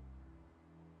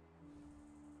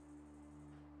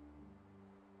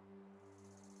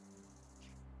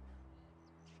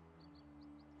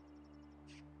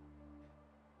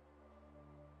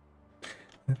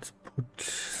 Let's put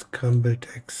scrambled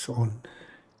eggs on.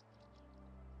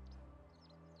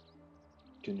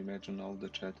 Can you imagine all the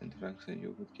chat interaction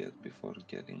you would get before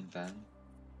getting banned?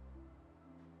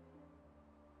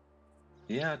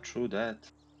 Yeah, true that.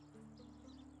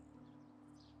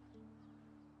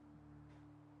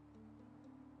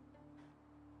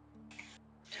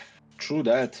 True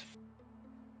that.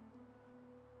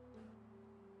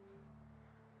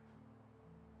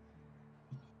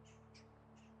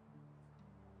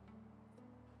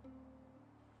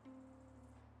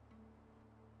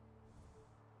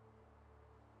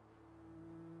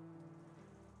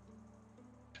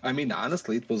 I mean,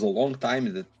 honestly, it was a long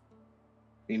time that,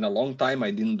 in a long time, I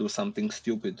didn't do something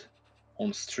stupid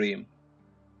on stream.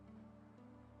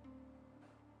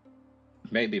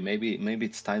 Maybe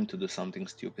it's time to do something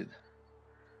stupid.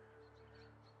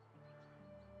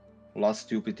 Last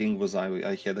stupid thing was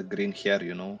I had a green hair,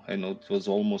 you know. I know it was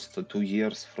almost 2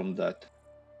 years from that.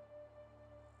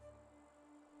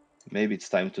 Maybe it's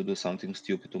time to do something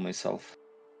stupid to myself.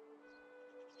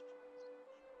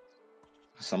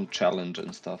 Some challenge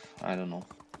and stuff. I don't know.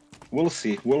 We'll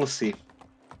see. We'll see.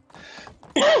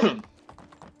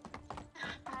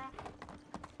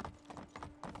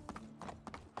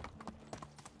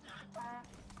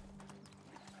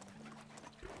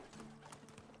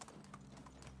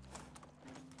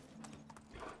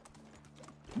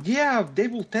 Yeah, they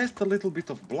will test a little bit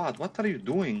of blood. What are you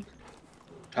doing?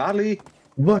 Charlie?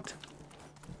 What?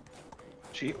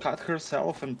 She cut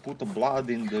herself and put the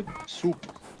blood in the soup.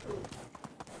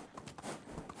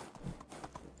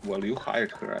 Well, you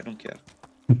hired her, I don't care.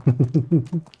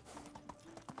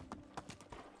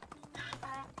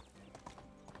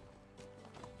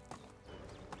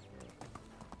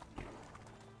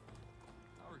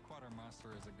 Our quartermaster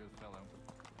is a good fellow.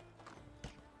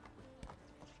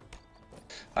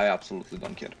 I absolutely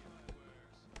don't care.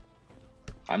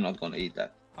 I'm not gonna eat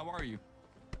that. How are you?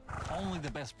 Only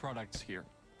the best products here.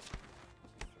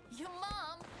 Your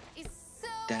mom is so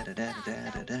Da da da da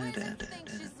fat da that da wizards da think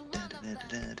da she's one of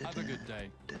them. Have a good day.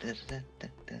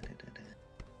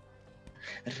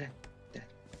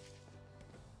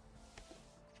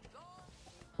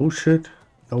 Oh shit.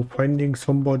 Now finding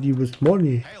somebody with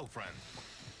money. Hail, friend.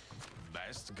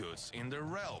 Best goods in the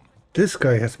realm. This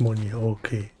guy has money.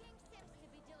 Okay.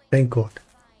 Thank God.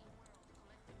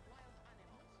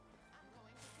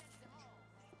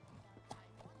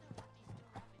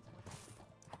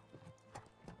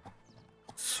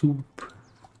 soup.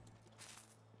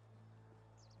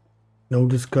 No,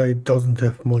 this guy doesn't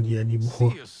have money anymore.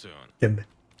 See you soon. Damn it.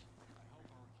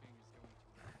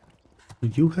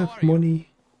 Did you have money?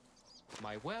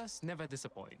 My wares never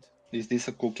disappoint. Is this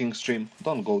a cooking stream?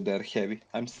 Don't go there heavy.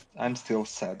 I'm still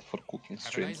sad for cooking Have a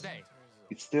streams. nice day.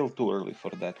 It's still too early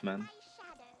for that, man.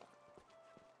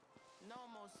 No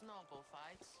more snowball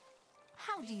fights.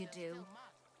 How do you do?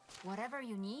 Whatever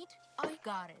you need, I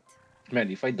got it. Man,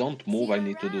 if I don't move, I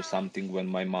need to do something when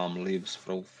my mom leaves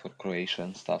for Croatia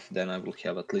and stuff. Then I will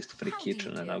have at least free How do you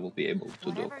kitchen and do? I will be able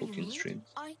to do a Whatever you cooking need, stream.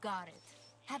 I got it.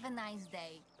 Have a nice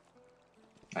day.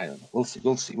 I don't know. We'll see.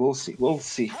 We'll see. We'll see. We'll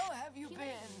see. How have you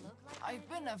been? I've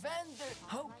been a vendor.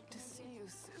 Hope to see you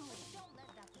soon.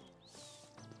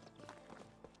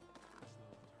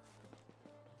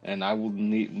 And I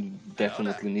would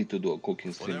definitely need to do a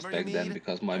cooking streams Whatever you back then need,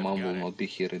 because my I've mom got will it. not be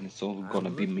here and it's all I'm gonna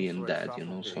be me looking and for a dad, shop you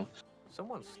know. of So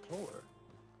Someone stole her.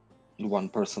 one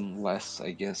person less,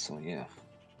 I guess. So yeah,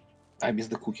 I miss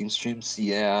the cooking streams.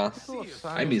 Yeah, People of I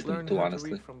science miss them learn too, how to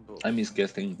honestly. read from books. I miss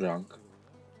getting drunk.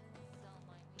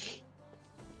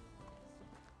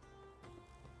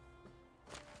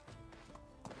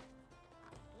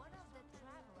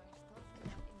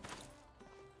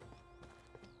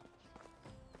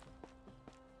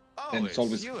 Oh, And it's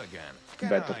always you again. Can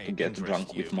Better I to get interest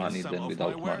drunk you with in money some than of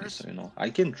without my money. wares? So I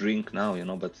can drink now,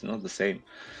 but it's not the same.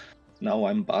 Now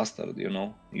I'm bastard,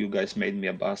 You guys made me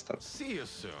a bastard. See you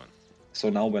soon. So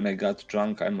now when I got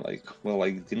drunk, I'm like, well,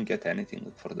 I didn't get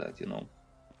anything for that,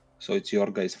 So it's your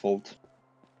guys' fault.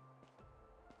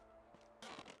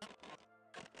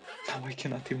 Now I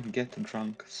cannot even get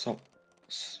drunk.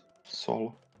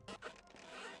 Solo.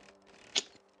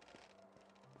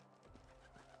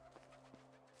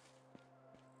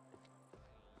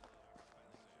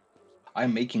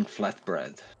 I'm making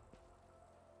flatbread.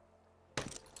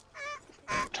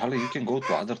 Charlie, you can go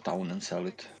to other town and sell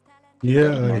it.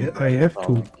 Yeah, I have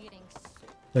to.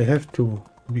 I have to,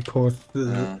 because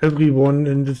everyone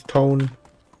in this town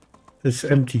is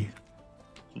empty.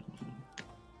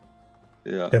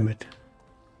 Yeah. Damn it.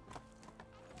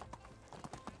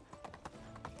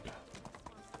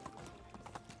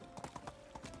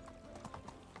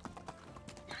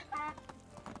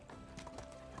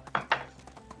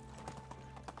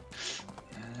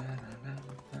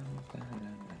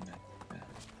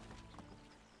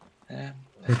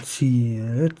 Let's see.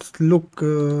 Let's look.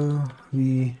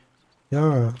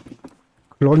 Yeah,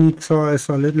 Klonica is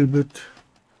a little bit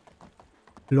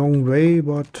long way,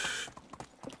 but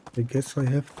I guess I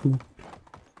have to.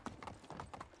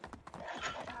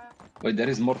 Wait, there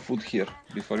is more food here.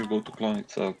 Before you go to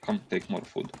Klonica, come take more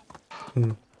food.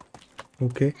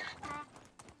 Okay.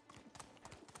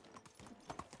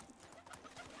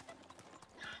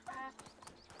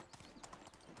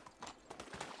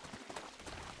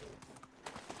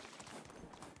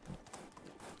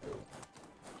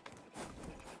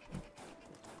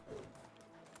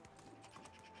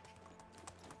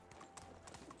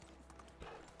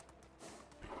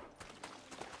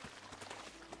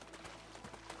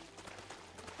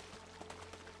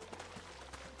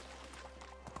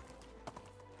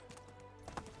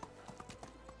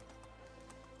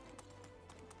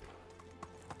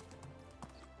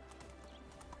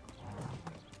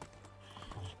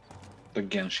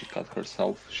 Again, she cut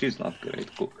herself. She's not a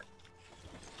great cook.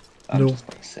 No. I'm just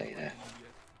gonna say that.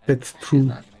 That's She's true.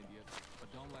 not.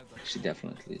 She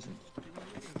definitely isn't.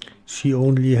 She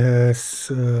only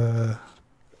has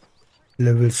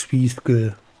level 3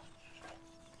 skill.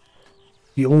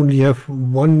 We only have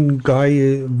one guy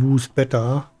who's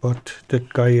better, but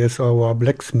that guy is our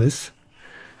blacksmith.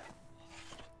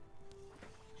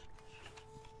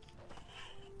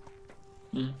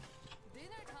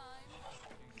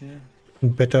 Yeah.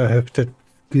 Better have that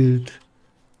guild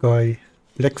guy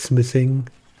blacksmithing.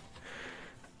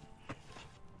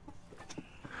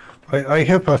 I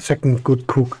have a second good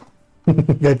cook.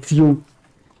 That's you.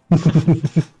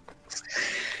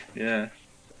 Yeah.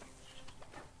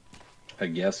 I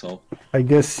guess so. I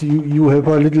guess you have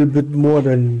a little bit more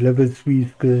than level 3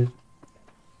 skill.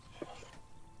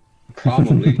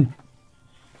 Probably.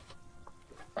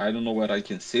 I don't know where I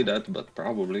can see that, but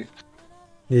probably.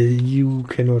 You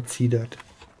cannot see that.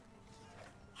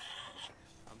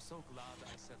 I'm so glad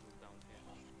I settled down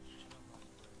here.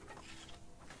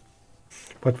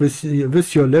 But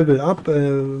with your level up,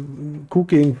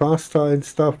 cooking faster and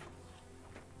stuff,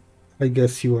 I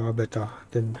guess you are better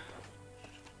than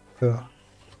her.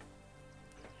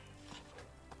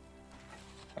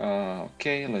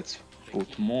 Okay, let's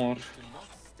put more. Do not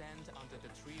stand under the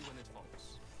tree when it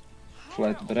falls.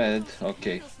 Flatbread,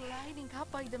 okay. Sliding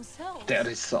up by themselves. There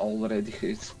is already,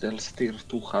 there's still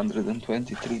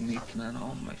 223 meat, man.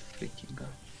 Oh my freaking god.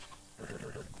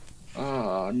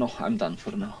 No, I'm done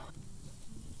for now.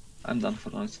 I'm done for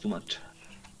now, it's too much.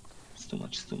 It's too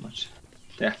much, it's too much.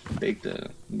 Yeah, take the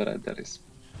bread, there is.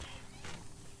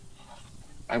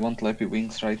 I want Leppy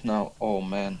wings right now. Oh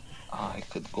man, I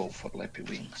could go for Leppy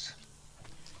wings.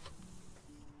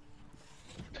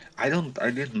 I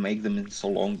didn't make them in so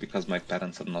long because my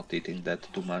parents are not eating that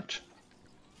too much.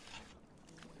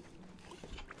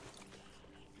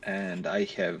 And I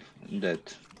have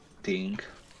that thing.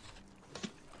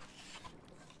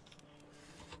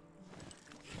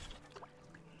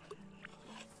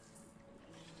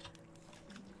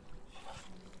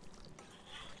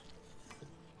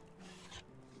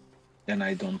 And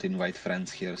I don't invite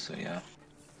friends here, so yeah.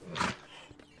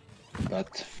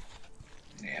 But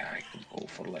yeah, I could go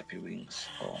for Leppy wings.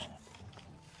 Oh.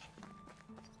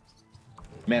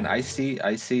 Man, I see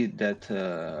that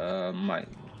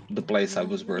the place I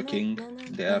was working,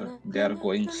 they are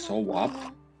going so up.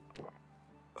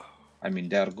 I mean,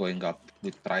 they are going up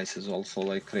with prices also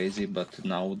like crazy, but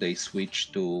now they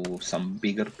switch to some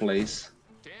bigger place.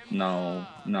 Now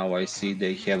I see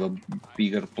they have a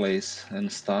bigger place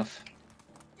and stuff.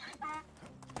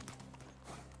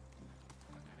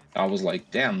 I was like,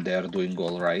 damn, they are doing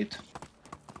all right.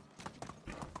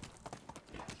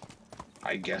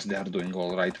 I guess they are doing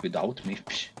all right without me.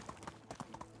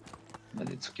 But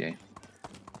it's okay.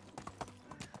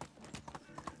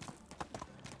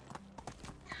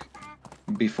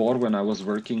 Before, when I was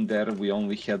working there, we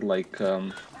only had like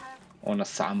on a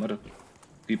summer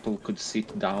people could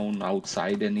sit down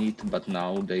outside and eat, but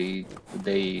now they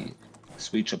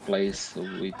switch a place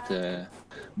with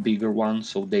bigger ones,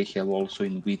 so they have also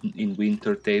in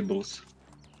winter tables,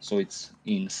 so it's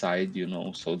inside, you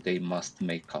know, so they must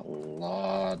make a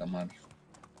lot of money.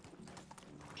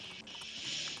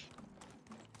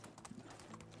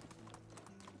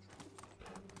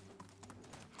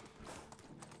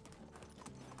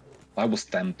 I was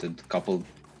tempted a couple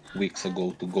weeks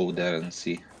ago to go there and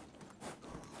see,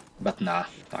 but nah,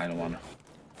 I don't wanna.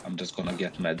 I'm just gonna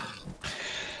get mad.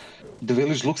 The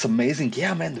village looks amazing.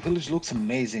 Yeah, man, the village looks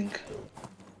amazing.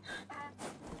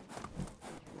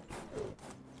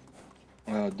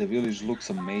 The village looks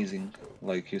amazing.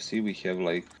 Like, you see, we have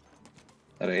like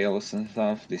rails and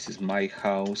stuff. This is my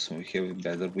house. We have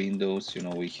better windows. You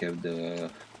know, we have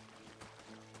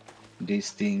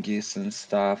these thingies and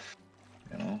stuff.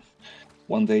 You know,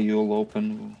 one day you'll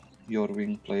open your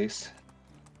wing place.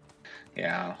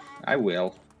 Yeah, I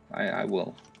will. I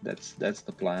will. That's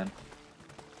the plan.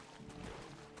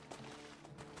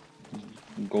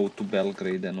 Go to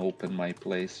Belgrade and open my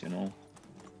place, you know.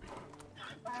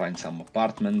 Find some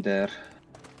apartment there.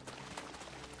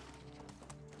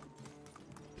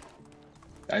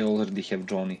 I already have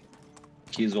Johnny.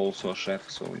 He's also a chef,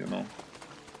 so you know.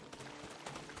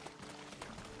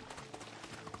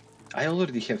 I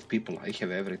already have people, I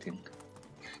have everything.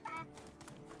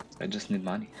 I just need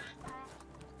money.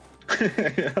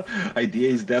 Idea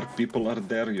is there, people are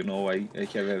there, you know, I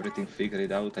have everything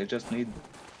figured out. I just need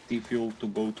T-fuel to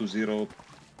go to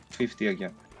 0.50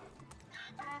 again.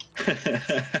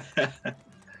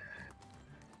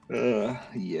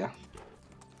 Yeah.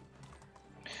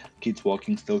 Kids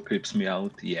walking still creeps me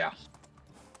out. Yeah.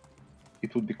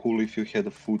 It would be cool if you had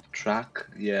a food truck.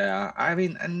 Yeah. I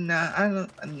mean, I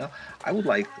don't know. I would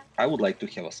like to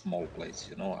have a small place.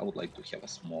 You know, I would like to have a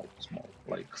small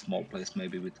place,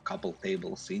 maybe with a couple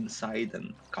tables inside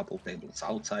and a couple tables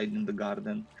outside in the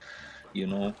garden. You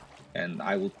know, and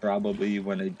I would probably,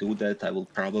 when I do that, I will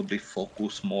probably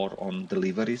focus more on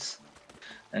deliveries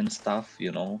and stuff.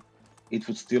 You know, it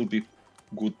would still be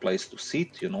good place to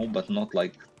sit, you know, but not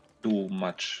like too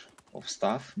much of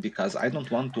stuff, because I don't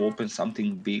want to open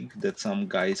something big that some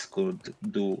guys could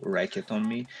do racket on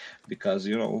me, because,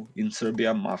 you know, in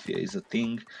Serbia mafia is a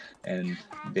thing and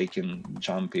they can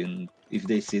jump in. If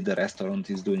they see the restaurant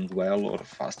is doing well or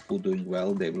fast food doing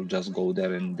well, they will just go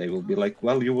there and they will be like,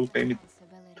 well, you will pay me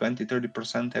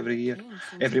 20-30%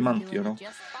 every month, you know.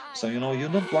 So, you know, you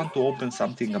don't want to open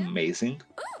something amazing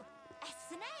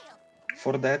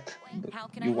for that.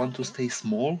 You want to stay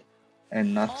small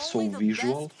and not so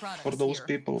visual for those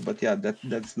people. But yeah,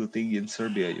 that's the thing in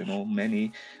Serbia, you know,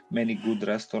 many good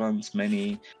restaurants,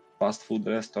 many fast food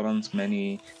restaurants,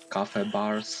 many cafe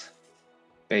bars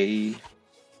pay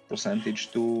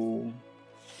percentage to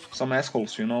some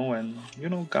assholes, you know, and you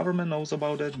know, government knows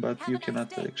about it, but you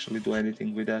cannot actually do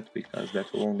anything with that, because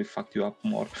that will only fuck you up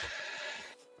more.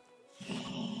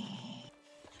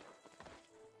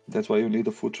 That's why you need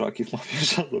a food truck. If mafia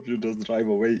shows up, you just drive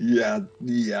away.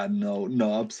 Yeah,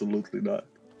 no, absolutely not.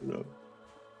 No.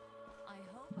 I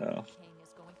hope No. our king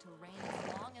is going to reign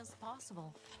as long as possible,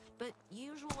 but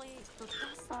usually the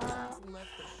best ones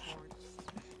live the shortest.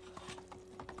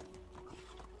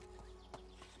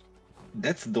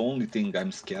 That's the only thing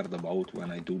I'm scared about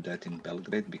when I do that in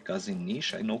Belgrade, because in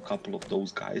Niš I know a couple of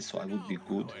those guys, so I would be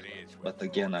good. But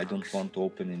again, I don't want to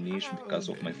open in Niš because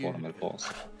of my former boss.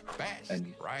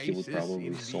 And he would probably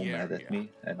be so mad at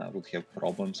me, and I would have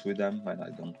problems with them, and I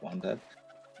don't want that.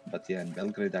 But yeah, in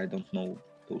Belgrade, I don't know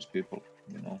those people,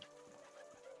 you know.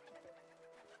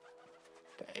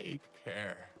 Take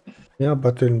care. Yeah,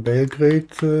 but in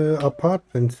Belgrade,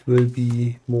 apartments will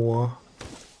be more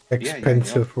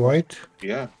expensive, of course. right?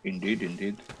 Yeah,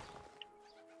 indeed.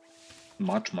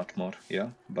 Much more, yeah.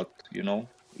 But you know,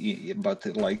 but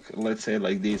like, let's say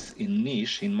like this, in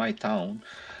Niš, in my town,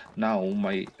 now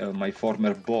my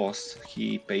former boss,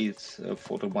 he pays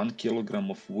for 1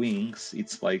 kilogram of wings,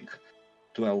 it's like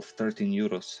 12-13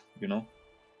 euros, you know.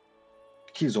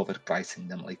 He's overpricing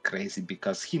them like crazy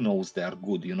because he knows they are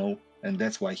good, you know, and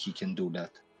that's why he can do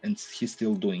that. And he's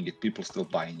still doing it, people still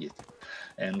buying it.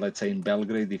 And let's say in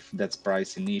Belgrade, if that's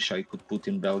price in Niš, I could put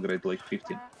in Belgrade like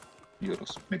 15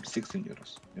 euros, maybe 16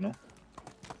 euros, you know.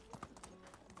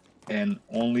 And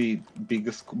only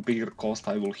bigger cost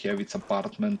I will have it's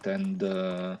apartment and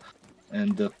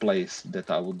the place that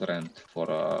I would rent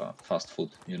for fast food,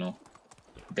 you know.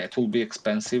 That will be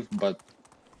expensive, but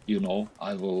you know,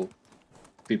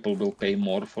 people will pay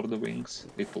more for the wings,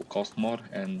 it will cost more,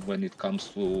 and when it comes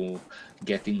to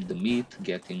getting the meat,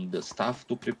 getting the stuff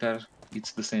to prepare,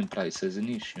 it's the same price as in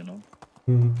Niš, you know.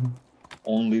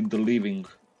 Only the living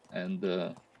and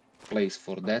the place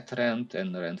for that rent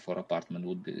and rent for apartment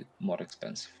would be more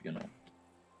expensive, you know.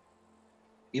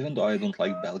 Even though I don't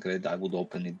like Belgrade, I would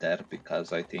open it there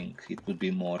because I think it would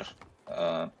be more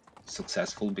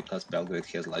successful, because Belgrade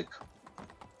has like,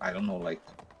 I don't know, like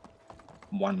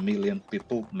 1 million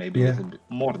people, maybe a little bit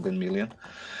more than million.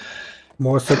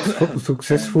 More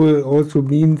successful also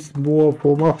means more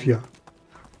for mafia.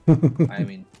 I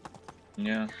mean,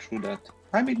 yeah, true that.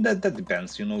 I mean, that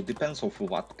depends, you know, depends of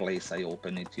what place I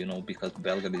open it, you know, because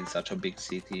Belgrade is such a big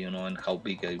city, you know, and how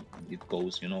big it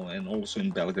goes, you know. And also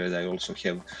in Belgrade, I also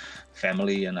have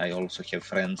family and I also have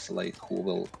friends like who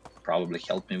will probably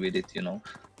help me with it, you know,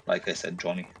 like I said,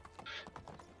 Johnny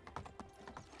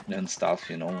and stuff,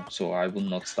 you know. So I would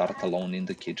not start alone in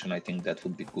the kitchen. I think that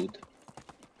would be good.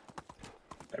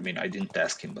 I mean, I didn't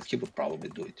ask him, but he would probably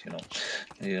do it, you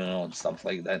know, and stuff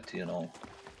like that, you know.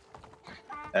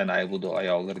 And I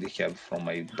already have from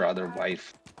my brother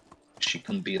wife, she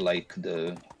can be like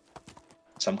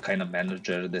some kind of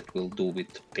manager that will do with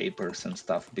papers and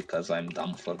stuff, because I'm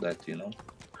dumb for that, you know.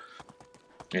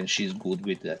 And she's good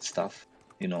with that stuff,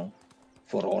 you know,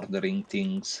 for ordering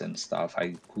things and stuff.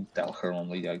 I could tell her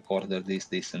only I order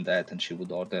this and that, and she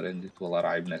would order and it will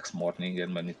arrive next morning.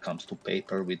 And when it comes to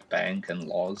paper with bank and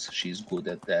laws, she's good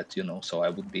at that, you know. So I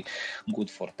would be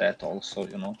good for that also,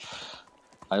 you know.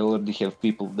 I already have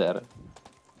people there.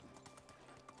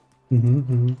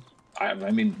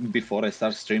 I mean, before I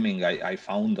start streaming, I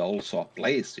found also a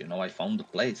place, you know. I found a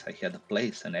place. I had a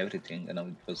place and everything,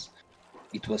 and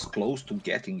it was close to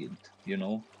getting it, you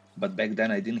know. But back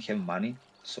then I didn't have money,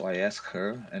 so I asked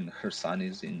her, and her son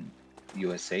is in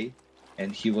USA,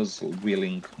 and he was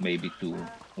willing maybe to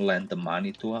lend the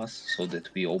money to us so that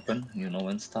we open, you know,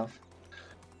 and stuff.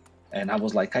 And I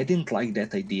was like, I didn't like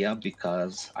that idea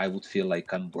because I would feel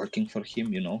like I'm working for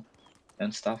him, you know,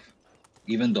 and stuff,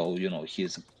 even though, you know,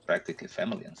 he's practically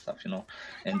family and stuff, you know.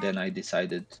 And then I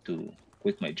decided to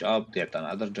quit my job, get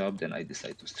another job. Then I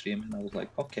decided to stream, and I was like,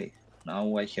 okay,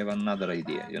 now I have another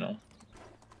idea, you know.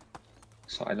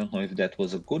 So I don't know if that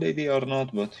was a good idea or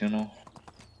not, but you know,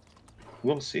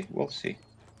 we'll see.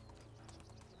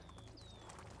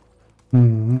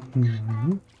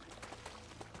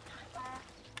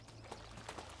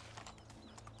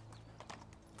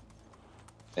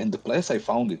 And the place I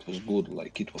found, it was good.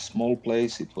 Like, it was small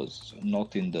place. It was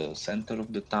not in the center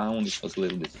of the town. It was a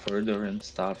little bit further and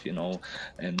stuff, you know.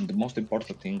 And the most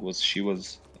important thing was she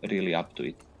was really up to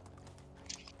it.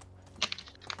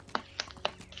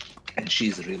 And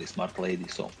she's a really smart lady,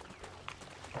 so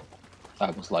I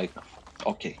was like,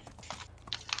 okay.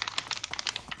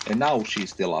 And now she's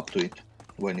still up to it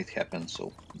when it happens,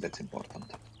 so that's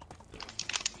important.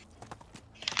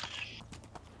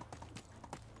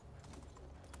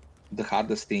 The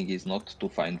hardest thing is not to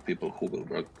find people who will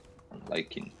work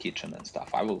like in kitchen and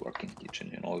stuff. I will work in kitchen,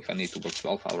 you know. If I need to work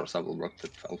 12 hours, I will work the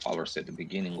 12 hours at the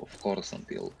beginning, of course,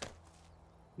 until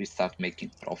we start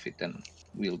making profit and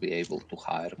we'll be able to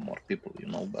hire more people, you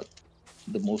know. But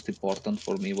the most important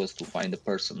for me was to find a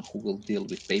person who will deal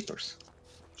with papers,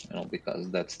 you know, because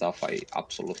that stuff I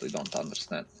absolutely don't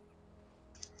understand.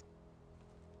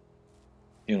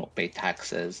 You know, pay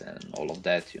taxes and all of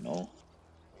that, you know.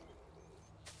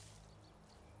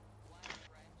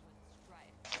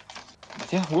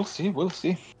 But yeah, we'll see, we'll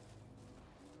see.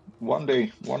 One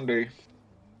day, one day.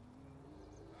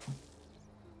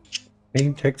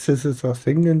 Paying taxes is a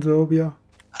thing in Serbia.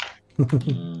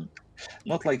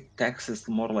 Not like taxes,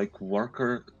 more like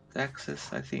worker taxes,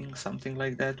 I think, something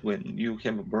like that. When you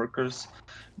have workers,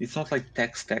 it's not like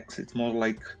tax, it's more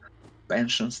like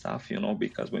pension stuff, you know,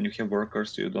 because when you have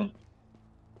workers, you don't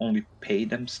only pay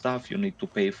them stuff, you need to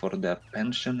pay for their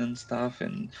pension and stuff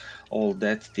and all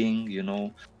that thing, you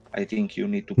know. I think you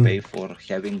need to pay for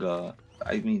having a,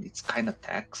 I mean, it's kind of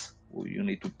tax. You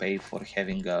need to pay for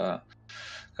having a,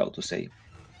 how to say,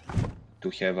 to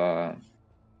have a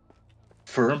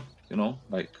firm, you know,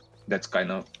 like that's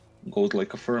kind of goes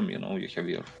like a firm, you know. You have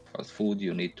your fast food,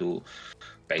 you need to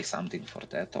pay something for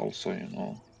that also, you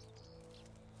know.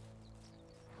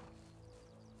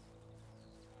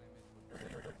 Time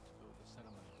it would be to build a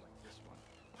settlement like this one.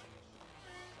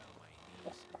 Sell my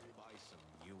niece and buy some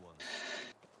new ones.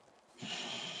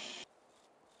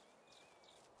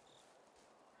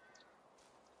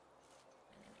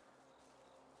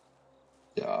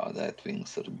 Yeah, that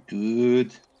wings are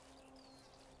good.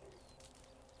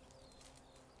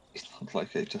 It's not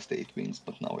like I just ate wings,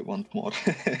 but now I want more.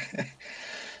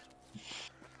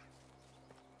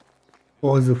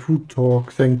 For the food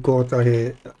talk, thank God I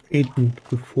had eaten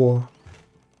before.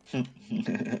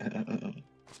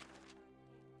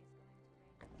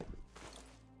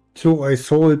 So I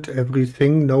sold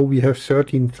everything. Now we have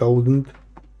 13,000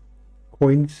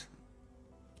 coins.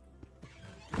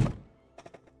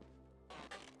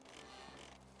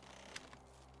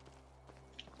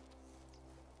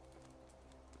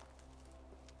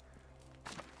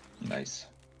 Nice.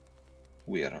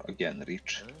 We are again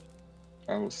rich.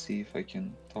 I will see if I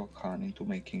can talk Han into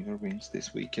making her wings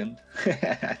this weekend.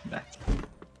 Nice.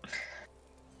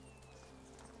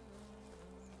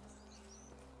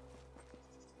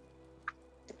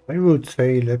 I would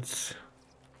say let's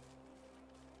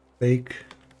make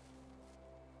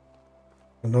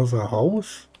another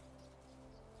house.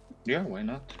 Yeah, why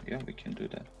not? Yeah, we can do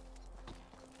that.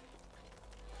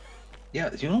 Yeah,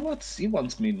 you know what? She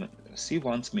wants me in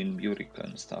Burika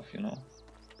and stuff, you know.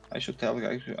 I should tell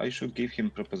I should give him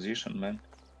proposition, man.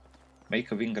 Make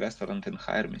a wing restaurant and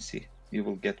hire me, see. You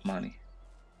will get money.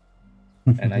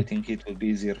 And I think it will be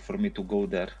easier for me to go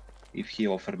there if he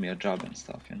offer me a job and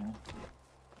stuff, you know.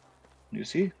 You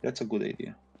see, that's a good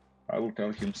idea. I will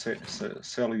tell him,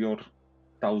 sell your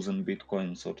 1,000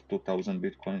 bitcoins or 2,000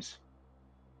 bitcoins.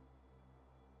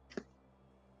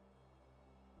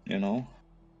 You know,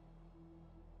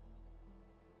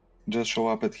 just show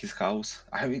up at his house.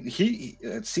 I mean, she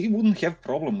wouldn't have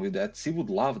problem with that. She would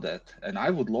love that, and I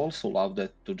would also love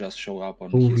that to just show up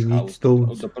on Oh, his we need house.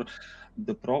 stones.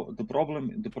 The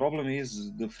problem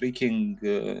is the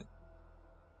freaking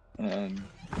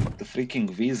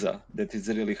visa that is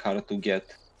really hard to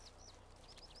get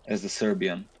as a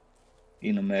Serbian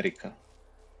in America.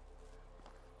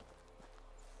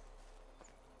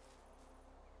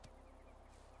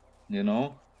 You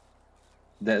know,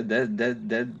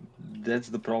 that's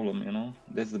the problem. You know,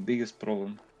 that's the biggest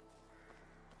problem.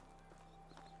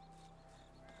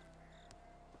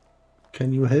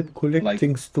 Can you help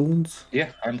collecting stones?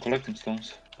 Yeah, I'm collecting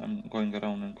stones. I'm going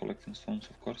around and collecting stones,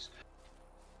 of course.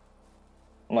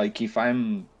 Like if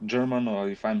I'm German or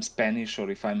if I'm Spanish or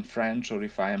if I'm French or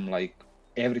if I'm like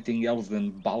everything else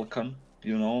than Balkan,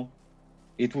 you know,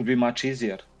 it would be much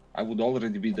easier. I would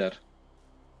already be there,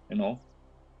 you know.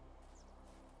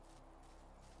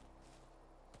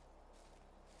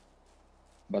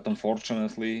 But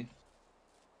unfortunately,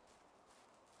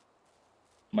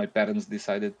 my parents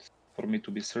decided for me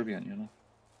to be Serbian, you know.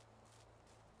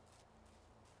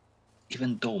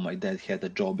 Even though my dad had a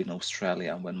job in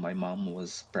Australia when my mom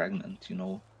was pregnant, you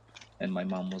know, and my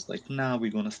mom was like, nah, we're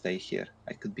gonna stay here.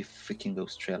 I could be freaking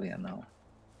Australia now.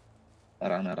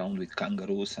 Run around with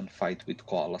kangaroos and fight with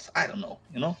koalas. I don't know,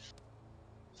 you know?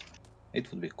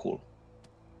 It would be cool.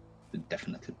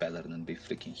 Definitely better than be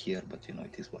freaking here, but you know,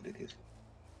 it is what it is.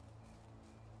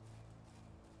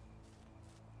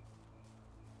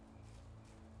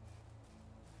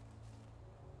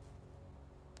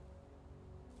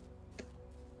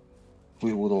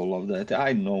 We would all love that.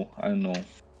 I know, I know.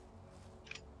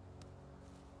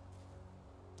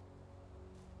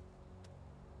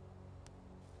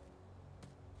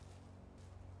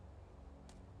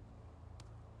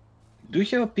 Do you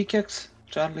have a pickaxe,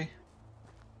 Charlie?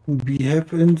 We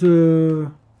have in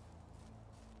the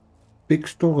big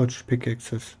storage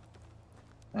pickaxes.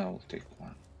 I will take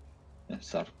one and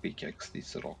start pickaxe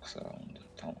these rocks around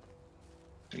the town.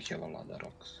 We have a lot of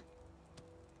rocks.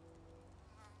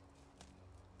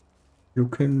 You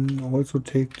can also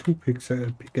take two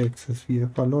pickaxes. We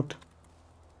have a lot.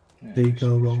 Yeah, They I go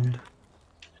see. around.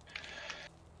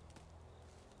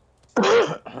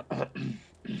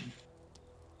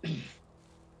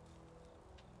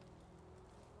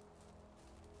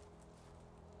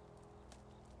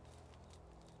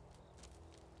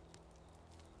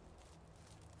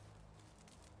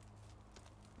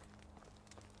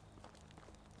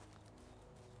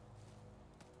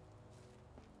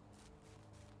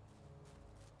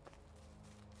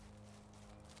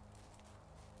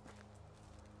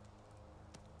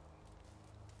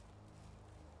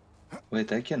 Wait,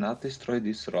 I cannot destroy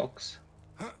these rocks?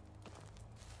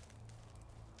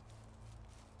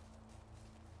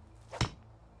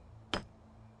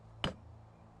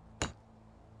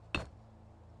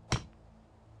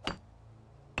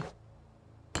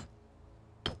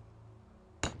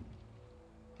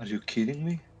 Are you kidding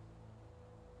me?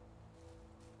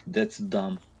 That's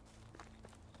dumb.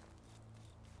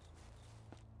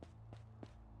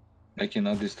 I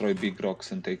cannot destroy big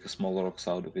rocks and take small rocks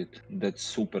out of it. That's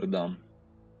super dumb.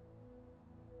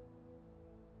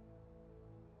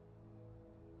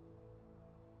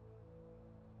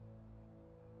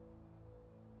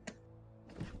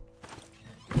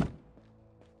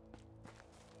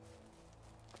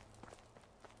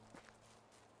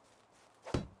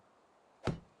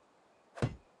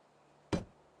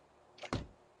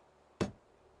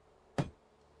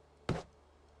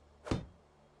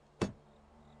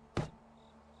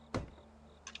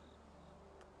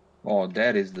 Oh,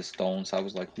 there is the stones. I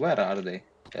was like, where are they?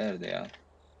 There they are.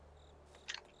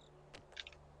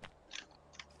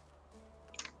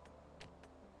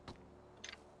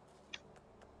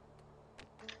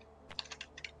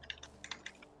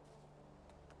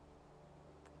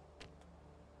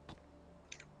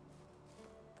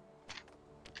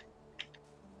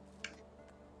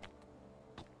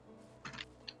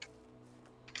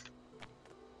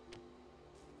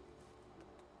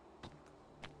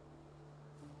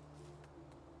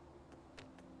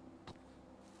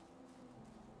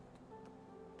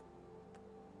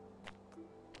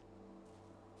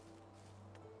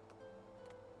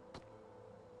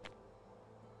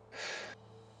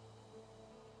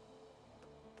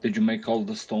 Did you make all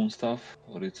the stone stuff?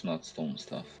 Or it's not stone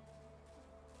stuff?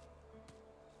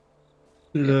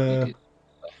 Yeah, he did.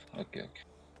 Okay, okay.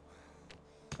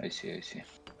 I see, I see.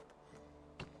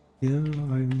 Yeah,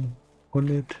 I'm on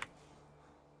it.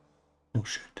 Oh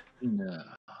shit. No.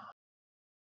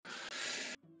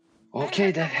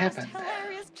 Okay, that happened.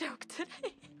 Hilarious joke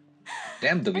today.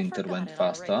 Damn, the I winter forgot went it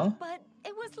fast, already, huh? but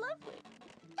it was lovely.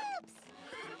 Oops!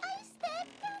 I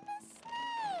stepped on a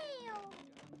snail!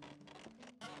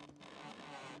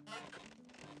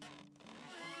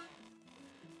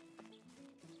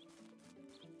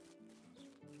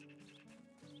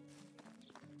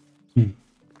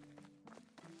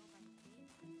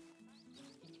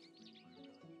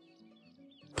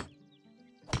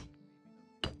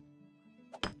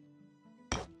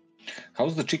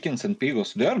 How's the chickens and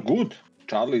pigos? They are good.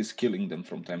 Charlie is killing them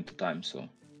from time to time, so...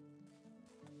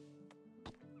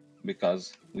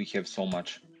 Because we have so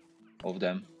much of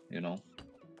them, you know.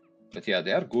 But yeah,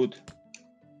 they are good.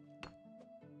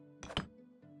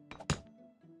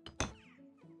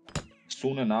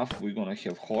 Soon enough, we're gonna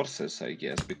have horses, I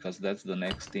guess, because that's the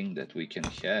next thing that we can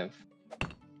have.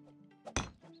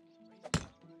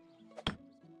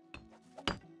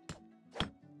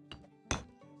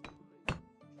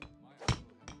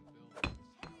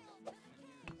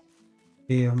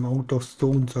 Yeah, I'm out of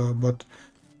stones, but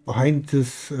behind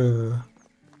this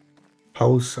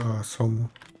house are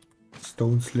some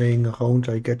stones laying around.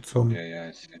 I get some Yeah,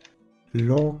 I see.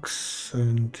 logs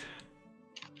and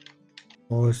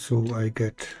also I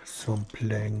get some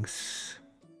planks.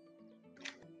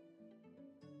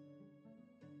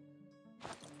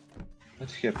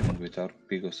 What's happening with our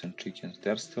pigos and chickens?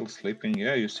 They're still sleeping.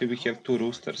 Yeah, you see we have two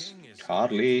roosters.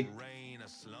 Charlie,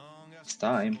 it's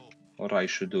time. Or I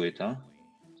should do it, huh?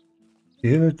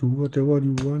 Yeah, do whatever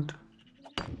you want.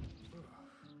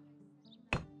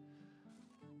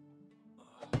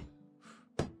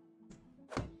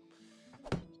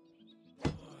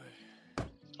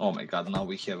 Oh my god, now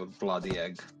we have a bloody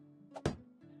egg.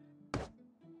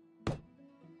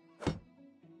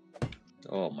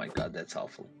 Oh my god, that's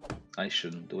awful. I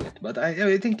shouldn't do it, but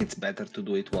I think it's better to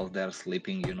do it while they're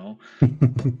sleeping, you know.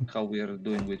 How we are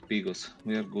doing with pigos.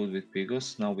 We are good with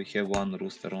pigos. Now we have one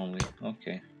rooster only.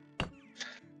 Okay.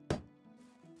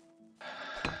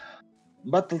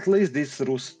 But at least this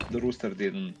the rooster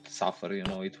didn't suffer, you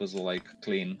know. It was like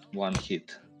clean, one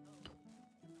hit.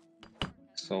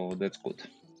 So that's good.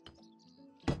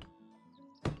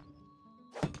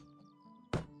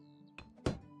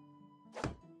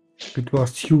 It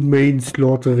was humane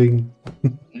slaughtering.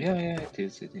 Yeah, it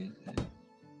is.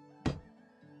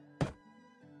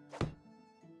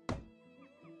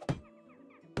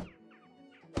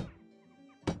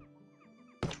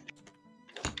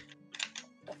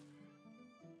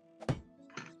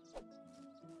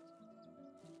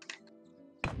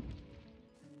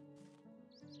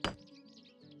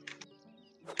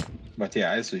 But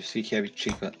yeah, as you see, heavy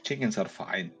chickens are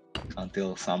fine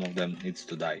until some of them needs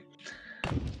to die.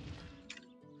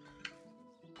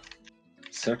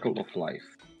 Circle of life.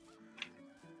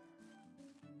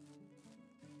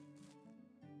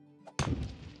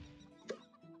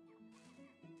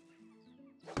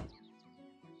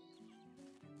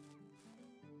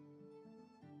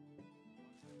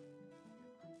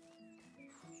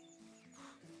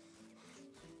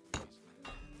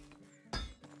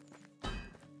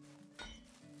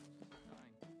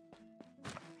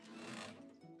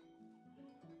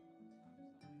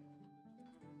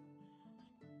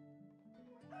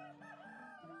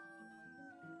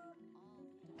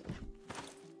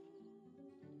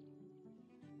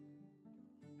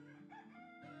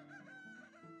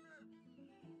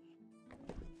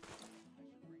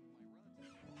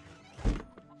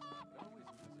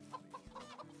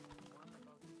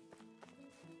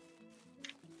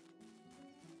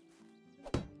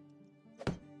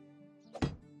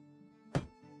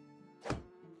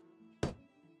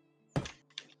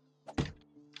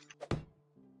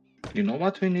 You know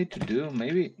what we need to do?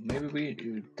 Maybe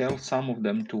we tell some of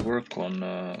them to work on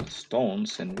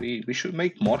stones, and we should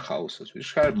make more houses. We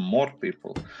should hire more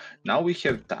people. Now we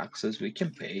have taxes. We can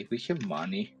pay. We have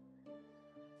money.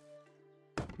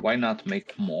 Why not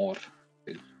make more?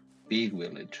 Big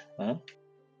village, huh?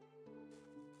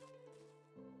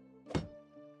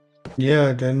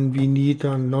 Yeah, then we need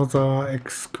another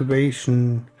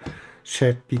excavation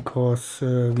shed because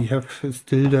we have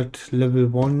still that level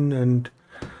 1 and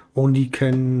only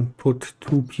can put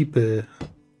 2 people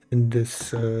in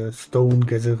this stone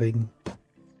gathering.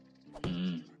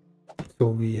 So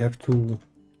we have to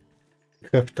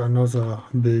craft another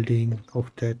building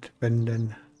of that and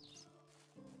then.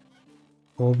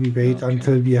 Or we wait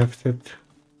until we have that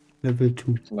level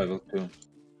 2. Level 2.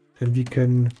 Then we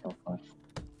can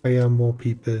hire more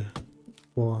people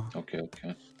for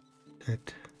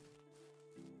that.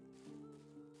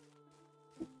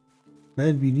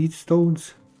 Man, we need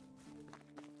stones.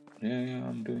 Yeah,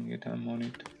 I'm doing it. I'm on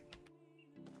it.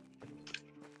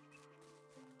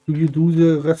 Do you do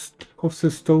the rest of the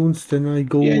stones? Then I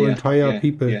go and hire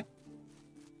people.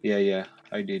 Yeah.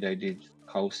 I did.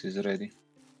 House is ready.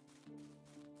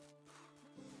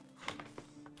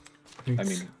 Thanks. I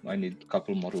mean, I need a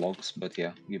couple more logs, but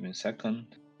yeah, give me a second.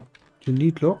 You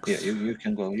need logs? Yeah, you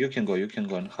can go. You can go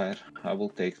and hire. I will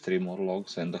take 3 more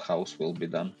logs, and the house will be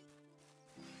done.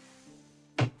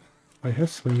 I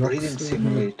have some logs Breeding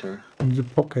simulator in the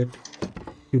pocket.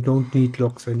 You don't need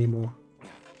logs anymore.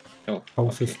 Oh,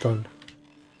 house is done.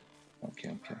 I Okay.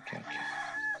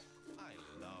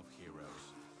 love heroes,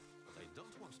 but I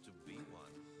don't want to be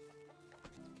one.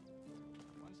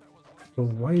 So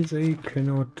why they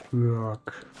cannot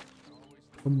work?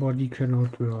 Somebody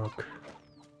cannot work.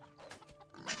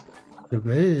 The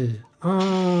well.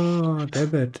 Ah,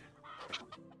 damn it.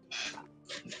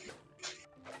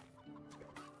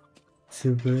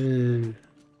 The well.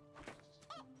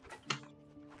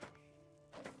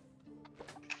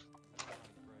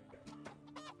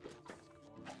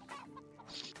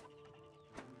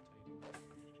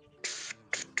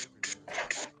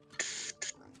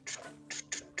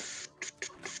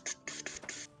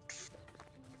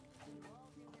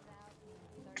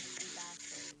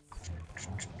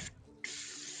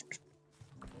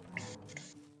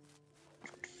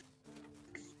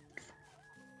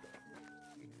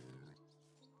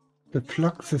 The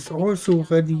flux is also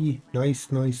ready. Nice.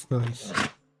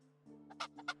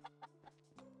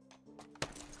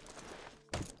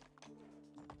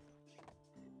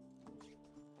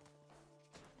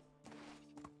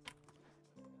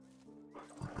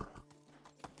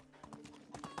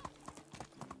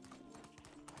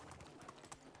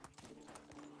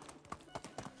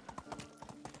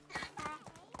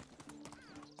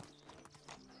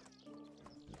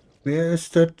 Where is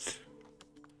that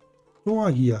door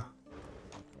here?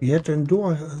 He had ein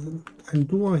Door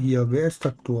here. Where is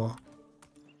that door?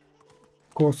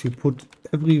 Of course, you put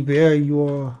everywhere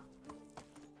your...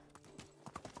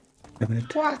 Damn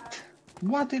it. What?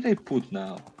 What did I put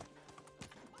now?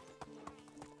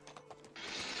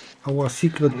 Our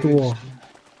secret door.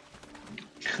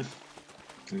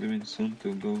 Leaving soon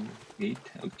to go eat.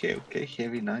 Okay, okay,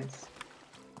 heavy, nice.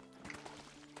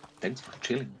 Thanks for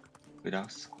chilling with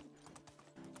us.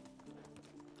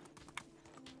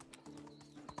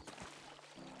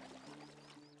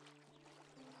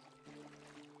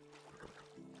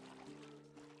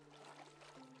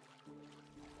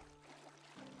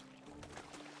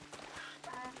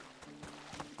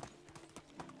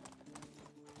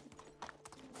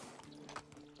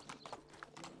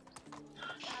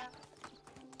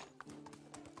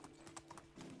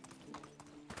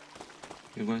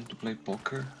 You're going to play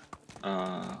poker?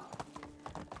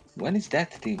 When is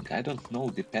that thing? I don't know,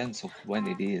 depends of when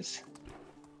it is.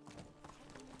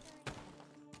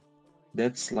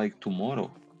 That's like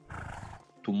tomorrow.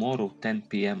 Tomorrow, 10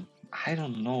 p.m. I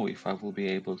don't know if I will be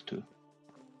able to.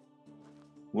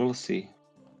 We'll see.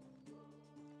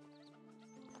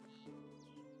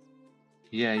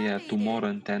 Yeah, tomorrow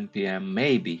and 10 p.m.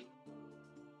 Maybe.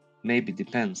 Maybe,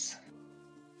 depends.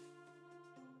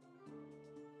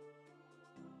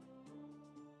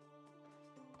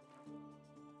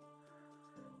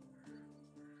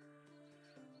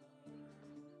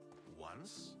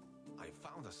 Once, I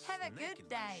found a Have a snake good in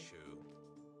my day. shoe.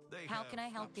 They How have can I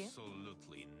help you?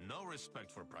 absolutely no respect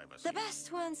for privacy. The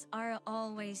best ones are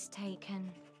always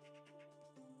taken.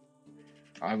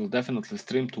 I will definitely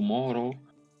stream tomorrow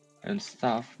and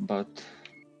stuff, but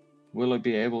will I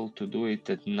be able to do it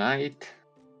at night?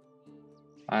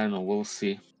 I don't know, we'll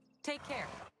see. Take care.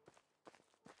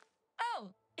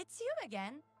 Oh, it's you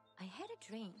again. I had a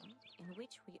dream in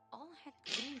which we all had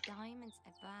green diamonds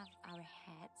above our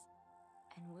heads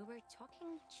and we were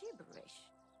talking gibberish.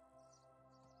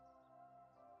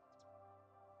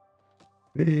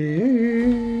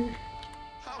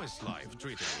 How is life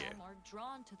treating you? Some are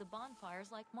drawn to the bonfires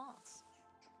like moths,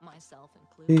 myself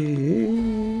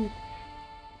included.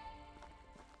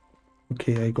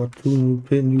 Okay, I got two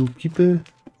new people.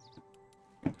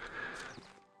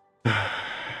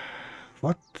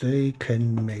 What they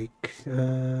can make.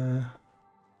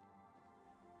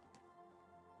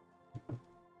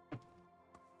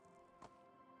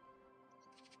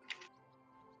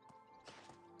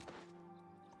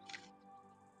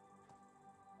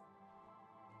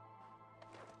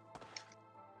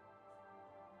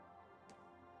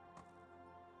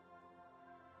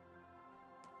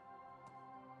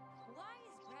 Why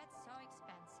is bread so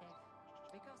expensive?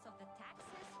 Because of the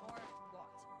taxes or what?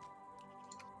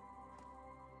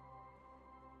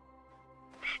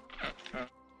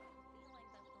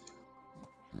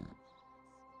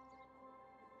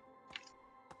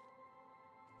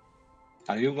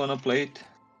 Are you gonna play it?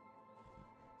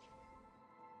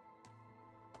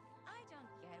 I don't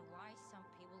get why some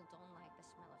people don't like the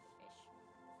smell of fish.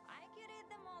 I could eat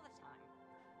them all the time.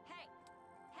 Hey,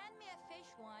 hand me a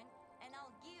fish one and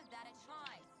I'll give that a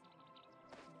try.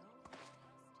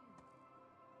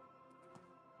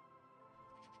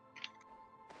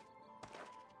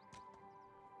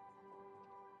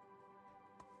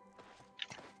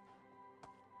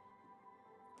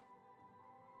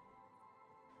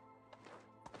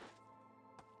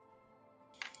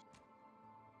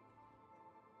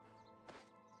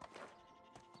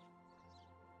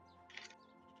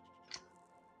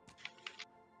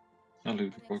 I'll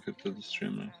leave the pocket to the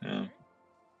streamer, yeah.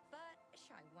 But a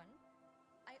shy one.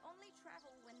 I only travel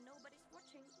when nobody's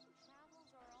watching.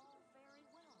 Travels are all very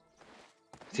well.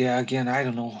 Yeah, again, I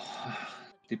don't know.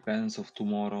 Depends of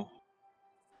tomorrow.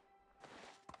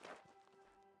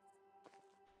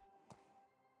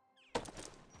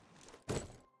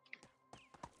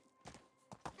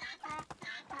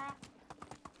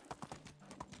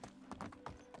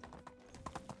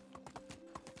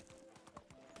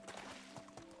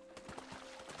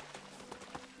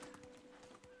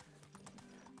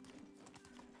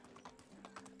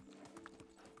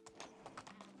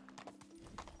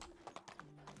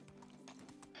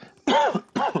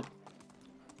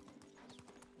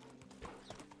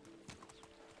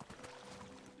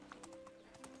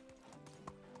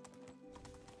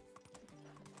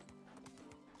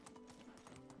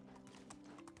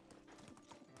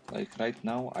 Like right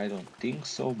now, I don't think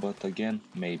so, but again,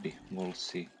 maybe. We'll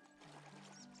see.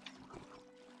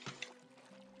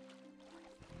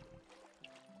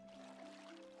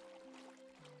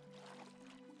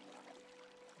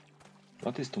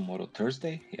 What is tomorrow?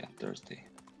 Thursday? Yeah, Thursday.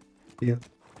 Yeah.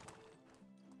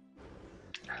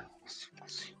 We'll see, we'll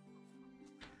see.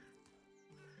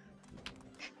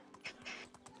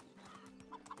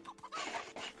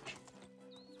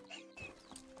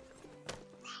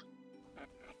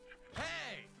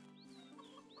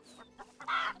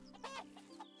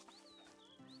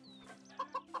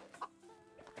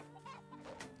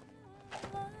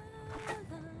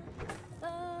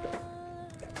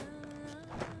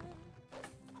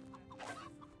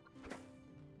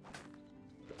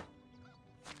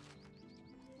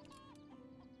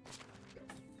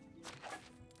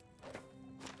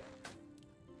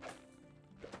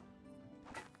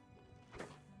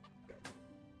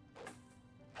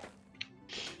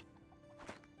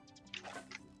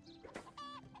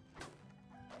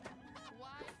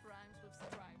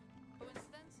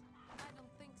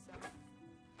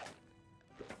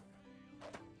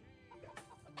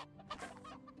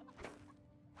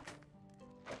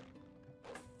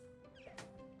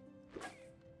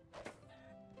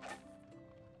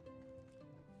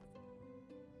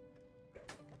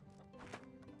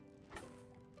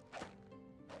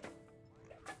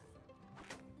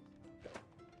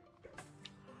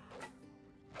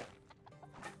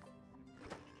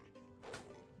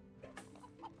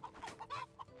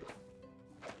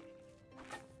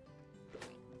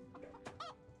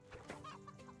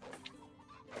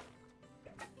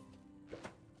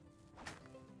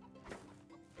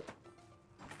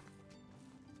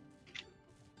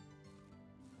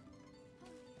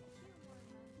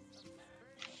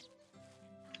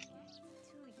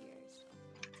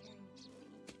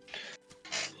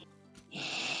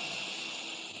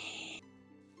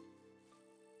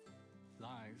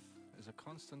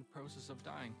 constant process of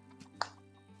dying.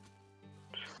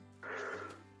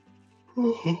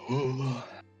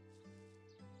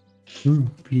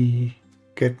 We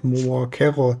get more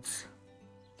carrots.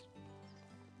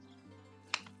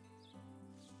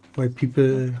 Why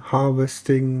people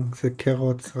harvesting the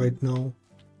carrots right now?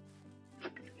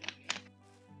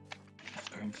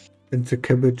 And the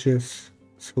cabbages.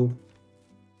 So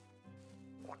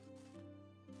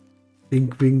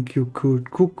wink wink, you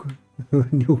could cook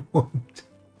when you want.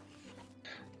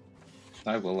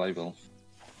 I will.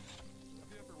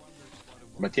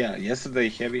 But yeah, yesterday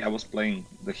heavy I was playing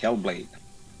the Hellblade.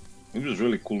 It was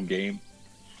really cool game.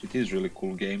 It is really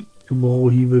cool game. Tomorrow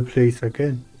he will play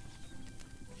again.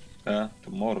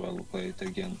 Tomorrow I will play it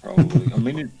again probably. I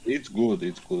mean it's good,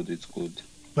 it's good.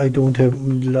 I don't have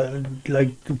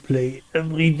like to play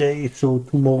every day, so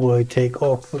tomorrow I take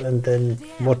off and then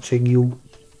watching you.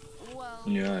 Well,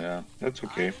 Yeah, that's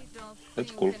okay. I don't That's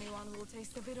think cool. anyone will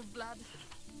taste a bit of blood.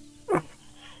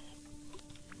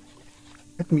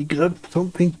 Let me grab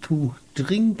something to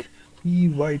drink. Be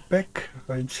right back.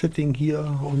 I'm sitting here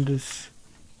on this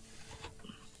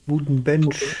wooden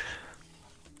bench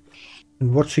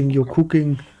and watching you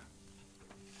cooking.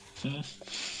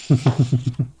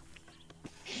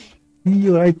 Be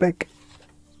right back.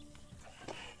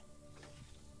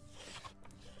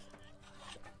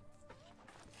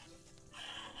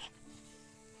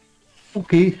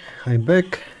 Okay, I'm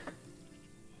back.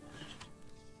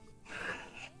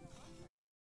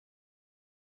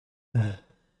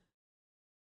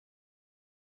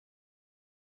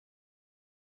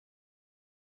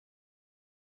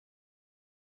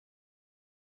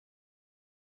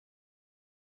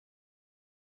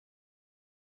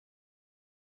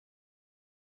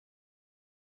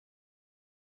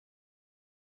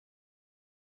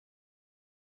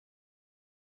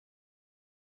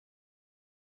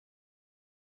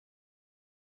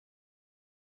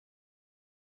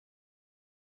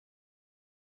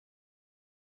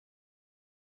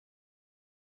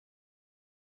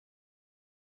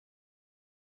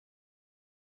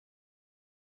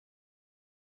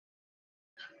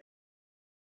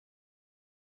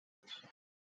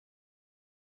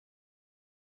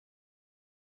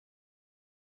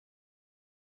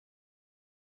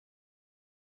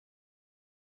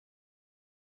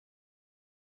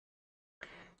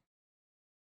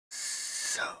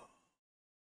 So.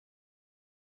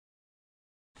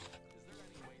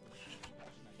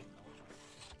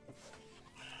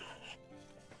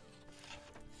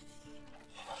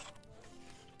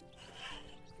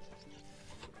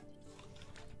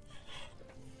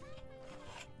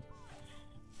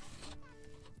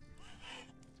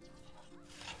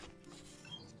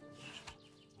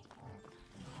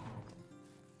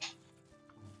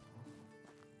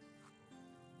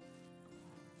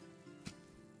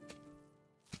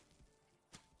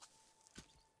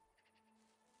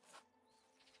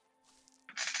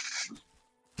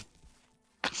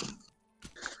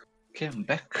 Okay, I'm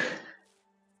back.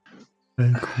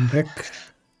 Welcome back.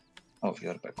 Oh,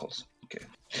 you're back also. Okay.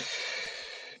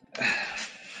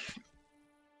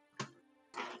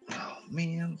 Oh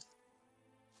man.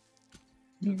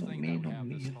 Good thing that we have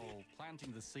this whole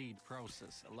planting the seed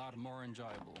process a lot more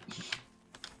enjoyable.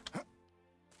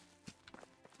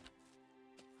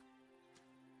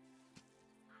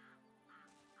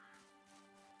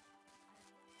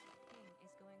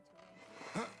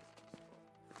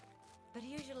 But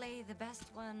usually the best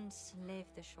ones live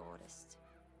the shortest.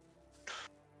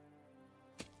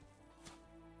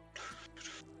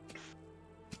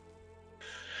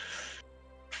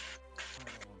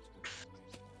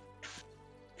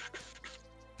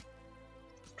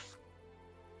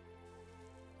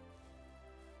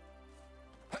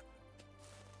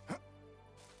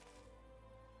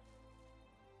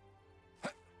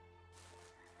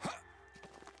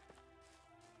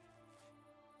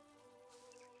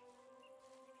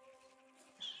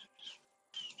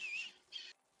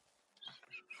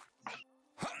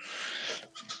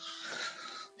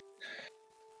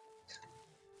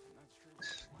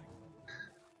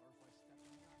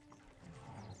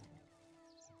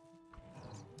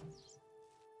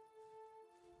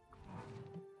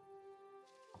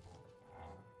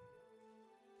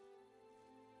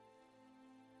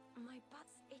 My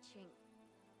butt's itching.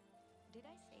 Did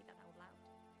I say that out loud?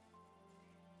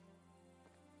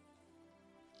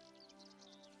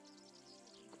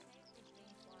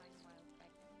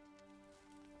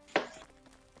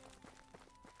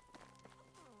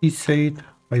 He said,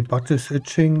 my butt is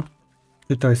itching.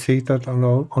 Did I say that on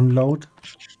loud?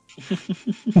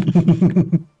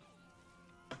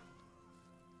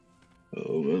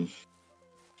 Oh man.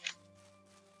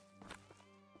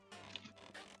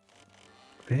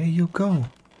 There you go.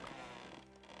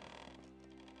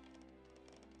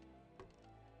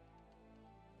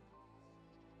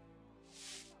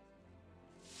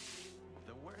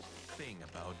 The worst thing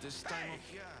about this time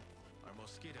of year are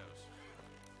mosquitoes.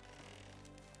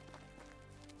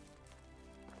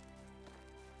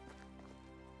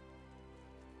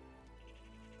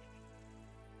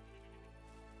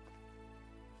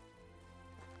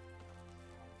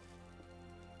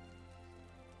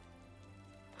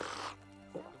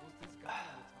 There was this guy in the tavern who told himself scarily.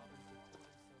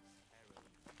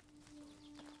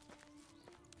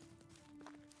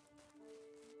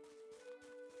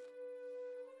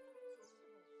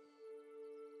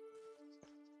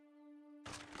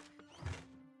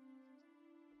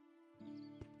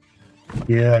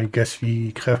 Yeah, I guess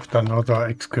we craft another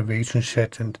excavation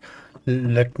shed and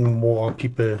let more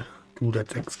people do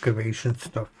that excavation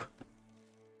stuff.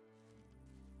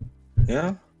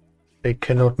 Yeah. They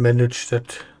cannot manage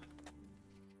that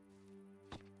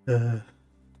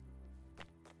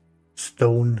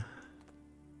stone.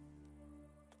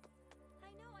 I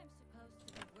know I'm supposed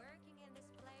to be working in this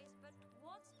place, but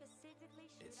what specifically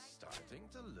should It's I do? starting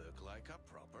to look like a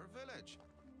proper village.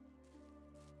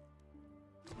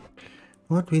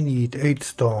 What we need? 8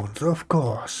 stones, of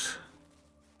course.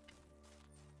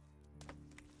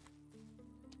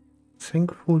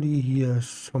 Thankfully, here's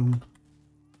some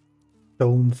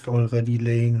stones already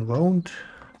laying around.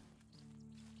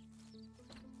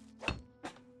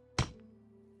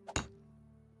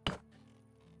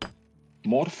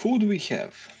 More food we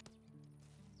have.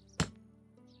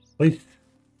 Nice.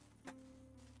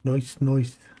 Nice,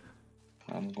 nice.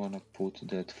 I'm gonna put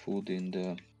that food in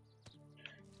the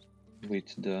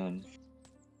with the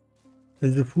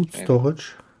In the food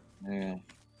storage. yeah.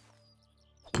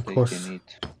 Because They can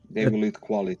eat. They will eat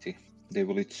quality. They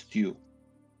will eat stew.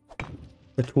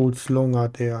 it holds longer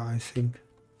there, I think.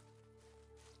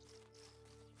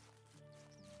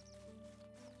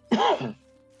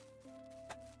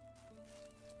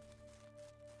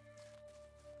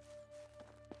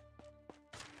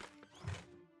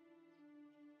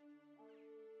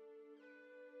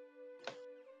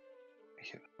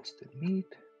 Here comes the meat.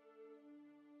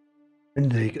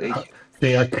 And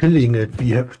they are killing it. We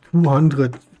have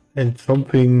 200 and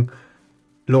something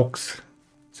logs.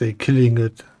 They killing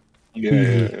it.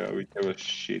 Yeah. We have a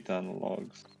shit ton of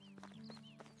logs.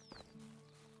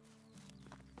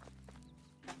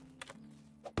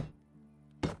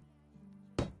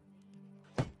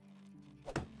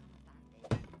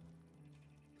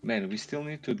 Man, we still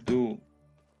need to do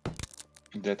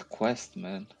that quest,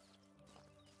 man.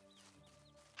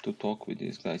 To talk with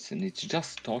these guys, and it's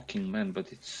just talking, man,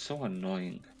 but it's so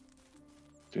annoying.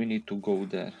 We need to go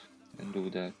there and do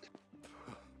that.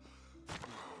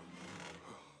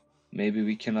 Maybe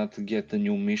we cannot get the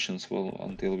new missions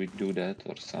until we do that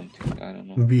or something. I don't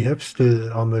know. We have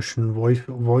still our mission,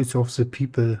 voice of the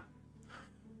people.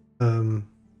 I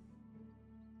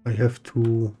have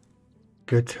to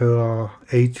get her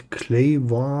 8 clay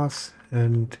vase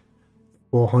and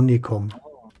 4 honeycomb.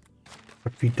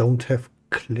 But we don't have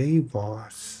clay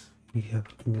vase. We have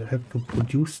to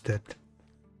produce that.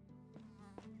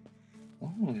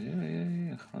 Oh,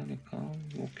 yeah. Honeycomb.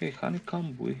 Okay,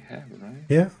 honeycomb we have, right?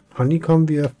 Yeah, honeycomb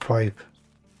we have 5.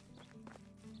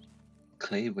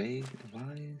 Clay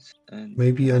wise and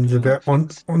Maybe on the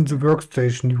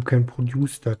workstation you can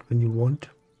produce that when you want.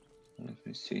 let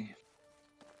me see.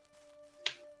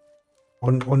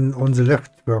 On the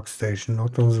left workstation,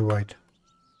 not on the right.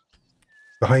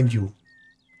 Behind you.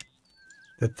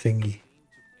 That thingy.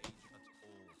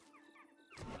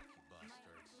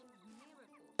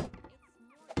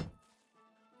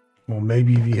 Or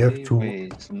maybe we have to.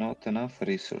 It's not enough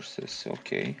resources.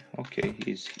 Okay,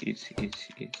 easy.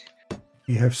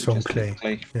 We have some clay.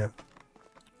 Yeah.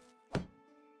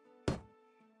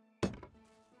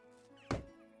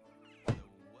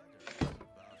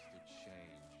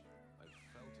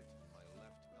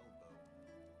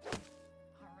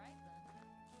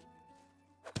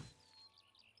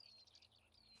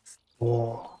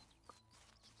 Oh.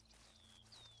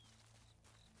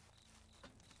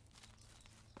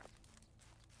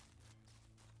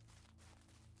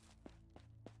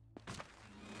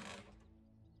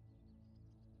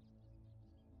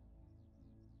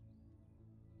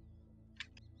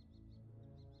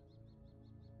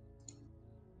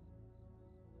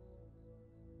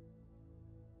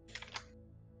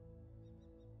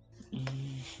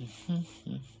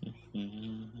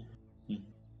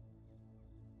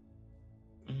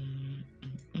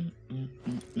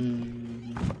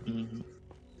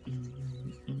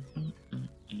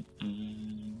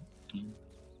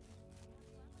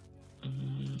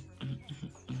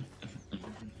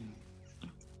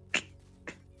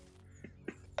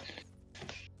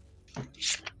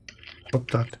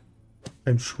 Stop that.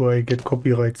 I'm sure I get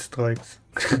copyright strikes.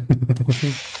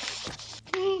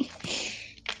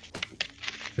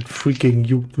 That freaking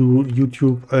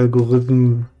YouTube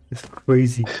algorithm is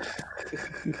crazy.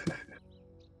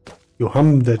 You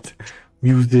hum that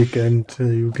music and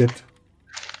you get...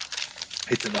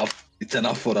 It's enough. It's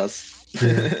enough for us.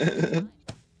 Yeah.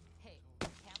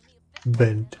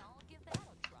 Banned.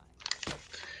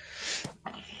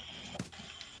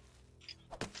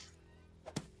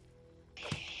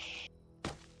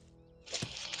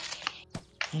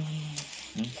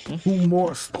 Two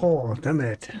more straw, damn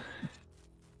it.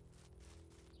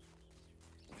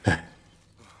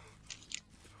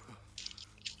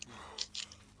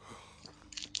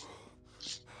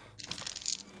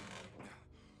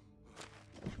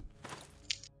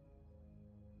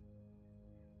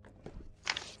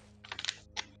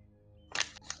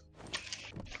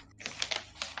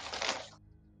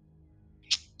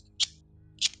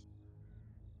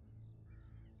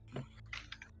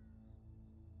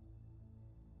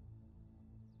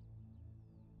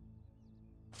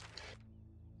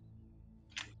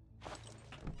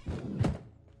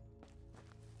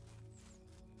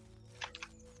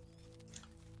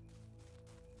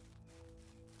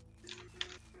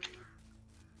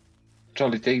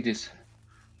 Charlie, take this.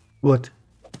 What?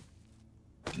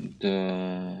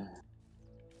 The...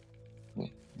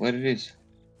 Where it is?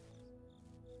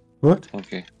 What?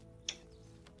 Okay.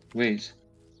 Wait.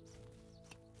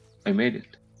 I made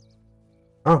it.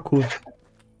 Ah, cool.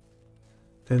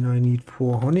 Then I need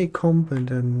 4 honeycomb and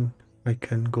then I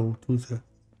can go to the...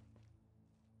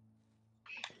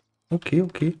 Okay,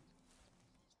 okay.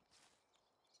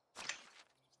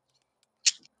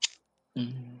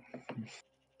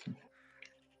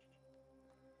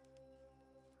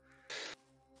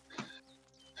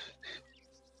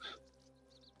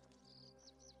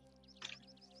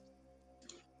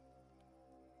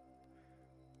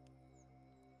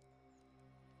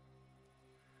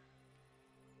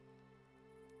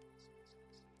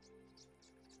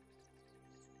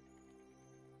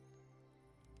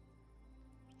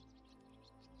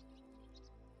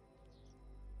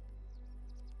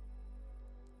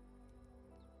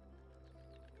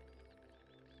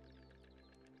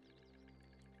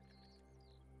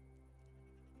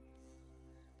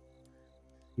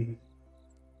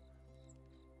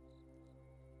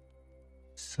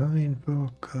 Sign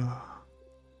worker.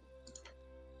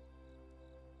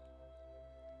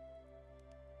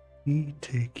 We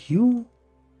take you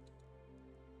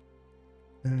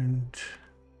and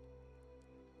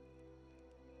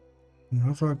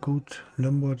another good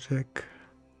lumberjack.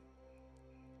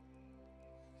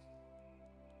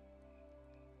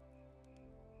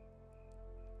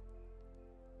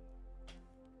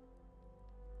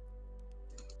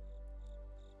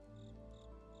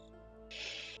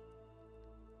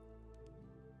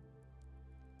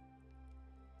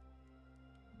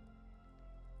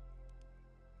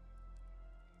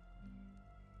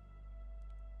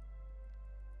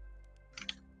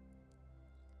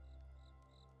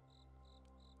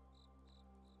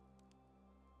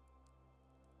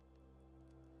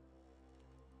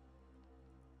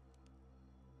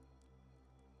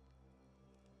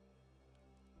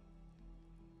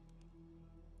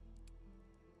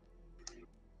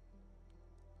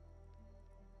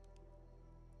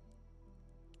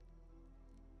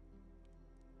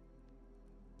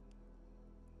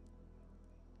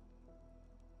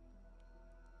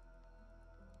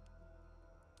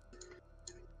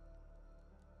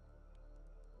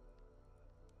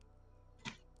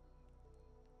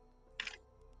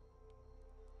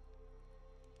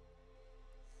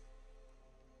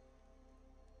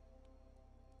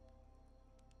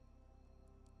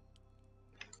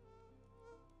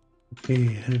 Okay,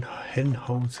 hen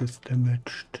house is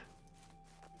damaged.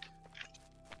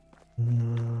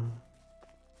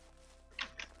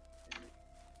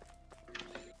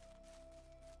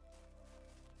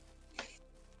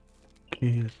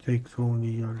 Okay, it takes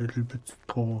only a little bit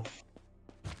straw.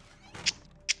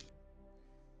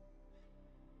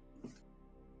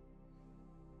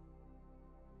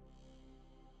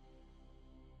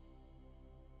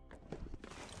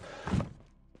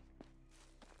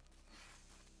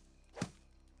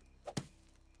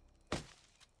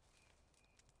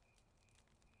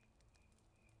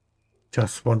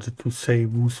 Just wanted to say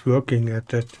who's working at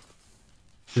that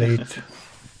late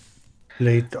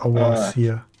hours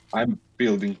here. I'm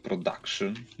building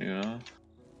production, you know.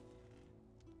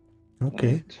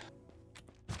 Okay.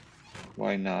 But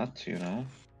why not, you know?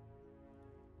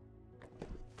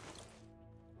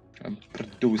 I'm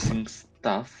producing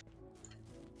stuff.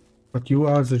 But you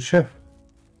are the chef.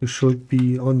 You should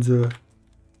be on the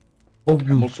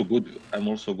I'm also good. I'm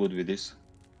also good with this.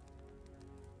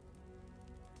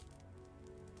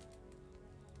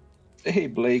 Hey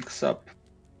Blake, sup?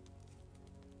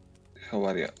 How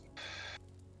are you?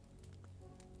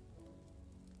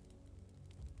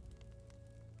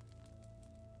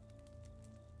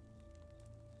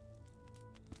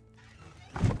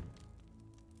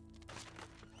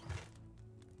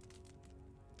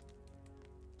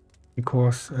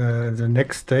 Because the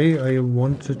next day I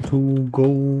wanted to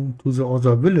go to the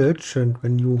other village, and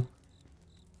when you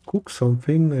cook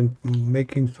something and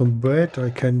making some bread, I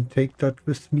can take that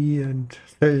with me and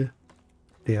sell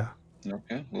there.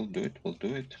 Okay, we'll do it. We'll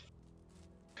do it.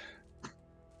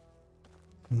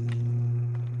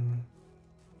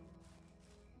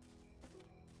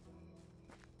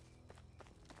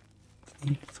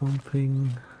 Eat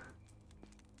something.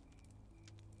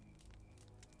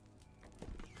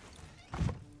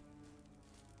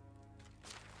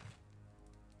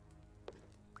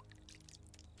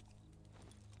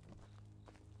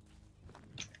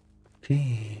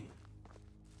 Okay.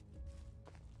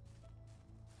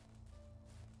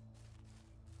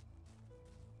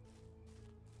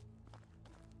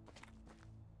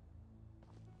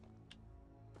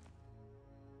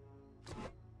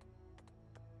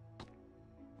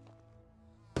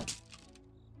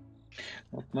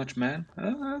 Not much, man.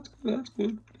 That's good. That's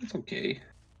good. That's okay.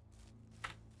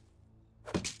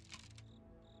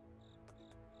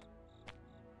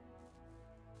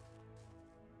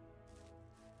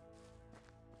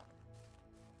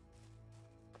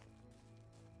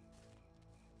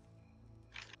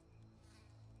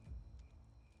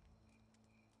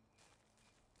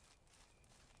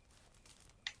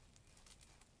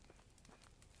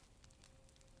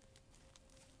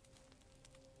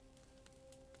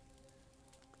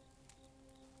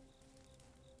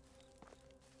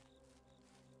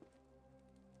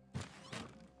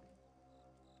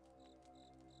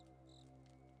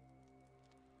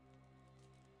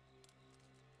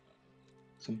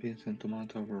 Some beans and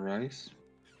tomato over rice.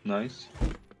 Nice.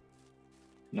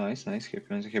 Nice, nice.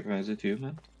 Happy Wednesday to you,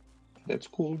 man. That's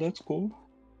cool, that's cool.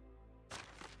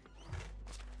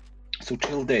 So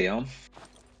chill day, huh?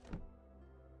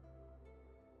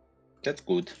 That's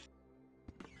good.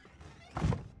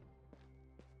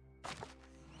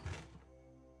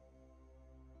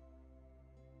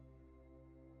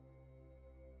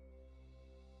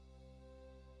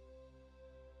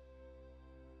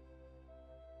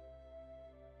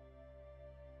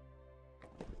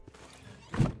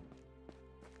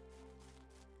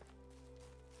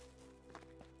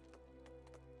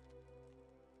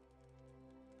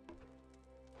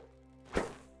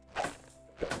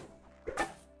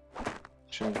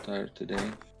 Chill tired today.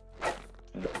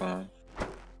 And fun.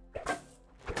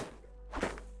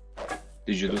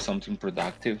 Did you do something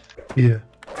productive? Yeah.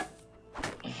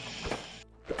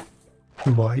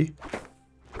 Why?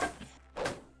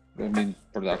 I mean,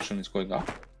 production is going up.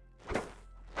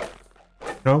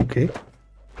 Okay.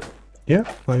 Yeah,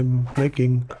 I'm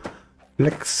making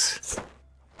flex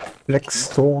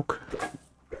stalk.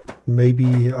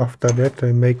 Maybe after that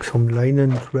I make some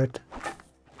linen thread.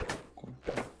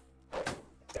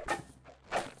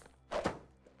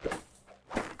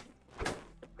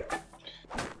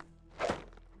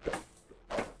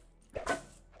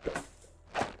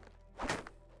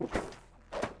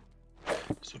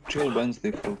 So chill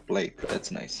Wednesday for Blake.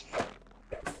 That's nice.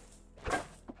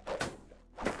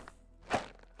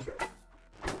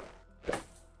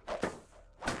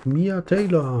 Mia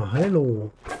Taylor,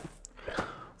 hello.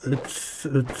 It's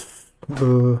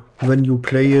when you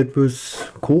play it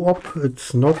with co-op,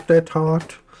 it's not that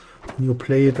hard. When you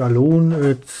play it alone,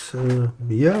 it's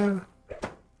yeah,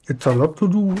 it's a lot to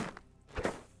do.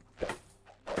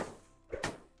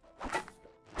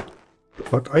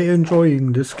 But I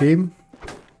enjoying this game.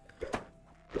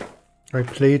 I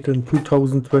played in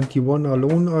 2021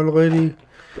 alone already,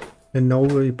 and now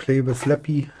I play with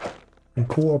Lappy in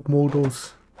co-op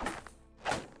modus.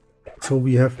 So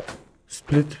we have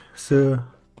split the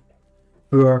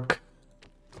work.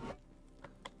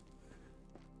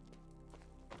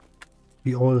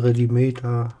 We already made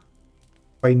a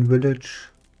fine village.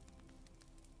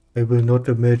 I will not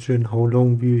imagine how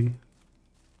long we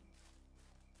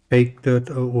take that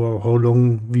or how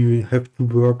long we have to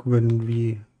work when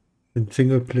we in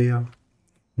single player.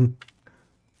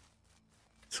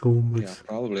 So Yeah,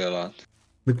 probably a lot.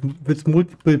 With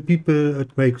multiple people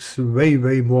it makes way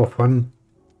more fun.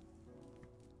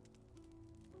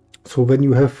 So when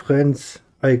you have friends,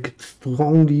 I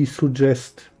strongly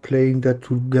suggest playing that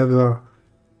together,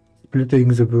 splitting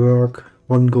the work.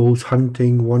 One goes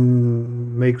hunting,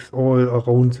 one makes all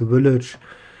around the village.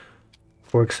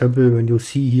 For example, when you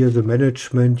see here the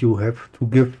management, you have to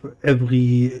give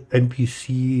every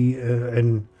NPC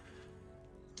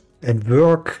and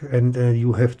work, and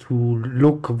you have to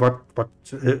look what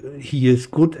he is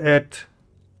good at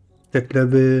that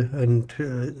level, and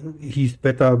he's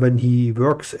better when he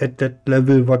works at that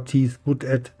level what he's good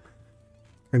at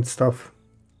and stuff.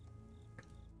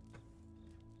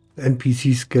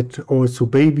 NPCs get also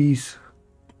babies.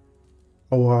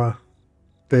 Our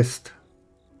best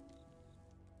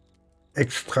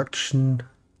extraction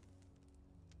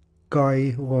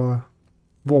guy or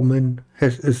woman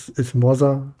is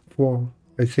mother for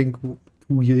I think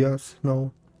 2 years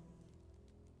now.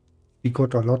 We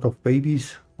got a lot of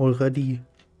babies already.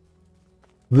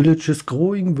 Village is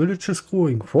growing,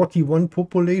 41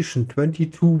 population,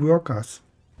 22 workers.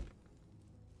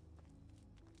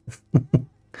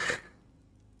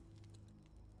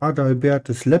 Adalbert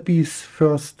is Leppy's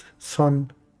first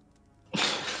son.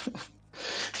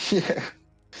 Yeah.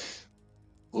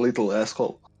 Little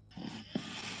asshole.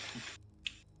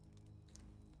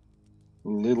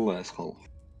 Little asshole.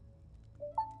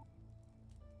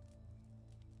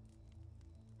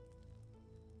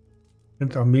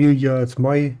 And Amelia is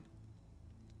my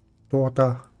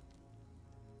daughter.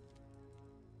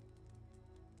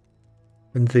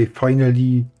 And they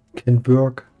finally can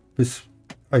work with,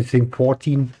 I think,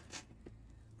 14.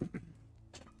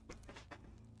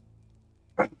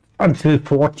 Until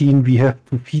 14 we have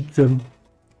to feed them.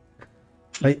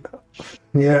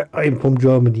 I'm from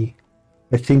Germany.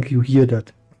 I think you hear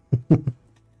that.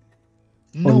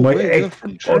 No way, you're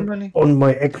from Germany? On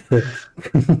my accent.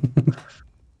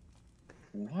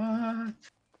 What?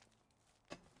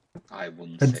 I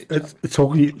wouldn't say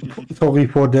sorry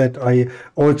for that. I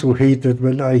also hate it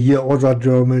when I hear other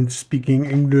Germans speaking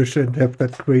English and have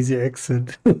that crazy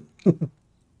accent.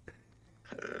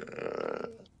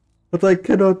 But I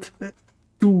cannot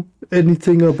do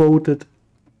anything about it.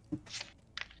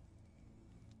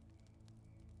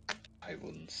 I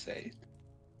wouldn't say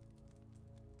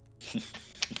it.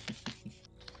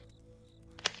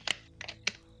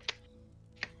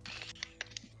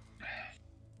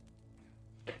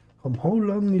 From how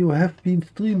long you have been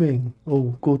streaming?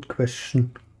 Oh, good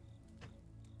question.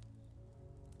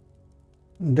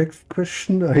 Next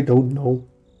question, I don't know.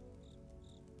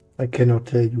 I cannot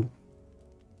tell you.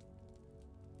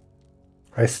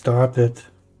 I started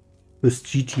with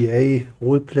GTA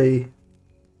roleplay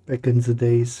back in the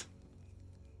days.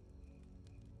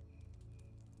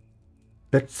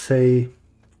 Let's say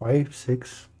 5,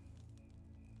 6,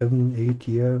 7, 8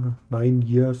 years, 9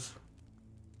 years.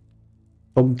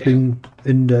 Something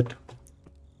in that.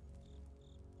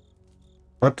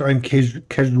 But I'm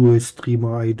casual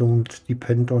streamer. I don't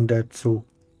depend on that, so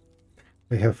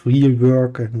I have real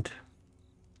work and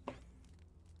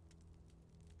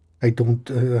I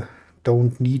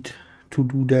don't need to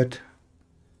do that.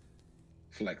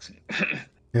 Flexing.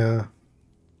 Yeah.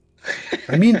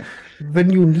 I mean, when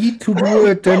you need to do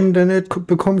it, then it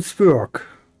becomes work.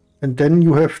 And then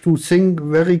you have to think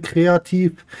very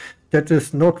creative. That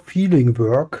is not feeling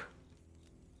work.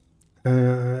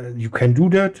 You can do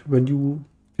that when you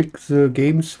pick the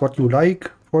games what you like,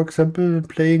 for example,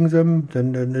 playing them,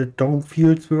 then it don't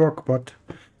feel work, but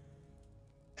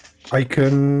I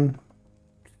can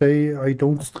say I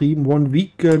don't stream 1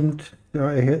 week and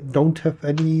I don't have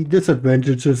any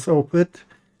disadvantages of it,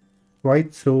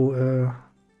 right? So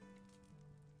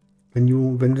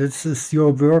when this is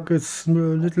your work, it's a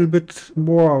little bit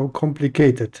more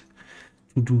complicated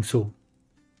to do so.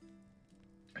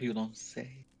 You don't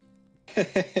say.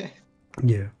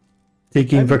 Yeah.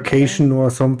 Taking vacation or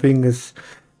something is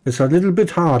a little bit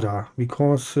harder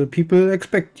because people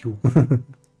expect you.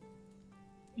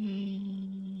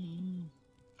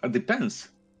 It depends.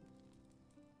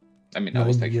 I mean, I No,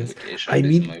 was taking yes. vacation. I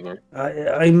This is mean, my work.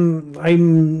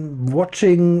 I'm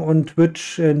watching on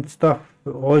Twitch and stuff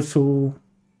also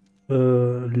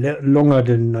longer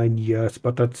than 9 years,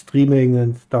 but that streaming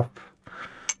and stuff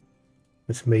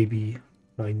is maybe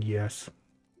 9 years.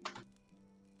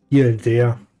 Here and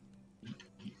there.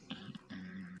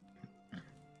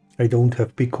 I don't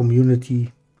have big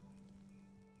community.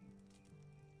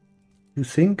 You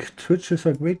think Twitch is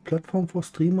a great platform for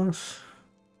streamers?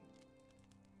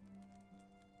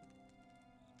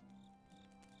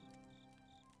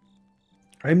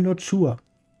 I'm not sure.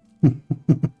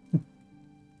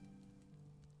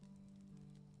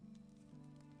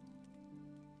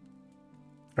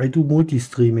 I do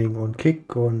multi-streaming on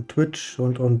Kick, on Twitch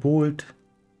and on Bolt.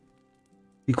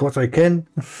 Because I can.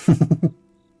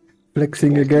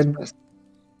 Flexing again.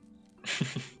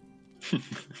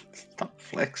 Stop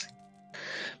flexing.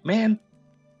 Man,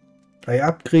 I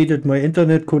upgraded my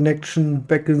internet connection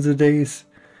back in the days.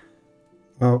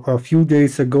 A few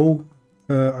days ago,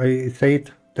 I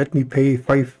said, let me pay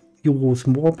 €5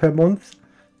 more per month.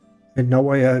 And now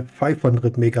I have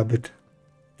 500 megabit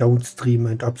downstream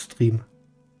and upstream.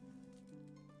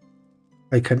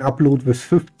 I can upload with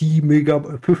 50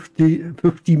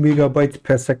 megabytes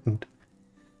per second.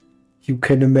 You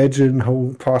can imagine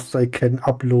how fast I can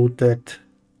upload that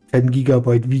 10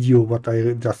 gigabyte video what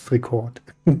I just record.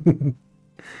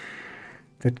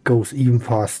 That goes even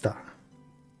faster.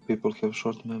 People have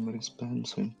short memory span,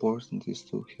 so important is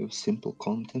to have simple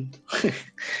content.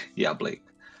 Yeah, Blake.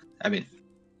 I mean,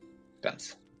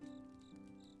 depends.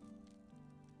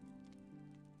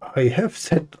 I have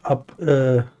set up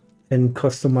and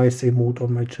customized emote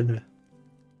on my channel.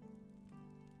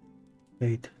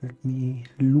 Wait, let me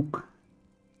look.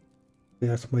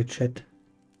 Where's my chat?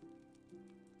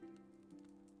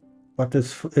 But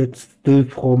it's still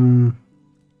from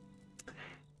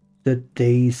the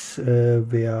days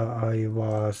where I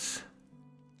was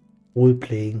role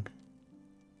playing.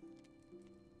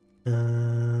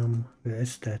 Where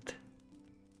is that?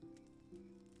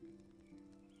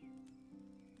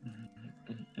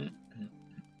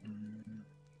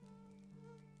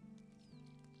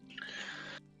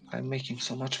 I'm making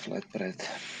so much flatbread.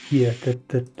 Yeah,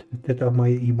 that are my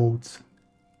emotes.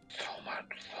 So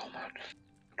much.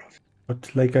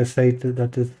 But like I said,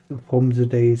 that is from the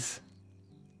days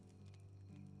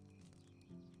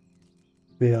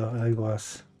where I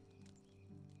was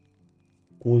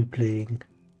role playing.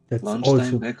 That's Lunchtime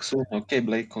also. back soon. Okay,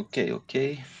 Blake.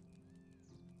 Okay.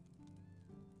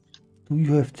 Do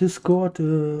you have Discord?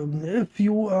 If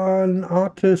you are an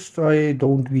artist, I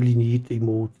don't really need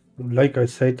emotes. Like I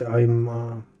said, I'm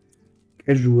a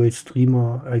casual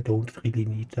streamer. I don't really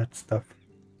need that stuff.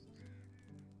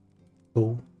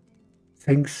 So,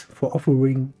 thanks for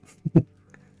offering.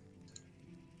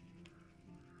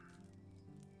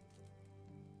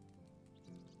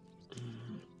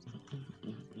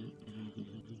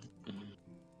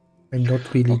 I'm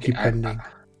not really Okay, depending.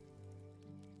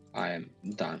 I am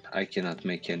done. I cannot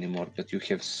make any more, but you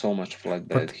have so much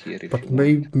flatbread here if But you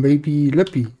want. maybe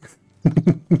Leppy.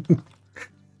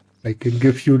 I can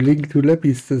give you a link to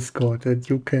Leppy's Discord and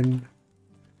you can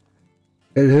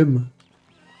tell him.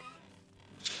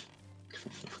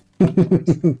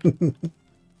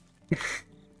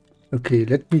 Okay,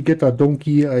 let me get a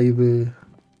donkey. I will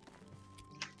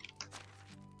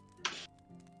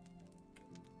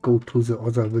go to the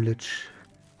other village.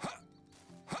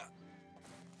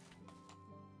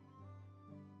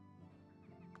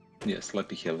 Yes, let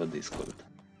me have a Discord.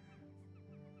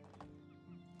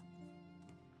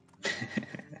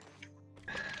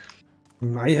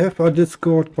 I have a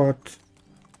Discord, but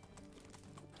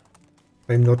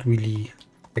I'm not really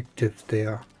active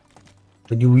there.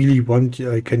 When you really want,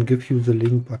 I can give you the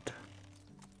link, but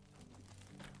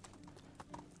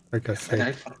like I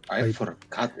said, I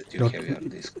forgot that you have your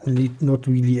Discord. Not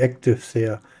really active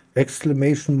there.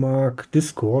 Exclamation mark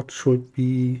Discord should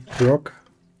be work.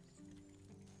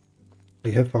 I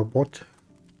have a bot.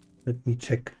 Let me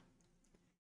check.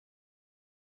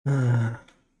 Man,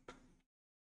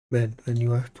 when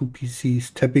you have two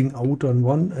PCs tapping out on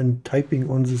one and typing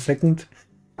on the second,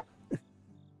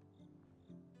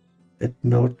 it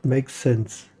not makes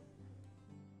sense.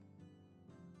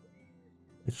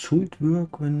 It should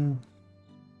work when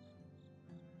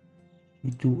we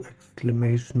do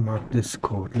exclamation mark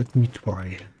Discord. Let me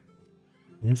try.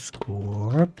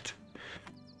 Discord.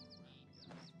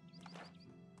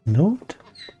 Note?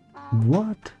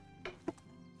 What?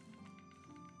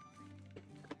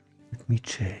 Let me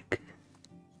check.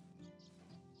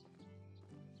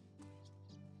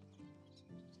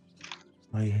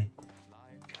 My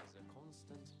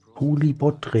holy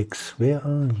Botrix, where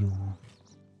are you?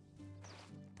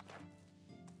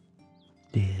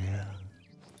 There.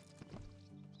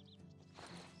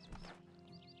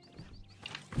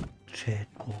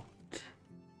 Chatbot.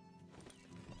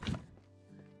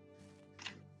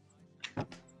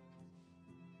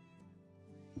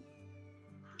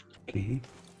 Okay.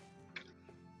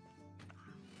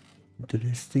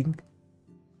 Interesting.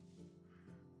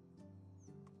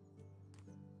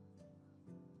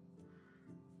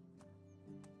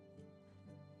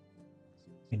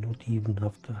 I don't even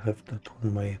have to have that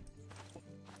on my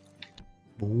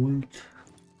bolt.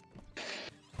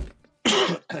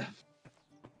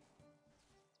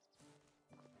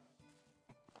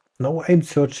 Now I'm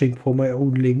searching for my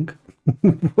own link.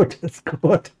 What is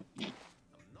called?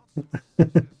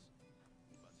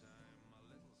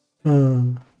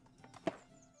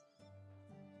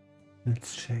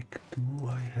 Let's check. Do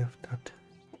I have that?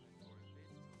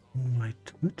 My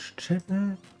Twitch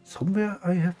channel. Somewhere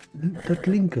I have that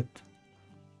linked.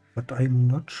 But I'm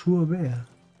not sure where.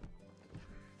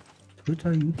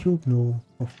 Twitter, YouTube? No,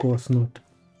 of course not.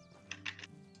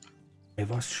 I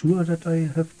was sure that I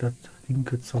have that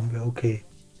linked somewhere. Okay.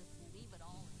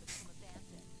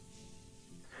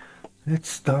 Let's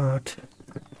start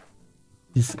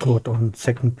Discord on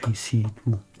second PC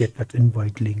to get that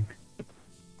invite link.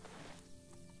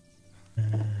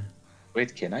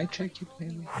 Wait, can I check it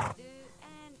maybe? And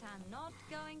I'm not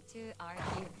going to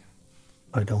argue.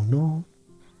 I don't know.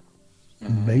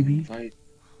 Maybe. Invite.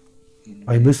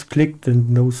 I misclicked and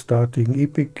no starting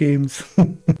Epic Games.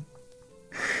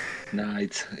 Nah,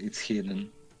 it's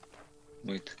hidden.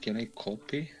 Wait, can I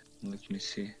copy? Let me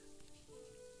see.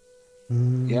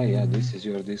 Yeah, this is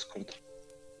your Discord.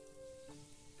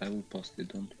 I will post it,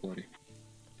 don't worry.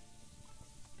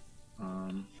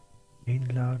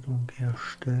 Einladung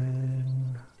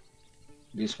erstellen.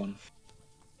 This one.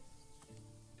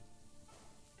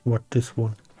 What, this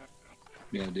one?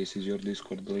 Yeah, this is your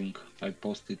Discord link. I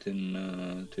posted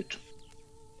in Twitch.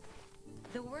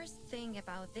 The worst thing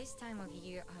about this time of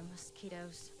year are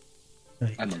mosquitoes.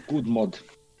 Right. I'm a good mod.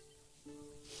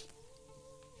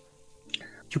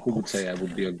 You Who would say I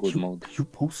would be a good mod? You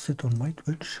posted on my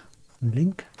Twitch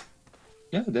link?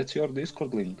 Yeah, that's your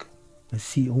Discord link. I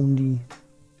see only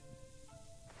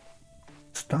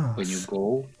stars. When you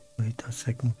go, Wait a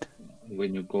second.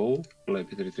 when you go,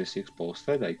 Lepi336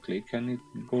 posted, I click and it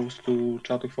goes to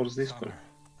Chappy Force Discord.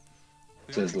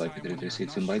 It says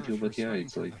Lepi336 invite you, but yeah,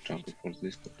 it's like Chappy Force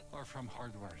Discord. Or from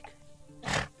hard work.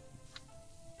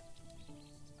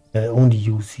 Only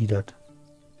you see that.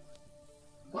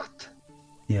 What?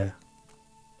 Yeah.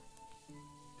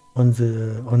 On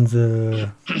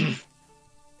the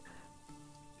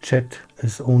chat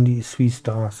is only 3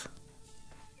 stars.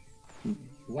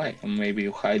 Why? Maybe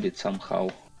you hide it somehow.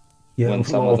 Yeah, When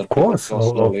some of other people course,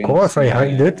 post the of links. course I Yeah,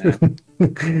 hide yeah, it.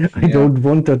 I Yeah. don't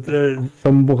want that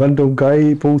some random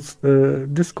guy posts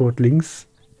Discord links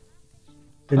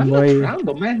in I'm my. not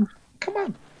random, man. Come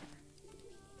on.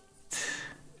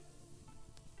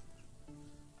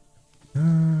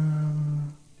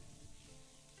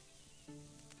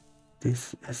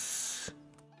 This is.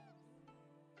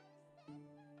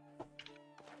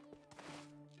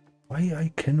 Why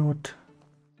I cannot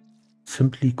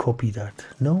simply copy that?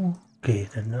 No? Okay,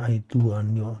 then I do a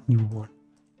new one.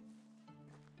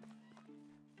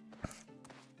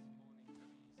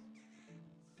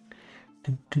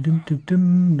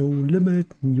 No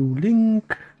limit, new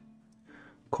link.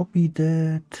 Copy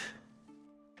that.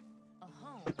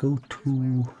 Go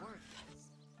to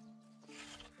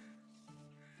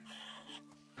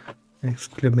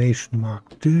exclamation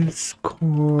mark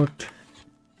Discord.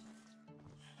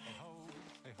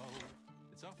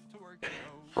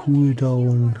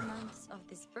 Cooldown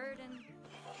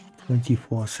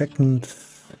 24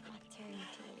 seconds.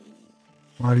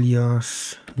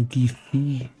 Alias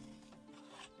DV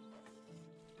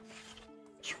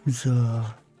user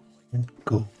and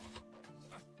go.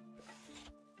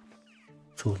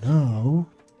 So now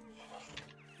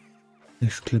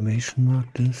exclamation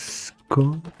mark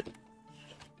Discord.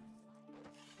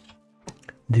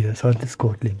 There's our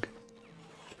Discord link.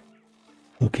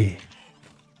 Okay.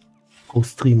 Go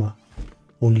streamer.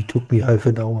 Only took me half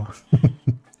an hour.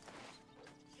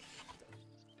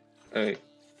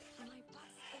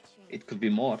 It could be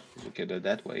more. Look at it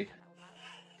that way.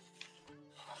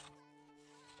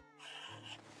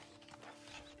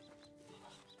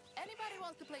 Anybody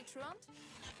want to play truant?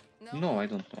 No, I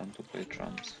don't want to play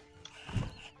drums.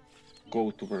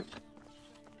 Go to work.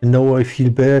 Now I feel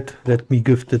bad. Let me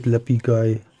give that Lappy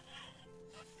guy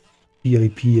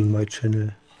VIP in my channel.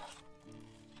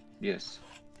 Yes.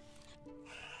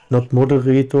 Not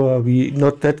moderator, we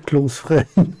not that close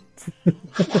friends.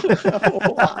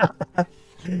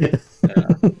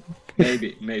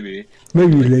 Maybe Maybe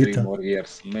like later. 3 more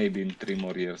years. Maybe in 3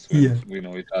 more years when Yeah. we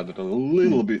know each other a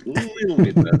little bit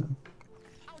better.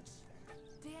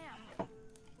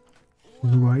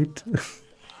 Right.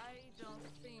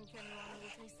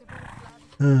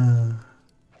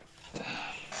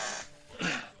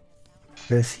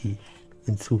 Where's he?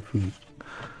 Hinzufügen.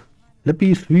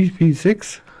 Lappy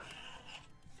 3P6.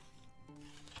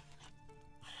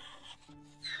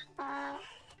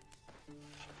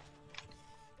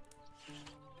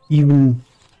 Even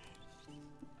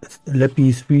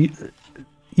Lappy 3,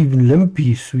 even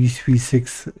Lampy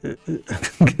 336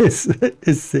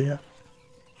 is there.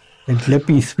 And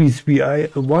Lappy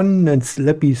 331 and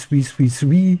Lappy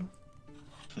 333.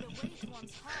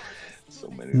 So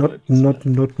many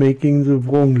Not making the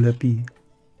wrong Lappy.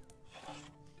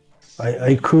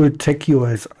 I could take you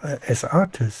as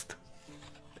artist.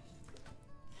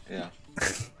 Yeah.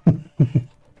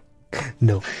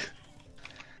 No.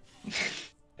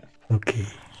 Okay.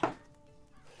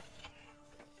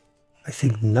 I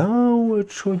think now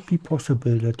it should be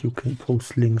possible that you can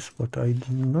post links, but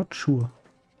I'm not sure.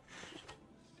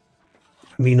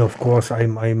 I mean, of course,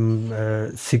 I'm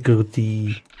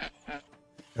security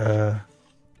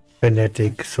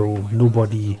fanatic, so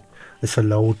nobody is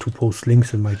allowed to post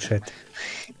links in my chat.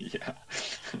 Yeah.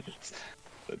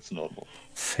 That's normal.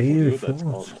 Sale That's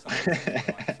normal.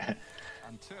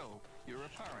 Until you're a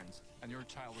parent and your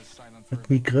child is silent for Let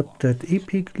me grab that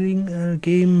Epic link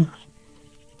game.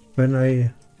 When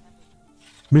I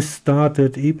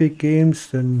misstarted Epic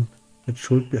Games, then it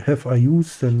should have I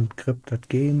used and grab that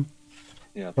game.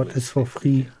 Yeah, But it's for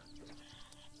free.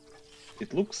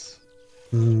 It looks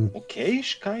Mm.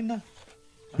 okayish, kinda.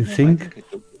 You think?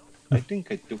 I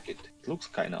think I took it. It looks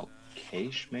kinda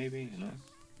okayish, maybe, you know.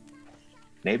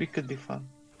 Maybe it could be fun.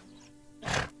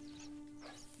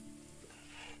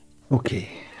 Okay,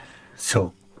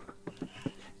 so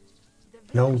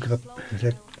now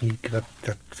let me grab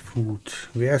that food.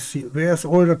 Where's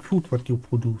all that food what you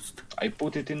produced? I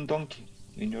put it in donkey,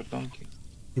 in your donkey.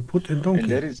 You put in donkey.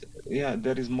 And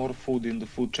there is more food in the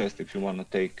food chest if you wanna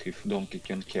take. If donkey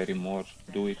can carry more,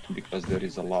 do it because there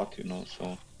is a lot, you know.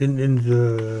 So in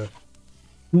the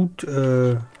food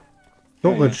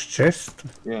storage chest.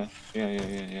 Yeah.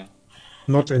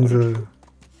 Not storage. In the.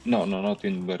 No, not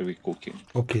in where we cooking.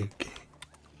 Okay.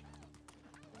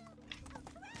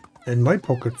 In my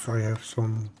pockets I have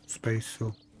some space,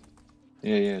 so.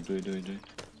 Yeah, do it.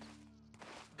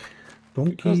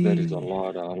 Donkey. Because there is a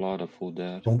lot of food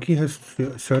there. Donkey has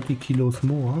 30 kilos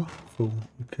more, so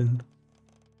we can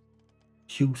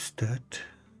use that.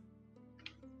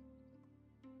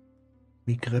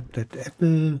 We grab that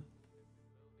apple.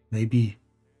 Maybe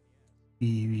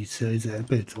we sell the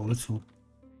apples also.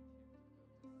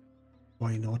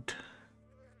 Why not?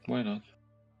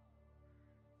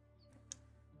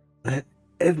 And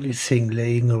everything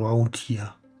laying around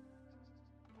here.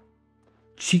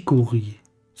 Chicory.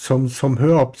 Some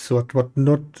herbs what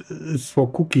not is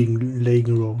for cooking laying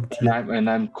around here. And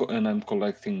I'm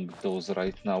collecting those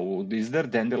right now. Is there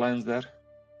dandelions there?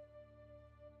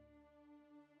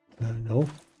 No.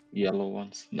 Yellow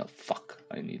ones? No, fuck.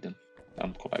 I need them.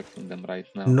 I'm collecting them right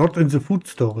now. Not in the food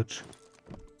storage.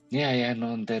 Yeah,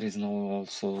 no, there is no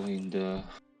also in the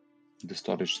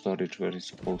storage where it's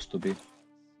supposed to be.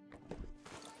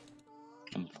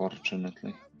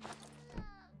 Unfortunately.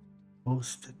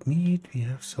 Roasted meat, we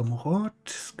have some hot,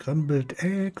 scrambled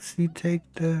eggs, we take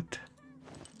that.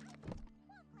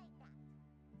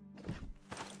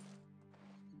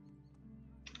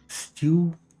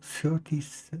 Stew,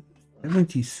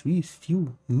 73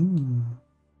 stew.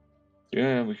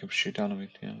 Yeah, we have shit out of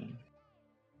it, yeah.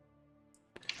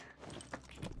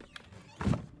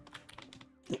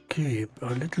 Okay,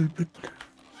 a little bit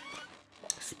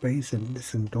space in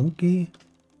this and donkey.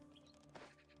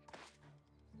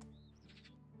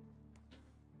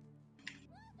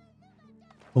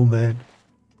 Oh man,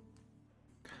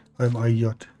 I'm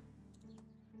idiot.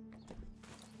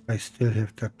 I still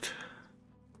have that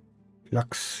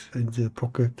lux in the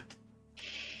pocket.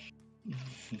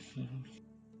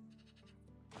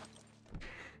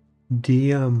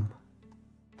 Damn.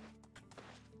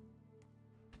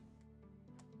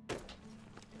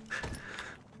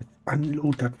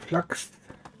 Unload that flux.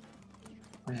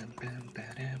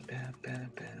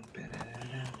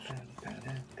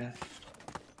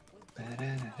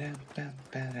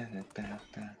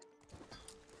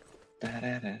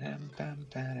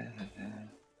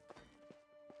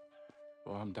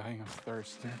 Oh, I'm dying of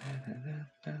thirst.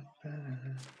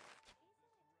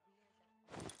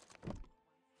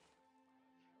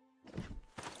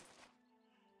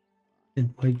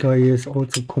 And my guy is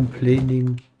also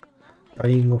complaining,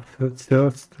 dying of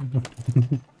thirst.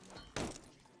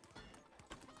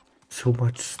 So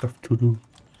much stuff to do.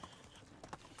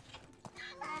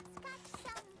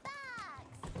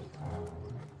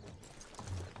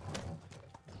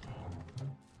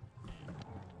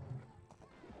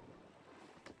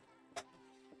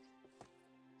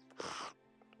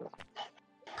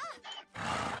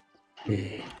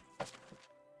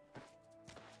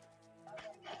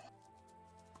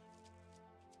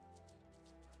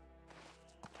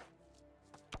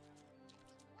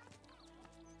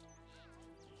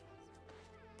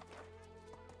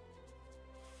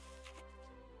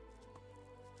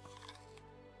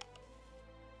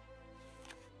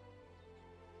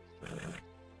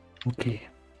 Okay.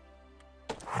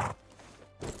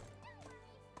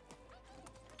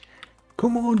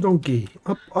 Come on, donkey.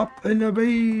 Up, up, and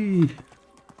away.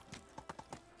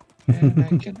 And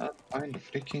I cannot find the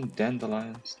freaking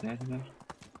dandelions anymore.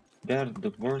 They're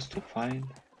the worst to find.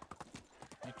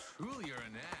 You truly are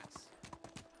an ass.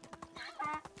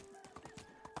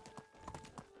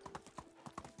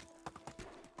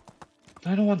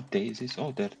 I don't want daisies.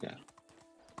 Oh, there they are.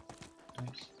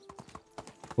 Nice.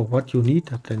 For what you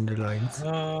need at dandelions?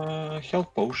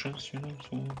 Health potions, you know,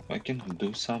 so I can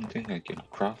do something. I can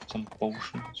craft some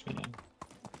potions, you know.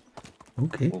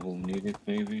 Okay. We will need it,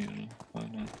 maybe, you know. Why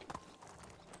not?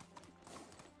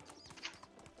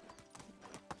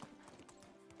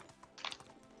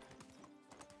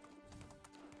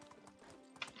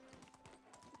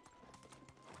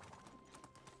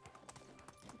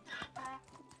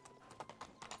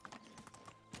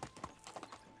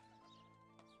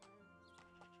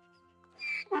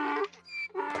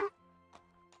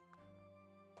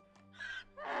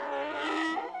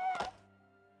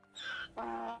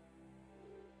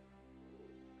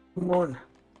 Come on.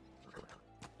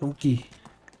 Donkey.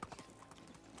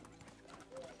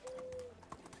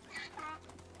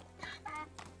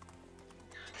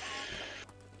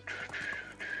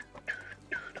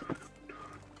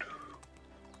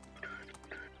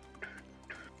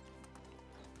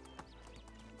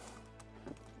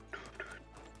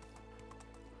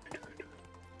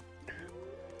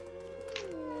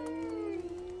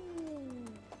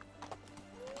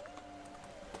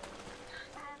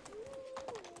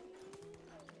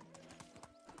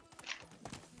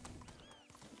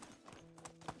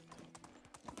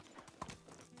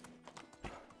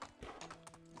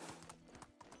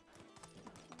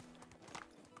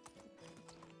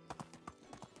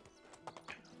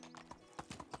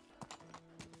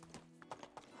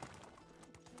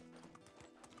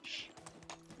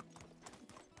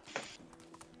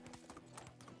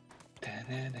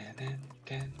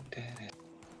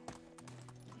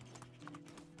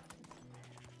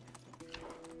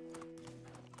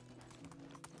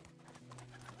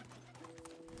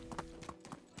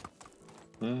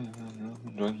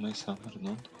 Enjoying my summer,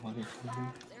 don't worry for me.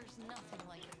 There's nothing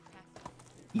like a crack.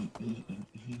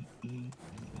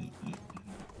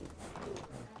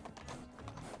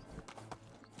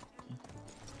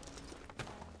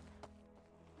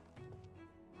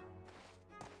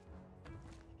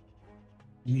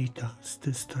 Meet us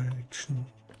this direction.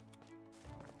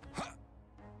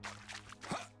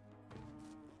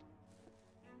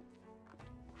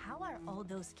 How are all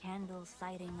those candles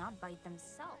lighting up by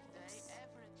themselves?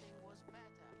 Everything was better.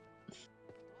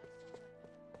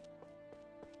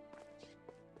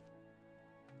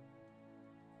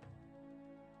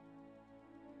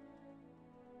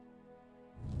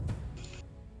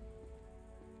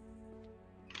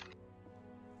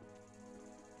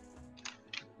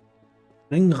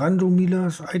 Bring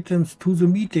Randomila's items to the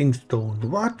meeting stone.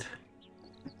 What?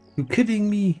 You kidding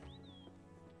me?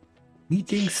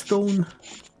 Meeting stone?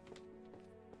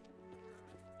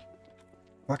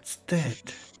 What's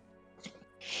that?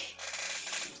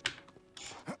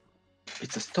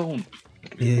 It's a stone.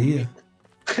 Yeah.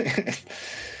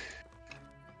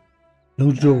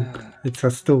 No joke. It's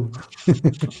a stone.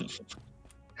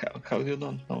 How you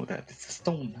don't know that? It's a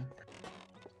stone, man.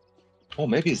 Oh,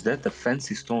 maybe is that the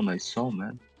fancy stone I saw,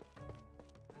 man?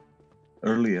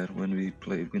 Earlier, when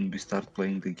we start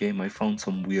playing the game, I found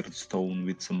some weird stone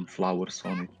with some flowers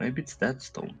on it. Maybe it's that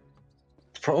stone.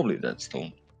 It's probably that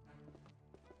stone.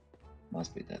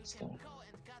 Must be that stone. Go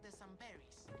and gather some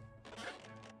berries.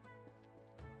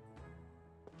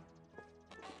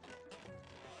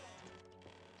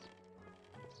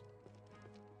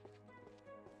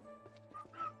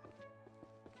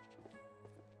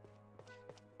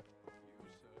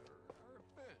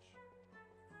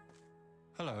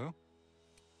 Hello.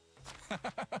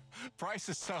 Price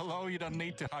is so low you don't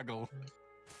need to haggle.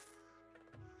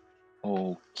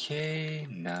 Okay,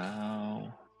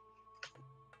 now.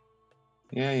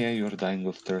 Yeah, you're dying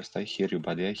of thirst. I hear you,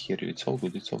 buddy. I hear you. It's all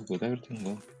good. It's all good.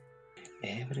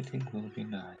 Everything will be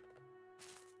nice.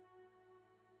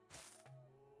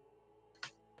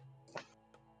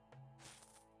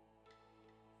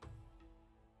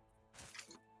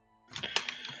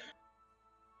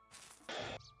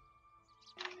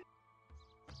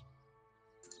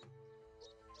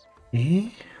 Eh?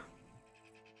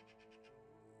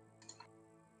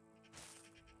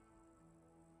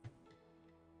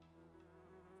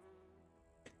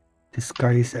 The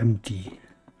sky is empty.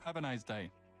 Have a nice day.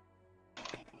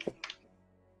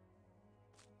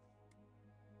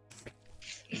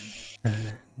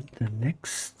 The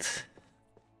next.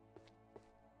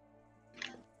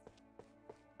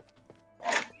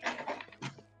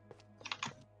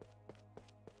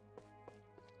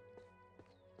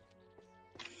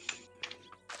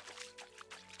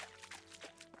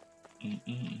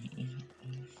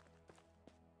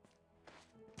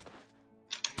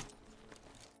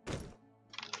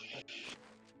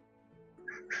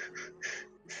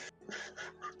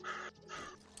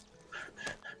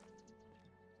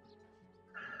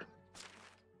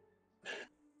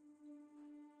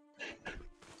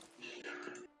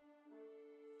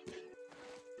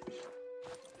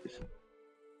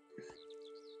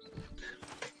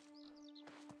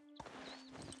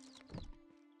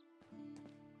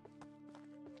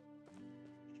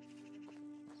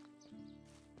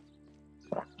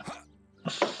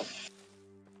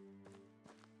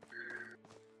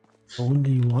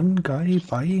 Only one guy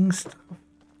buying stuff?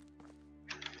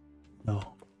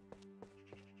 No.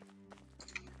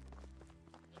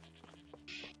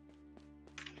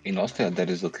 In Austria, there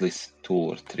is at least 2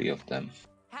 or 3 of them.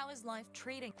 How is life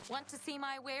treating? Want to see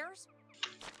my wares?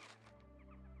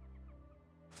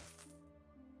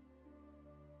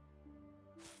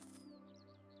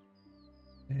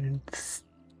 And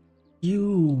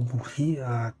you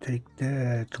here, take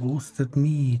that. Roasted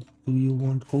meat. Do you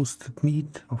want roasted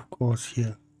meat? Of course,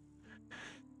 here.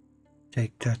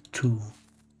 Take that too.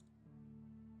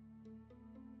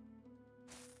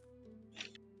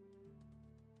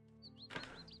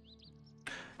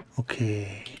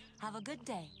 Okay. Have a good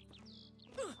day.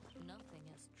 Nothing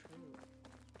is true.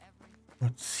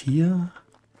 What's here?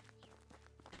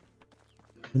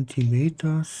 20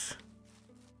 meters.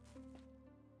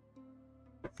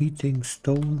 Meeting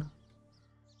stone.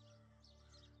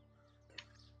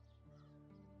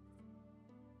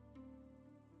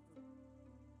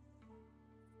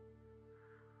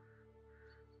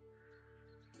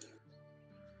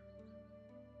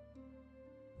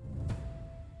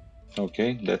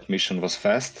 Okay, that mission was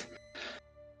fast.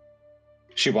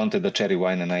 She wanted a cherry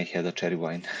wine and I had a cherry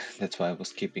wine. That's why I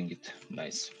was keeping it.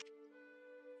 Nice.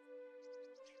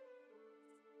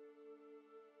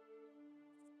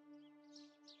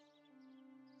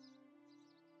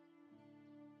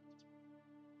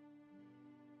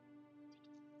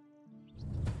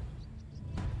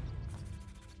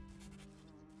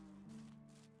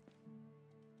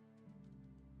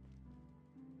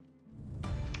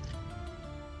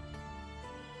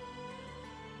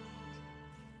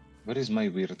 Where is my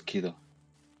weird kiddo?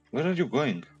 Where are you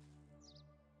going?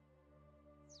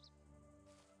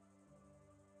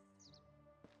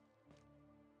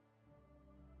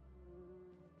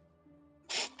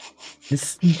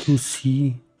 Listen to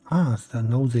see. Ah, so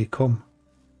now they come.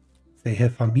 They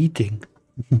have a meeting.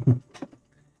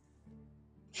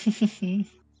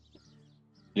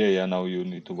 Yeah, now you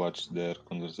need to watch their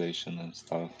conversation and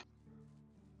stuff.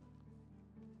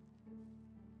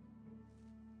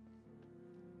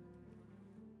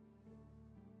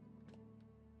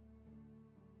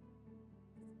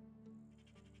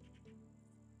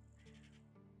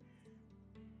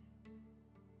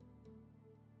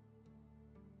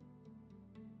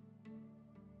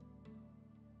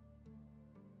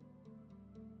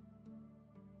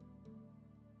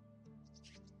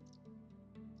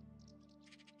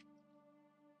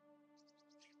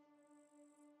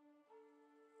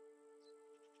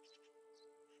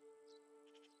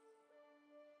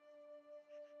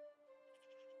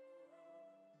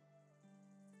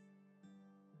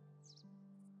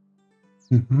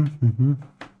 Mm-hmm.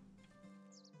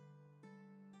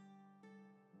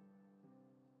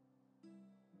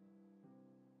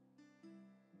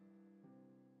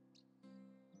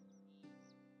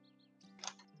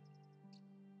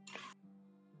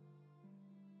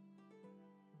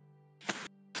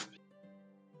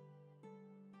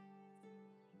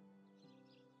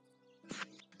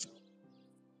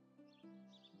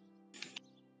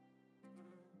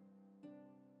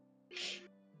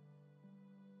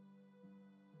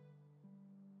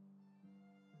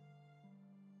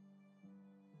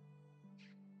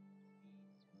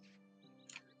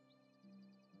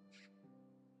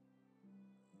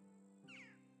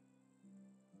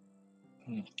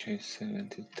 Okay,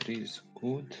 73 is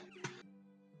good.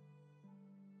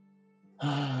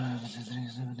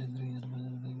 73.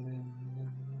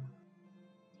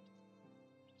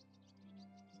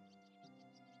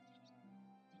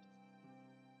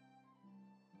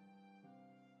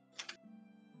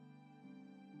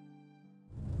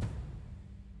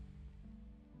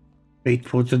 Wait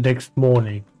for the next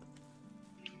morning.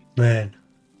 Man.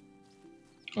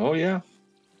 Oh yeah.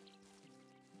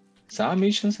 Some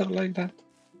missions are like that.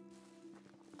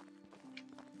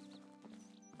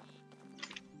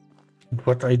 And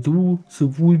what I do the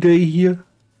whole day here?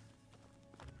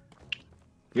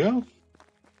 Yeah.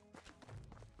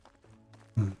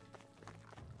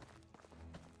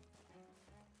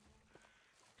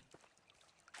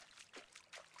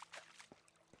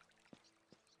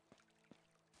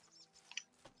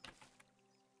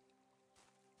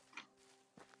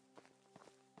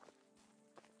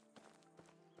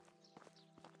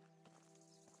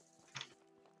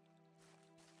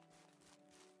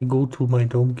 Go to my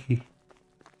donkey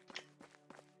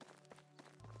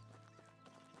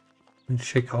and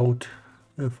check out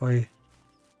if I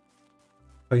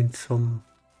find some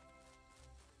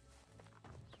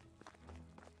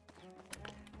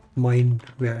mine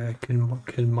where I can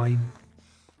mine.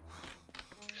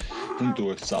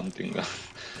 Do something.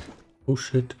 Oh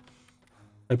shit.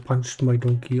 I punched my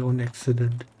donkey on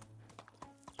accident.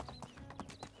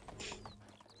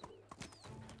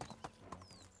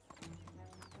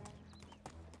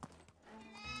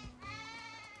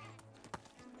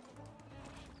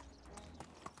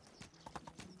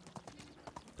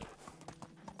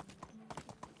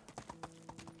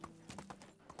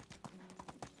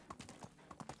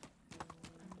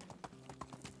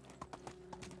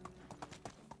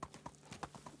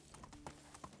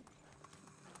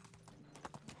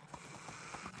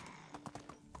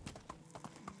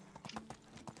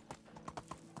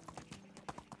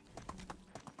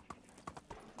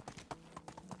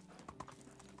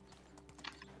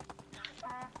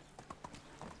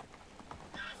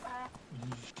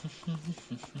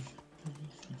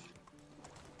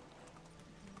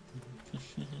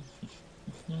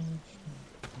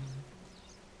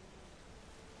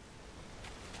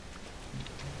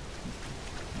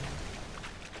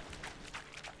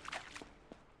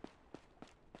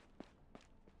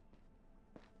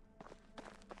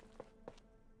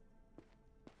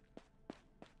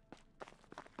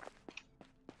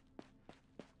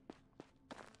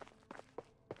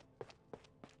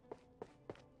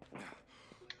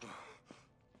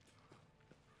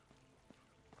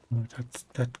 Oh, that's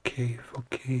that cave,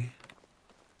 okay.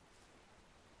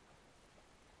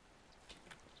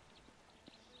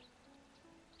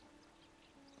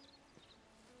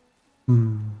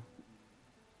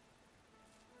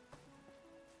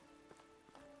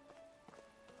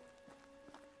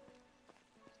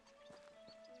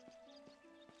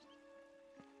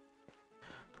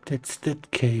 That's that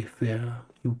cave where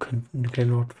you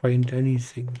cannot find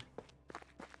anything.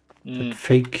 That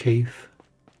fake cave.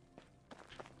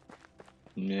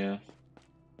 Yeah.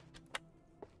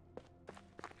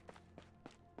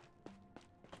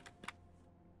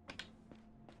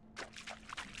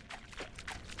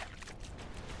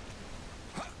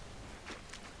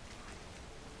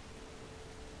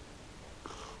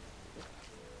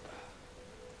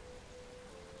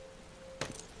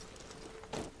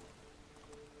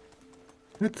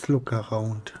 Let's look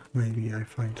around. Maybe I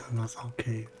find another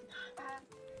cave.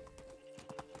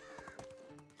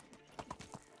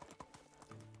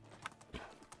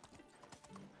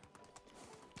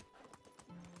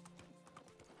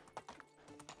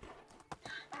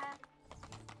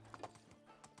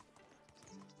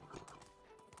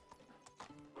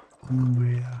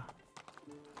 Where?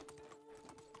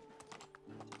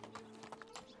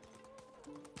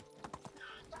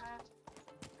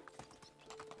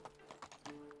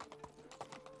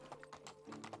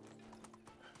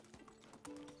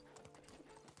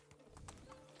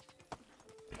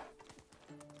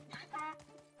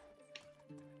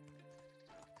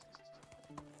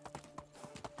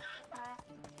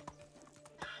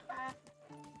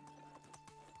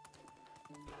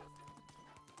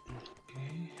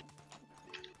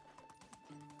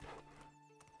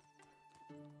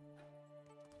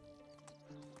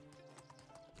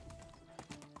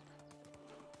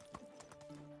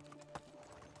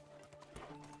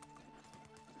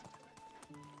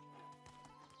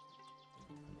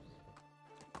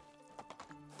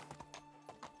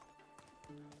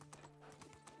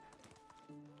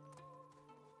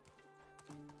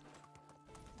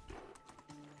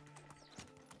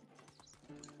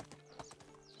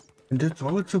 And it's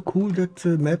also cool that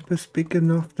the map is big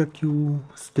enough that you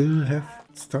still have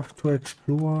stuff to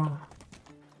explore.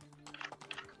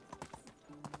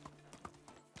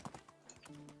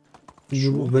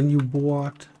 When you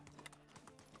bored.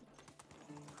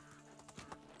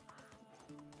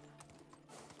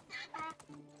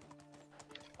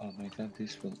 Oh my god,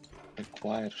 this will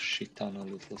require shit ton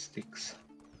of little sticks.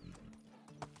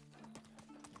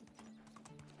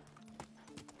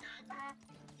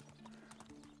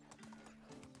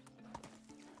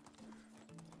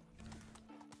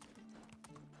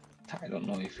 I don't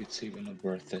know if it's even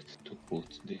worth it to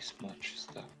put this much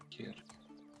stuff here.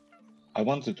 I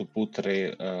wanted to put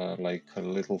like a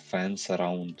little fence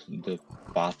around the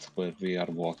path where we are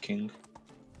walking,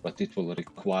 but it will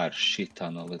require shit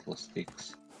ton of little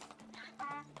sticks.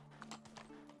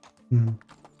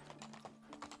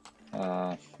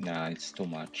 Nah, it's too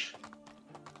much.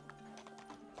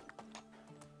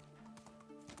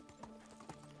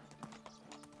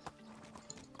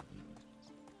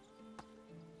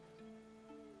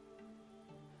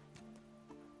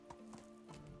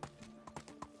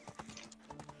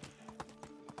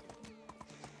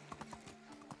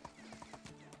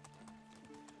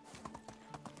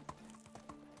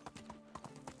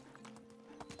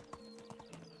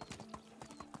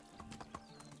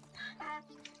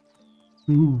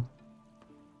 Ooh.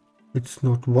 It's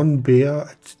not one bear,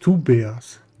 it's two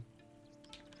bears.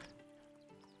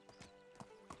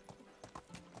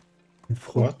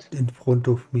 In front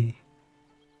of me.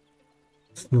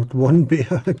 It's not one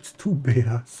bear, it's two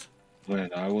bears.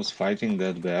 When I was fighting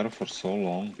that bear for so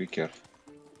long, be careful.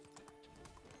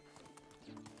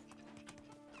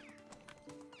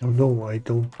 Oh no, I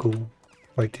don't go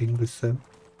fighting with them.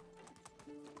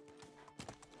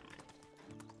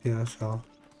 There's a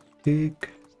pig.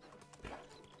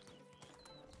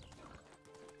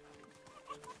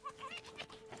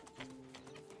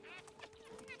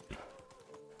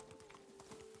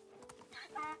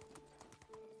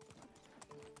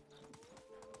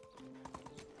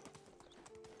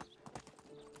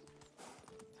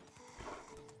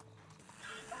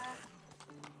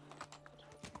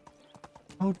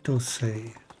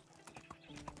 Autosave.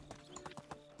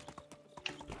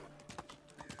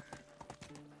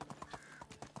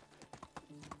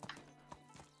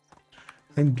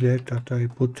 I'm glad that I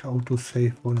put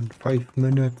autosave on 5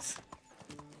 minutes.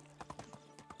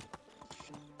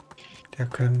 There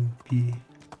can be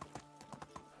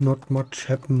not much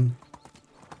happen.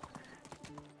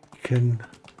 You can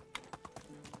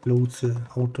load the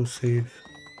autosave.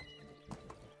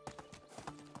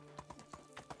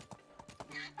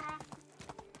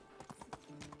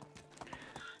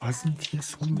 Wasn't hier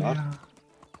so mehr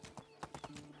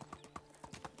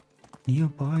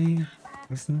nearby?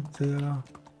 Wasn't there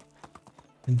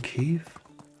a cave?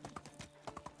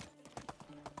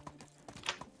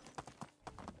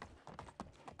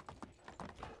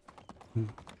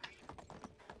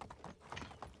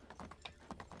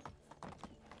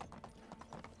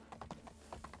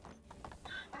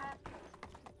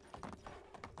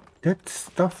 That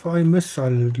stuff I miss a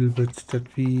little bit,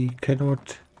 that we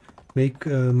cannot make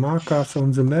markers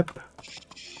on the map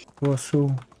or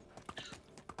so.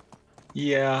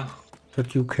 Yeah.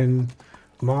 That you can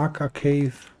mark a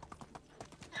cave.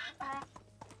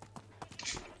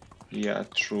 Yeah,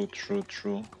 true.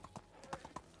 It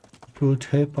would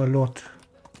help a lot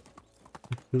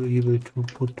if you're able to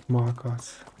put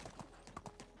markers.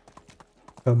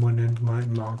 Permanent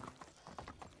mark.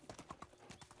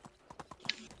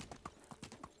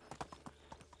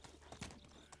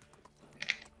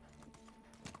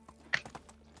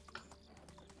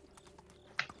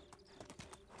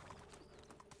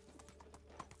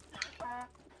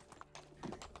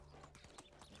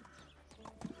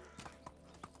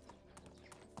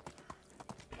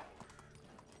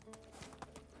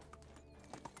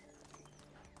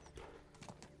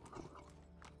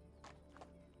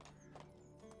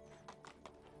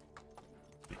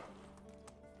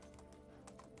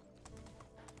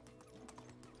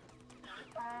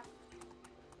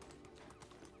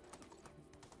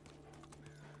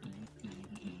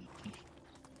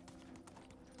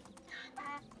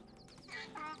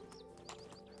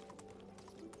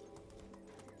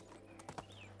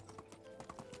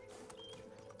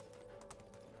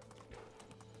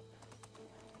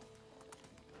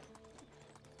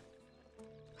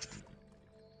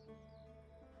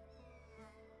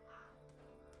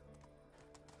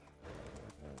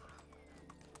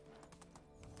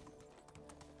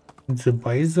 The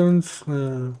bisons,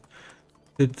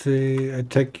 did they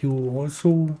attack you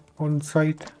also on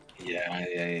site?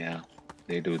 Yeah.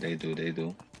 They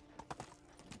do.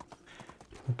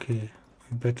 Okay,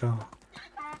 I better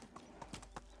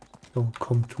don't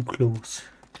come too close.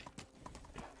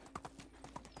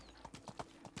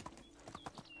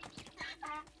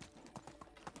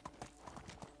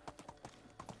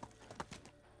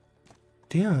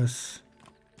 There's...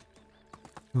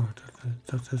 Oh,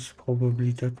 that is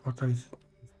probably that what I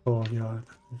saw. Yeah,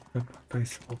 that is what I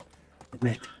saw.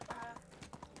 Net.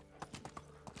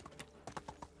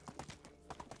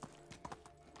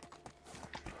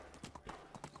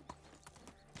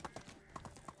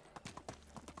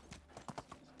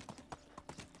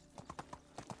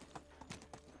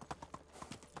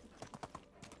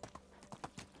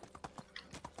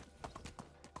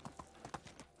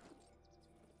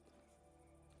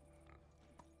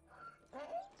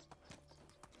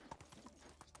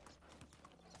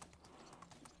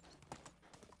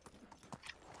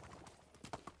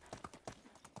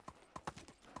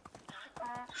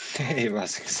 Hey,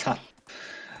 Vasik-san.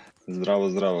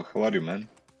 Zdravo. How are you, man?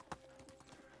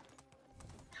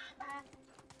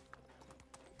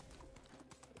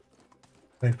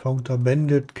 I found a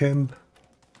bandit camp.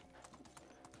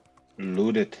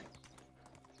 Looted.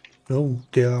 No,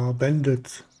 there are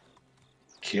bandits.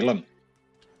 Kill them.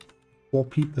 4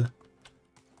 people.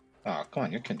 Ah, come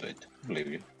on, you can do it. I believe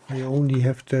you. I only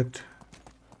have that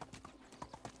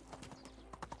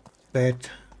bad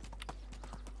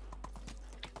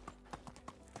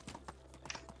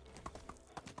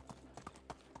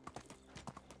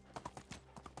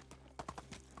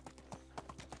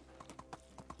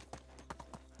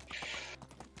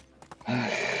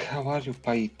How are you,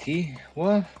 Paiti?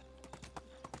 What?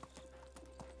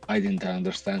 I didn't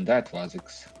understand that,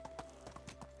 Vazix.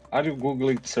 Are you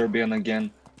googling Serbian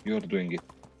again? You're doing it.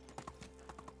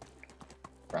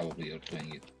 Probably you're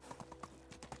doing it.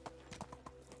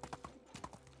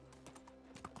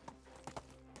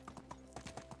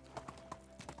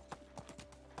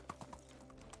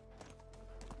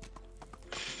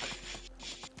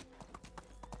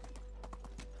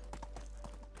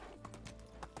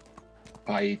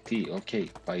 Paiti, okay.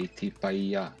 Paiti,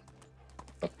 paia.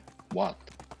 But what?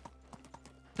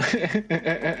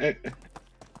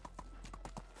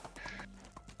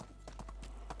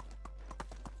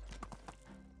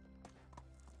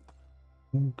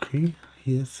 Okay,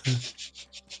 here's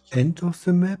the end of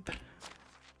the map.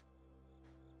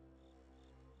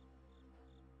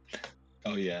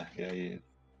 Oh yeah.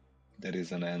 There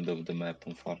is an end of the map,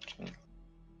 unfortunately.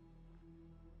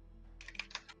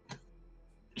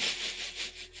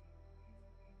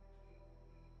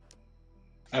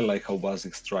 I like how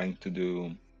Basic's trying to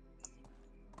do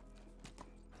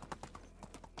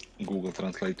Google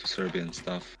Translate to Serbian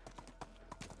stuff.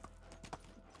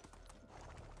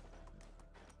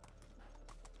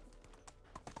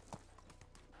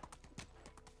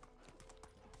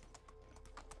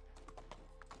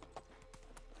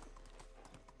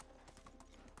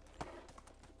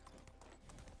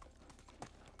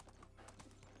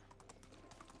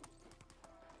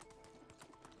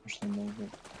 Možda mogu...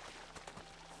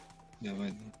 Ja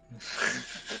vidim.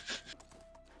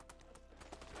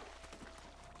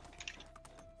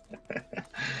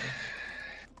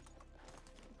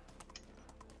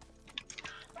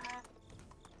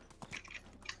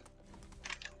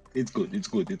 It's good, it's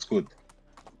good, it's good.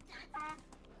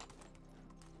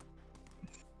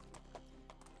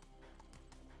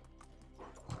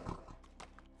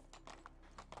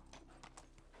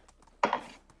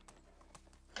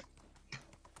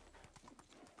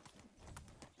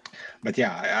 But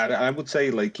yeah, I would say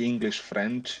like English,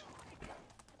 French,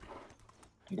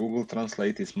 Google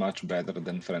Translate is much better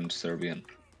than French Serbian.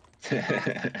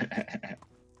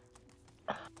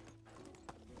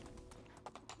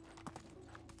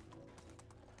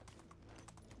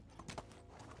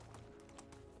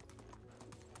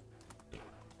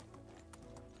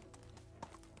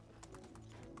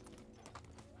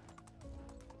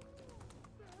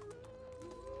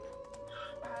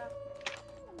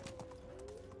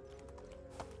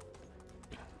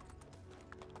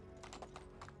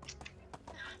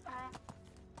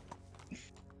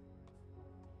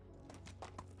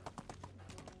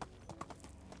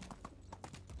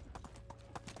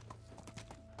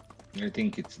 I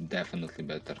think it's definitely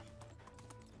better.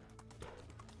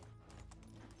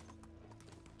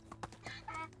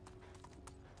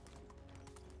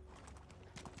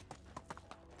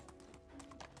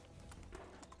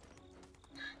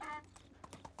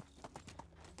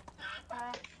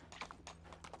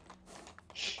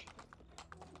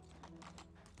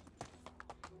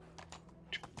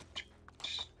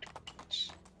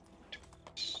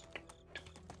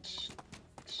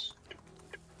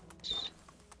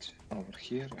 Over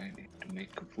here, I need to make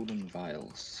wooden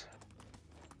vials.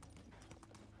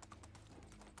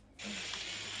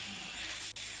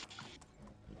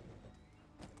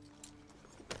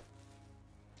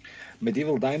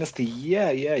 Medieval Dynasty,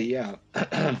 yeah.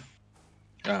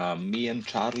 Me and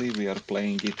Charlie, we are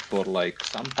playing it for like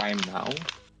some time now.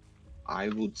 I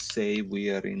would say we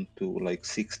are into like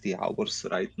 60 hours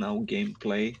right now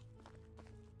gameplay.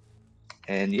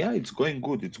 And yeah, it's going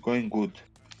good, it's going good.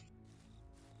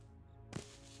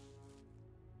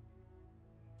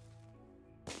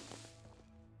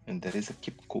 And there is a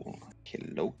Keep Cool.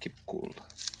 Hello, Keep Cool.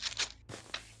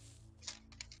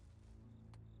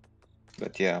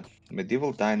 But yeah,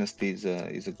 Medieval Dynasty is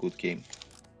a good game.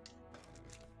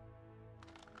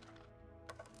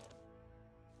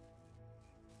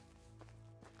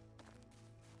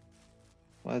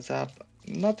 What's up?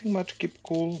 Nothing much, Keep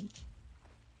Cool.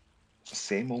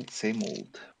 Same old, same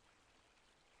old.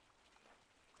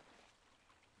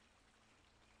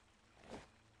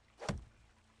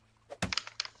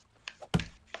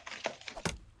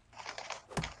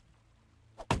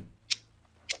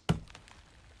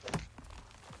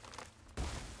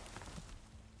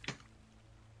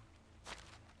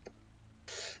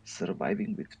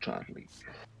 Surviving with Charlie.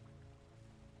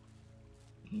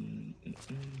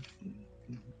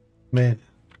 Man,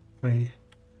 I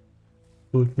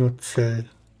would not sell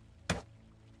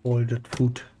all that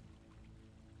food.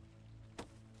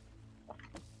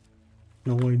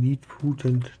 Now I need food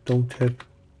and don't have.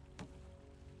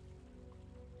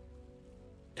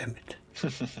 Damn it.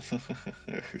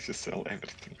 You sell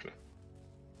everything, bro.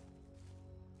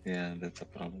 Yeah, that's a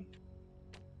problem.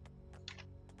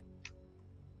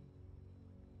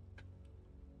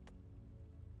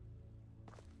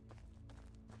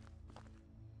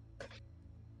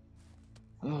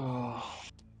 Oh.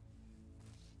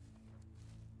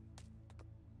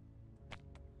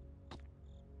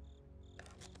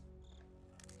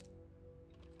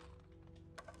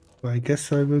 I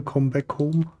guess I will come back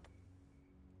home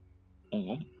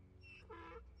Mhm.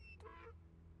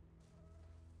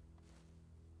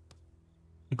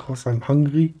 because I'm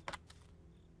hungry.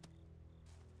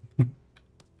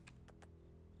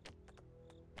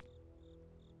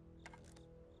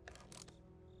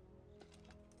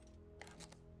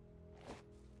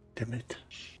 Damn it.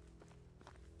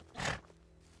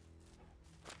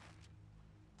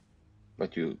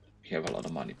 But you have a lot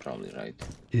of money probably, right?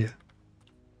 Yeah.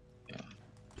 Yeah.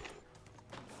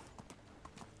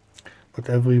 But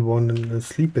everyone is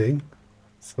sleeping,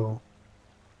 so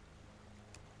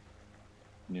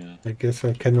Yeah. I guess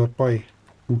I cannot buy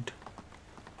food.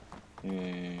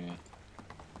 Yeah.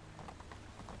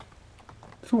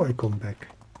 So I come back.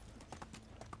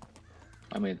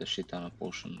 I made a shit ton of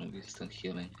potion and we're still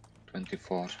healing.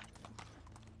 24.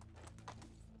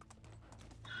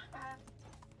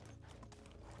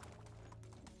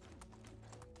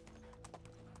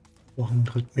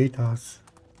 $100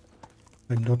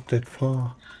 I'm not that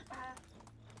far.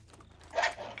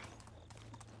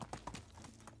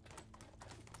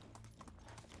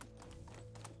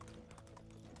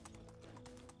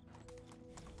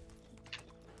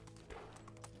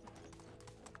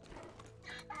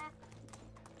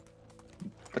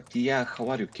 But yeah, how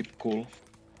are you? Keep cool.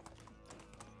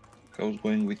 How's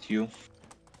going with you?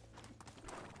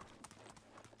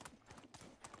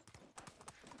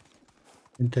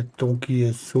 And that donkey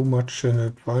is so much an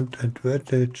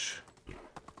advantage.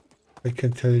 I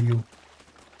can tell you.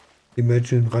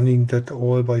 Imagine running that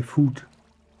all by foot.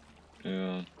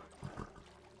 Yeah.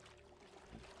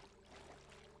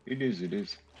 It is, it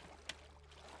is.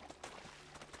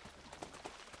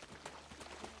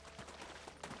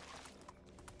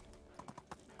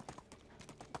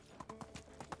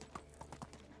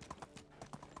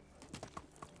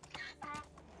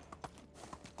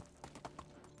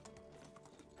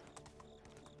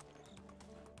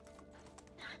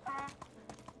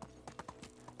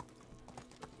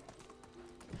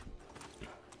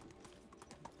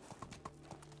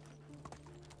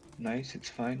 Nice, it's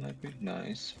fine, I think.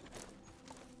 Nice.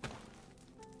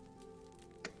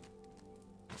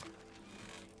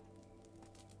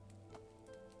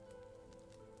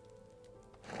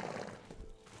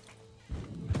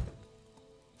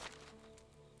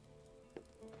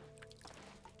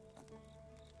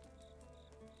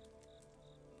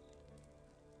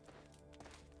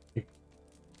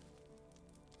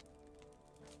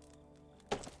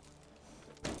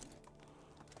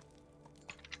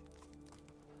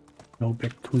 Now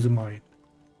back to the mine.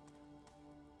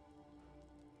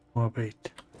 Oh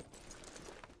wait.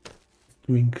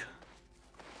 Drink.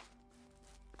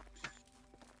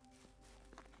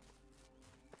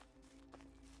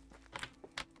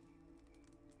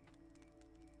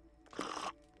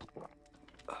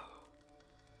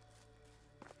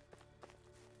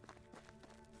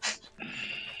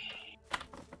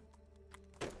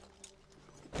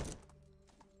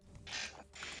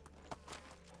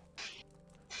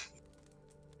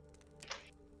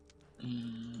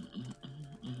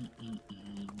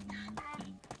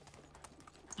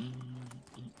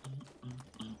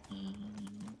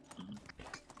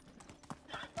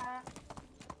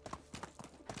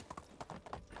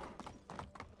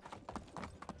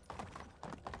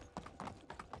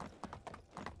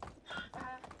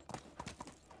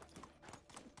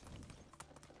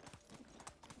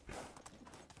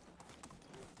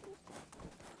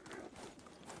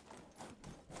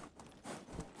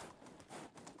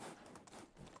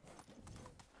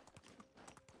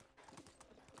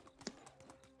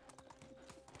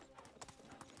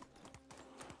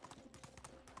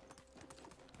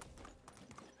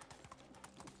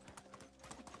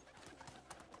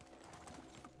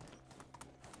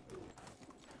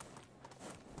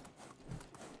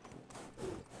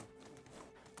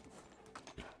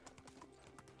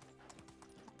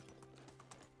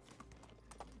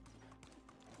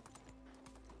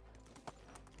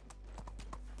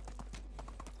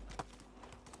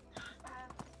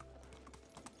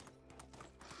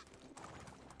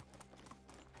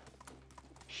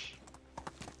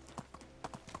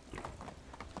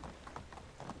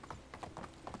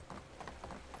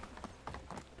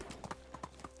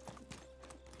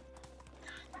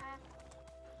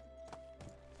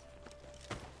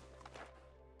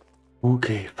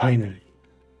 Okay, finally.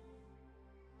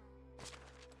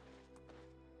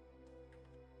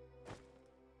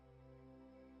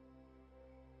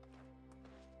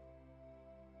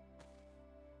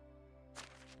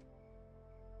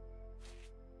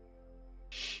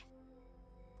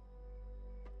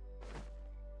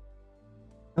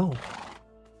 Oh.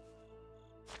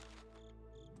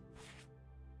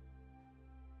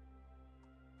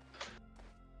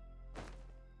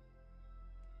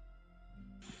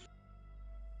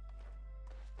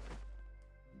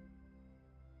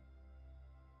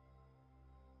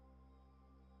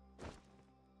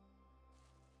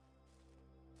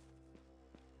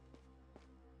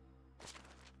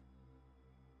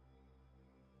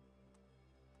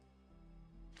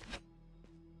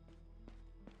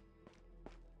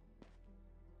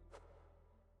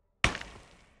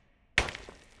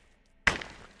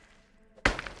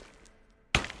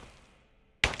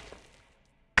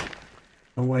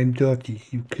 Oh, I'm dirty.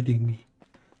 You kidding me?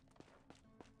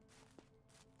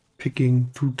 Picking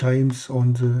 2 times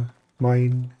on the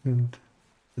mine and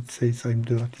it says I'm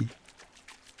dirty.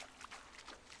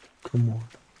 Come on.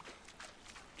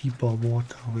 Deeper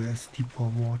water. Where's deeper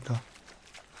water?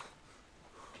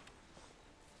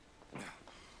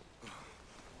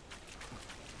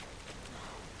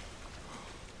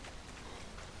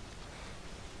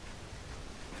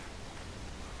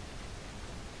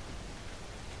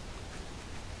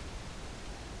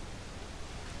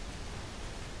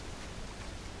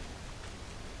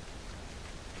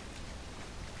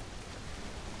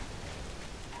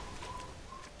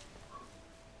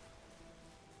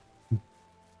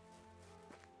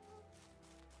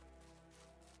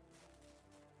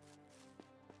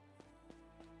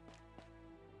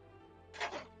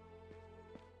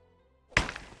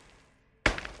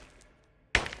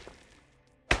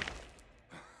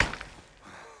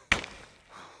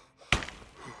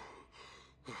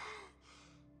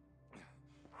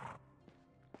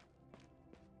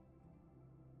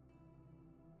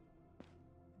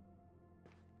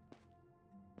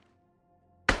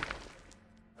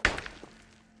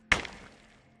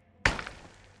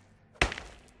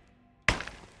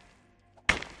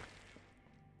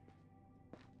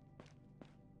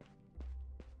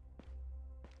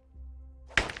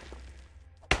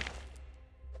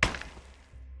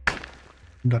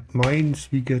 That mines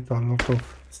we get a lot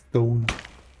of stone.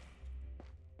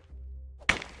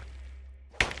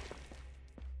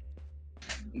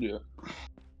 Yeah.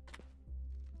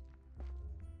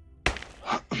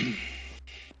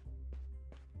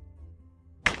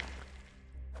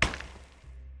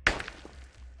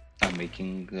 I'm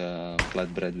making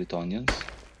flatbread with onions.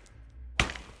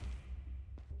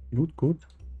 Good, good.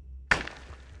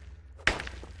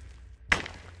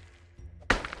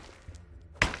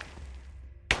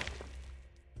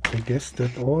 I guess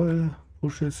that all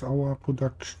pushes our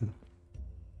production.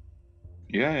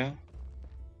 Yeah, yeah.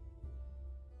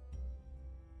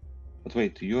 But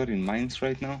wait, you are in mines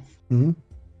right now? Hmm?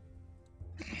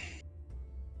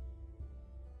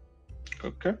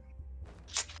 Okay.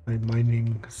 I'm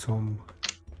mining some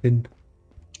tin.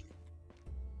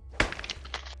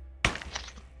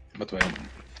 But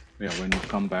when you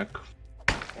come back,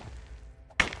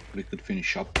 we could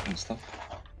finish up and stuff.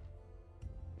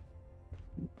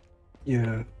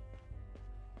 Yeah.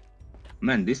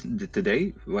 Man,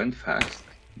 today went fast.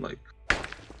 Like,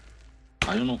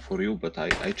 I don't know for you, but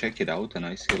I check it out and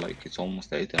I see like it's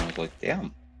almost 8 and I was like, damn,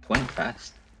 it went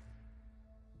fast.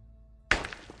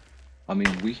 I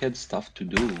mean, we had stuff to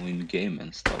do in game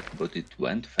and stuff, but it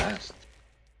went fast.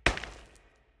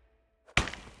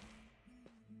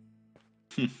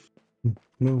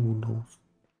 No, who knows?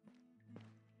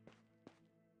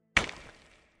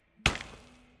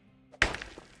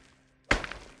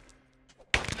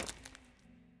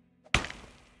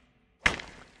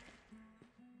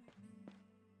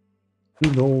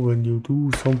 You know, when you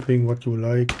do something what you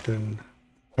like, then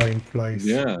time flies.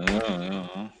 Yeah.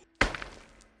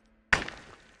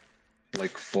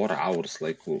 Like 4 hours,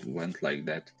 like went like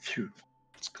that. Phew,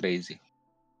 it's crazy.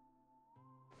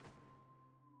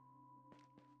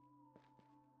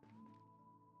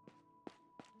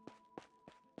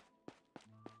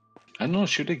 I don't know.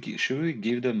 Should we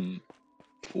give them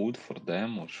food for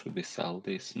them or should we sell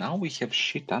this? Now we have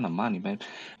shit ton of money, man.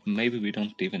 Maybe we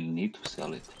don't even need to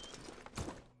sell it.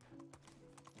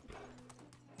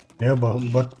 Yeah,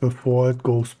 but before it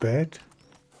goes bad,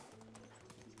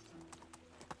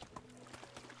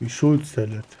 we should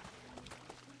sell it.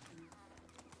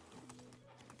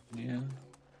 Yeah.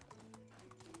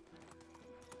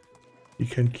 We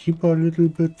can keep a little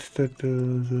bit that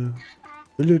the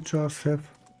villagers have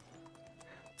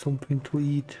something to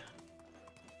eat.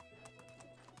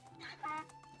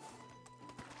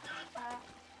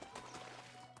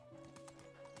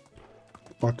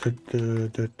 But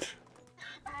that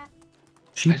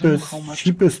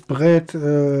cheapest bread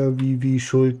we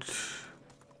should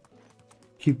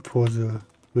keep for the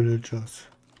villagers.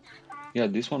 Yeah,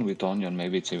 this one with onion,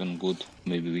 maybe it's even good.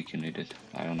 Maybe we can eat it.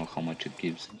 I don't know how much it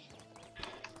gives.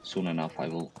 Soon enough, I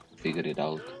will figure it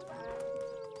out.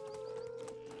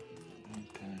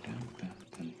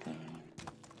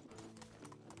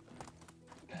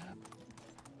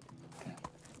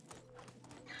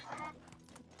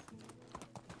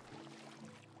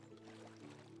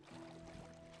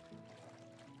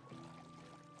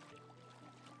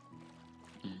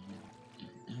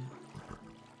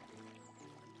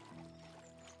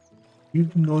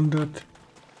 Even on that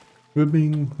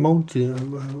swimming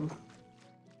mountain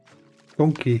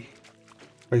donkey,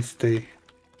 I stay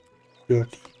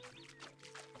dirty.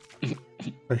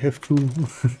 I have to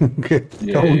get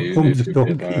down you from need the to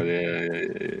donkey. get out. Yeah.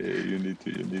 You need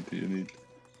to.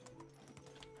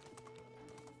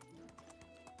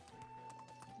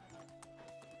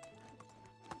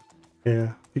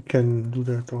 Yeah, we can do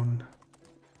that on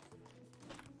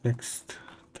next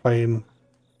time,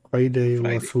 Friday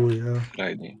or so, yeah.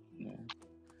 Friday. Yeah.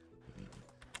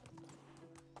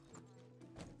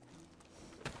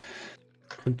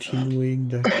 Continuing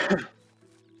that.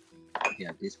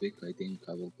 Yeah, this week I think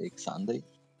I will take Sunday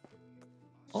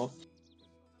off.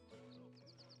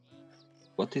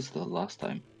 What is the last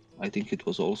time? I think it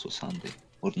was also Sunday.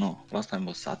 Or no, last time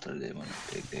was Saturday when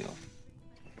I take day off.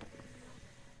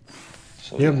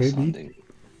 So yeah, maybe.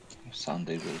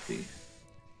 Sunday will be.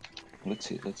 Let's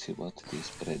see what this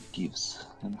bread gives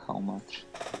and how much.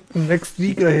 Next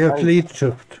week I have late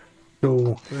shift,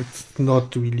 so it's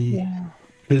not really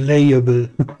playable.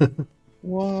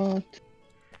 What?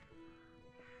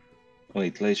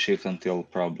 Wait, late shift until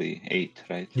probably 8,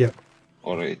 right? Yeah.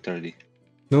 Or 8:30.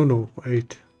 No,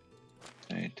 8.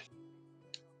 8.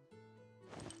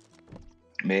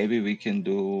 Maybe we can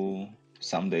do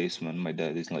some days when my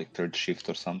dad is like third shift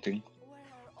or something.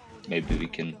 Maybe we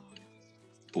can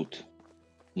put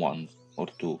 1 or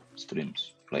 2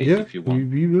 streams late Yeah, if you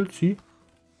want. we will see.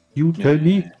 You tell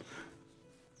me.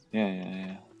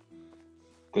 Yeah.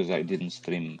 Because I didn't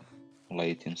stream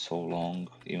late in so long,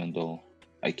 even though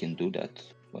I can do that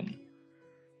when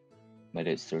my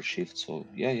dad's third shift. So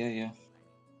yeah.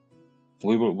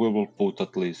 We will put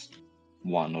at least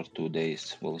 1 or 2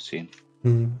 days. We'll see.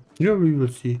 Yeah, we will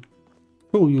see.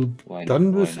 So you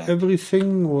done with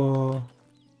everything, or?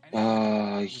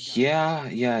 Yeah.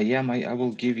 I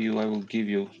will give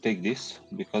you. Take this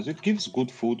because it gives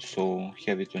good food. So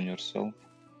have it on yourself.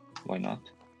 Why not?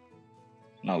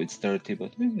 Now it's 30,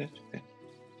 but it's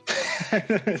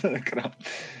okay. Crap.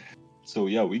 So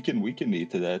yeah, we can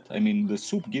eat that. I mean, the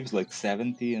soup gives like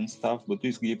 70 and stuff, but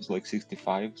this gives like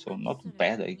 65, so not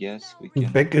bad, I guess. We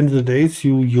can. Back in the days,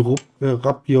 you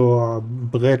rub your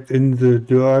bread in the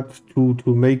dirt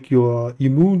to make your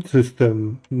immune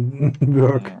system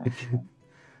work. Yeah,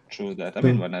 true that. I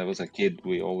mean, when I was a kid,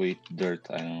 we all ate dirt.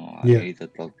 I don't know. I ate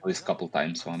it at least a couple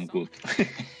times, so I'm good.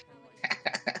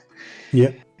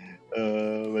 Yeah.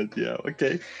 But yeah,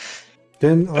 okay.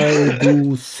 Then I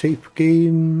do save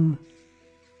game.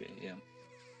 Okay, yeah.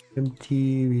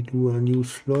 Empty. We do a new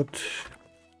slot.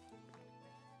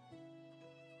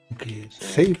 Okay, so,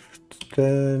 saved.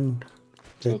 Then.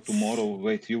 So tomorrow,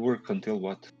 wait, you work until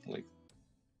what? Like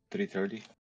 3:30?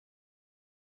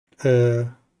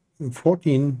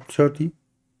 14:30.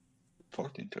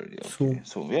 14:30. Okay.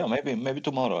 So yeah, maybe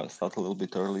tomorrow I start a little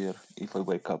bit earlier if I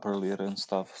wake up earlier and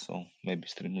stuff. So maybe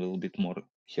stream a little bit more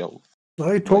health.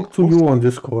 I talk to you on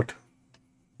Discord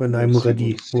when I'm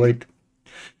ready, right?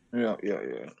 Yeah.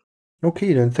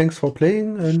 Okay, then thanks for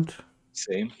playing and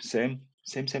same.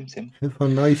 Have a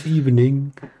nice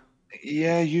evening.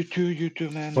 Yeah, you too,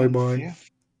 man. Bye. Yeah.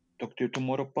 Talk to you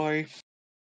tomorrow. Bye.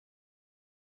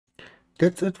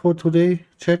 That's it for today,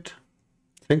 chat.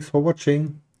 Thanks for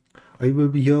watching. I will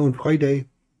be here on Friday.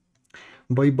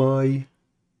 Bye.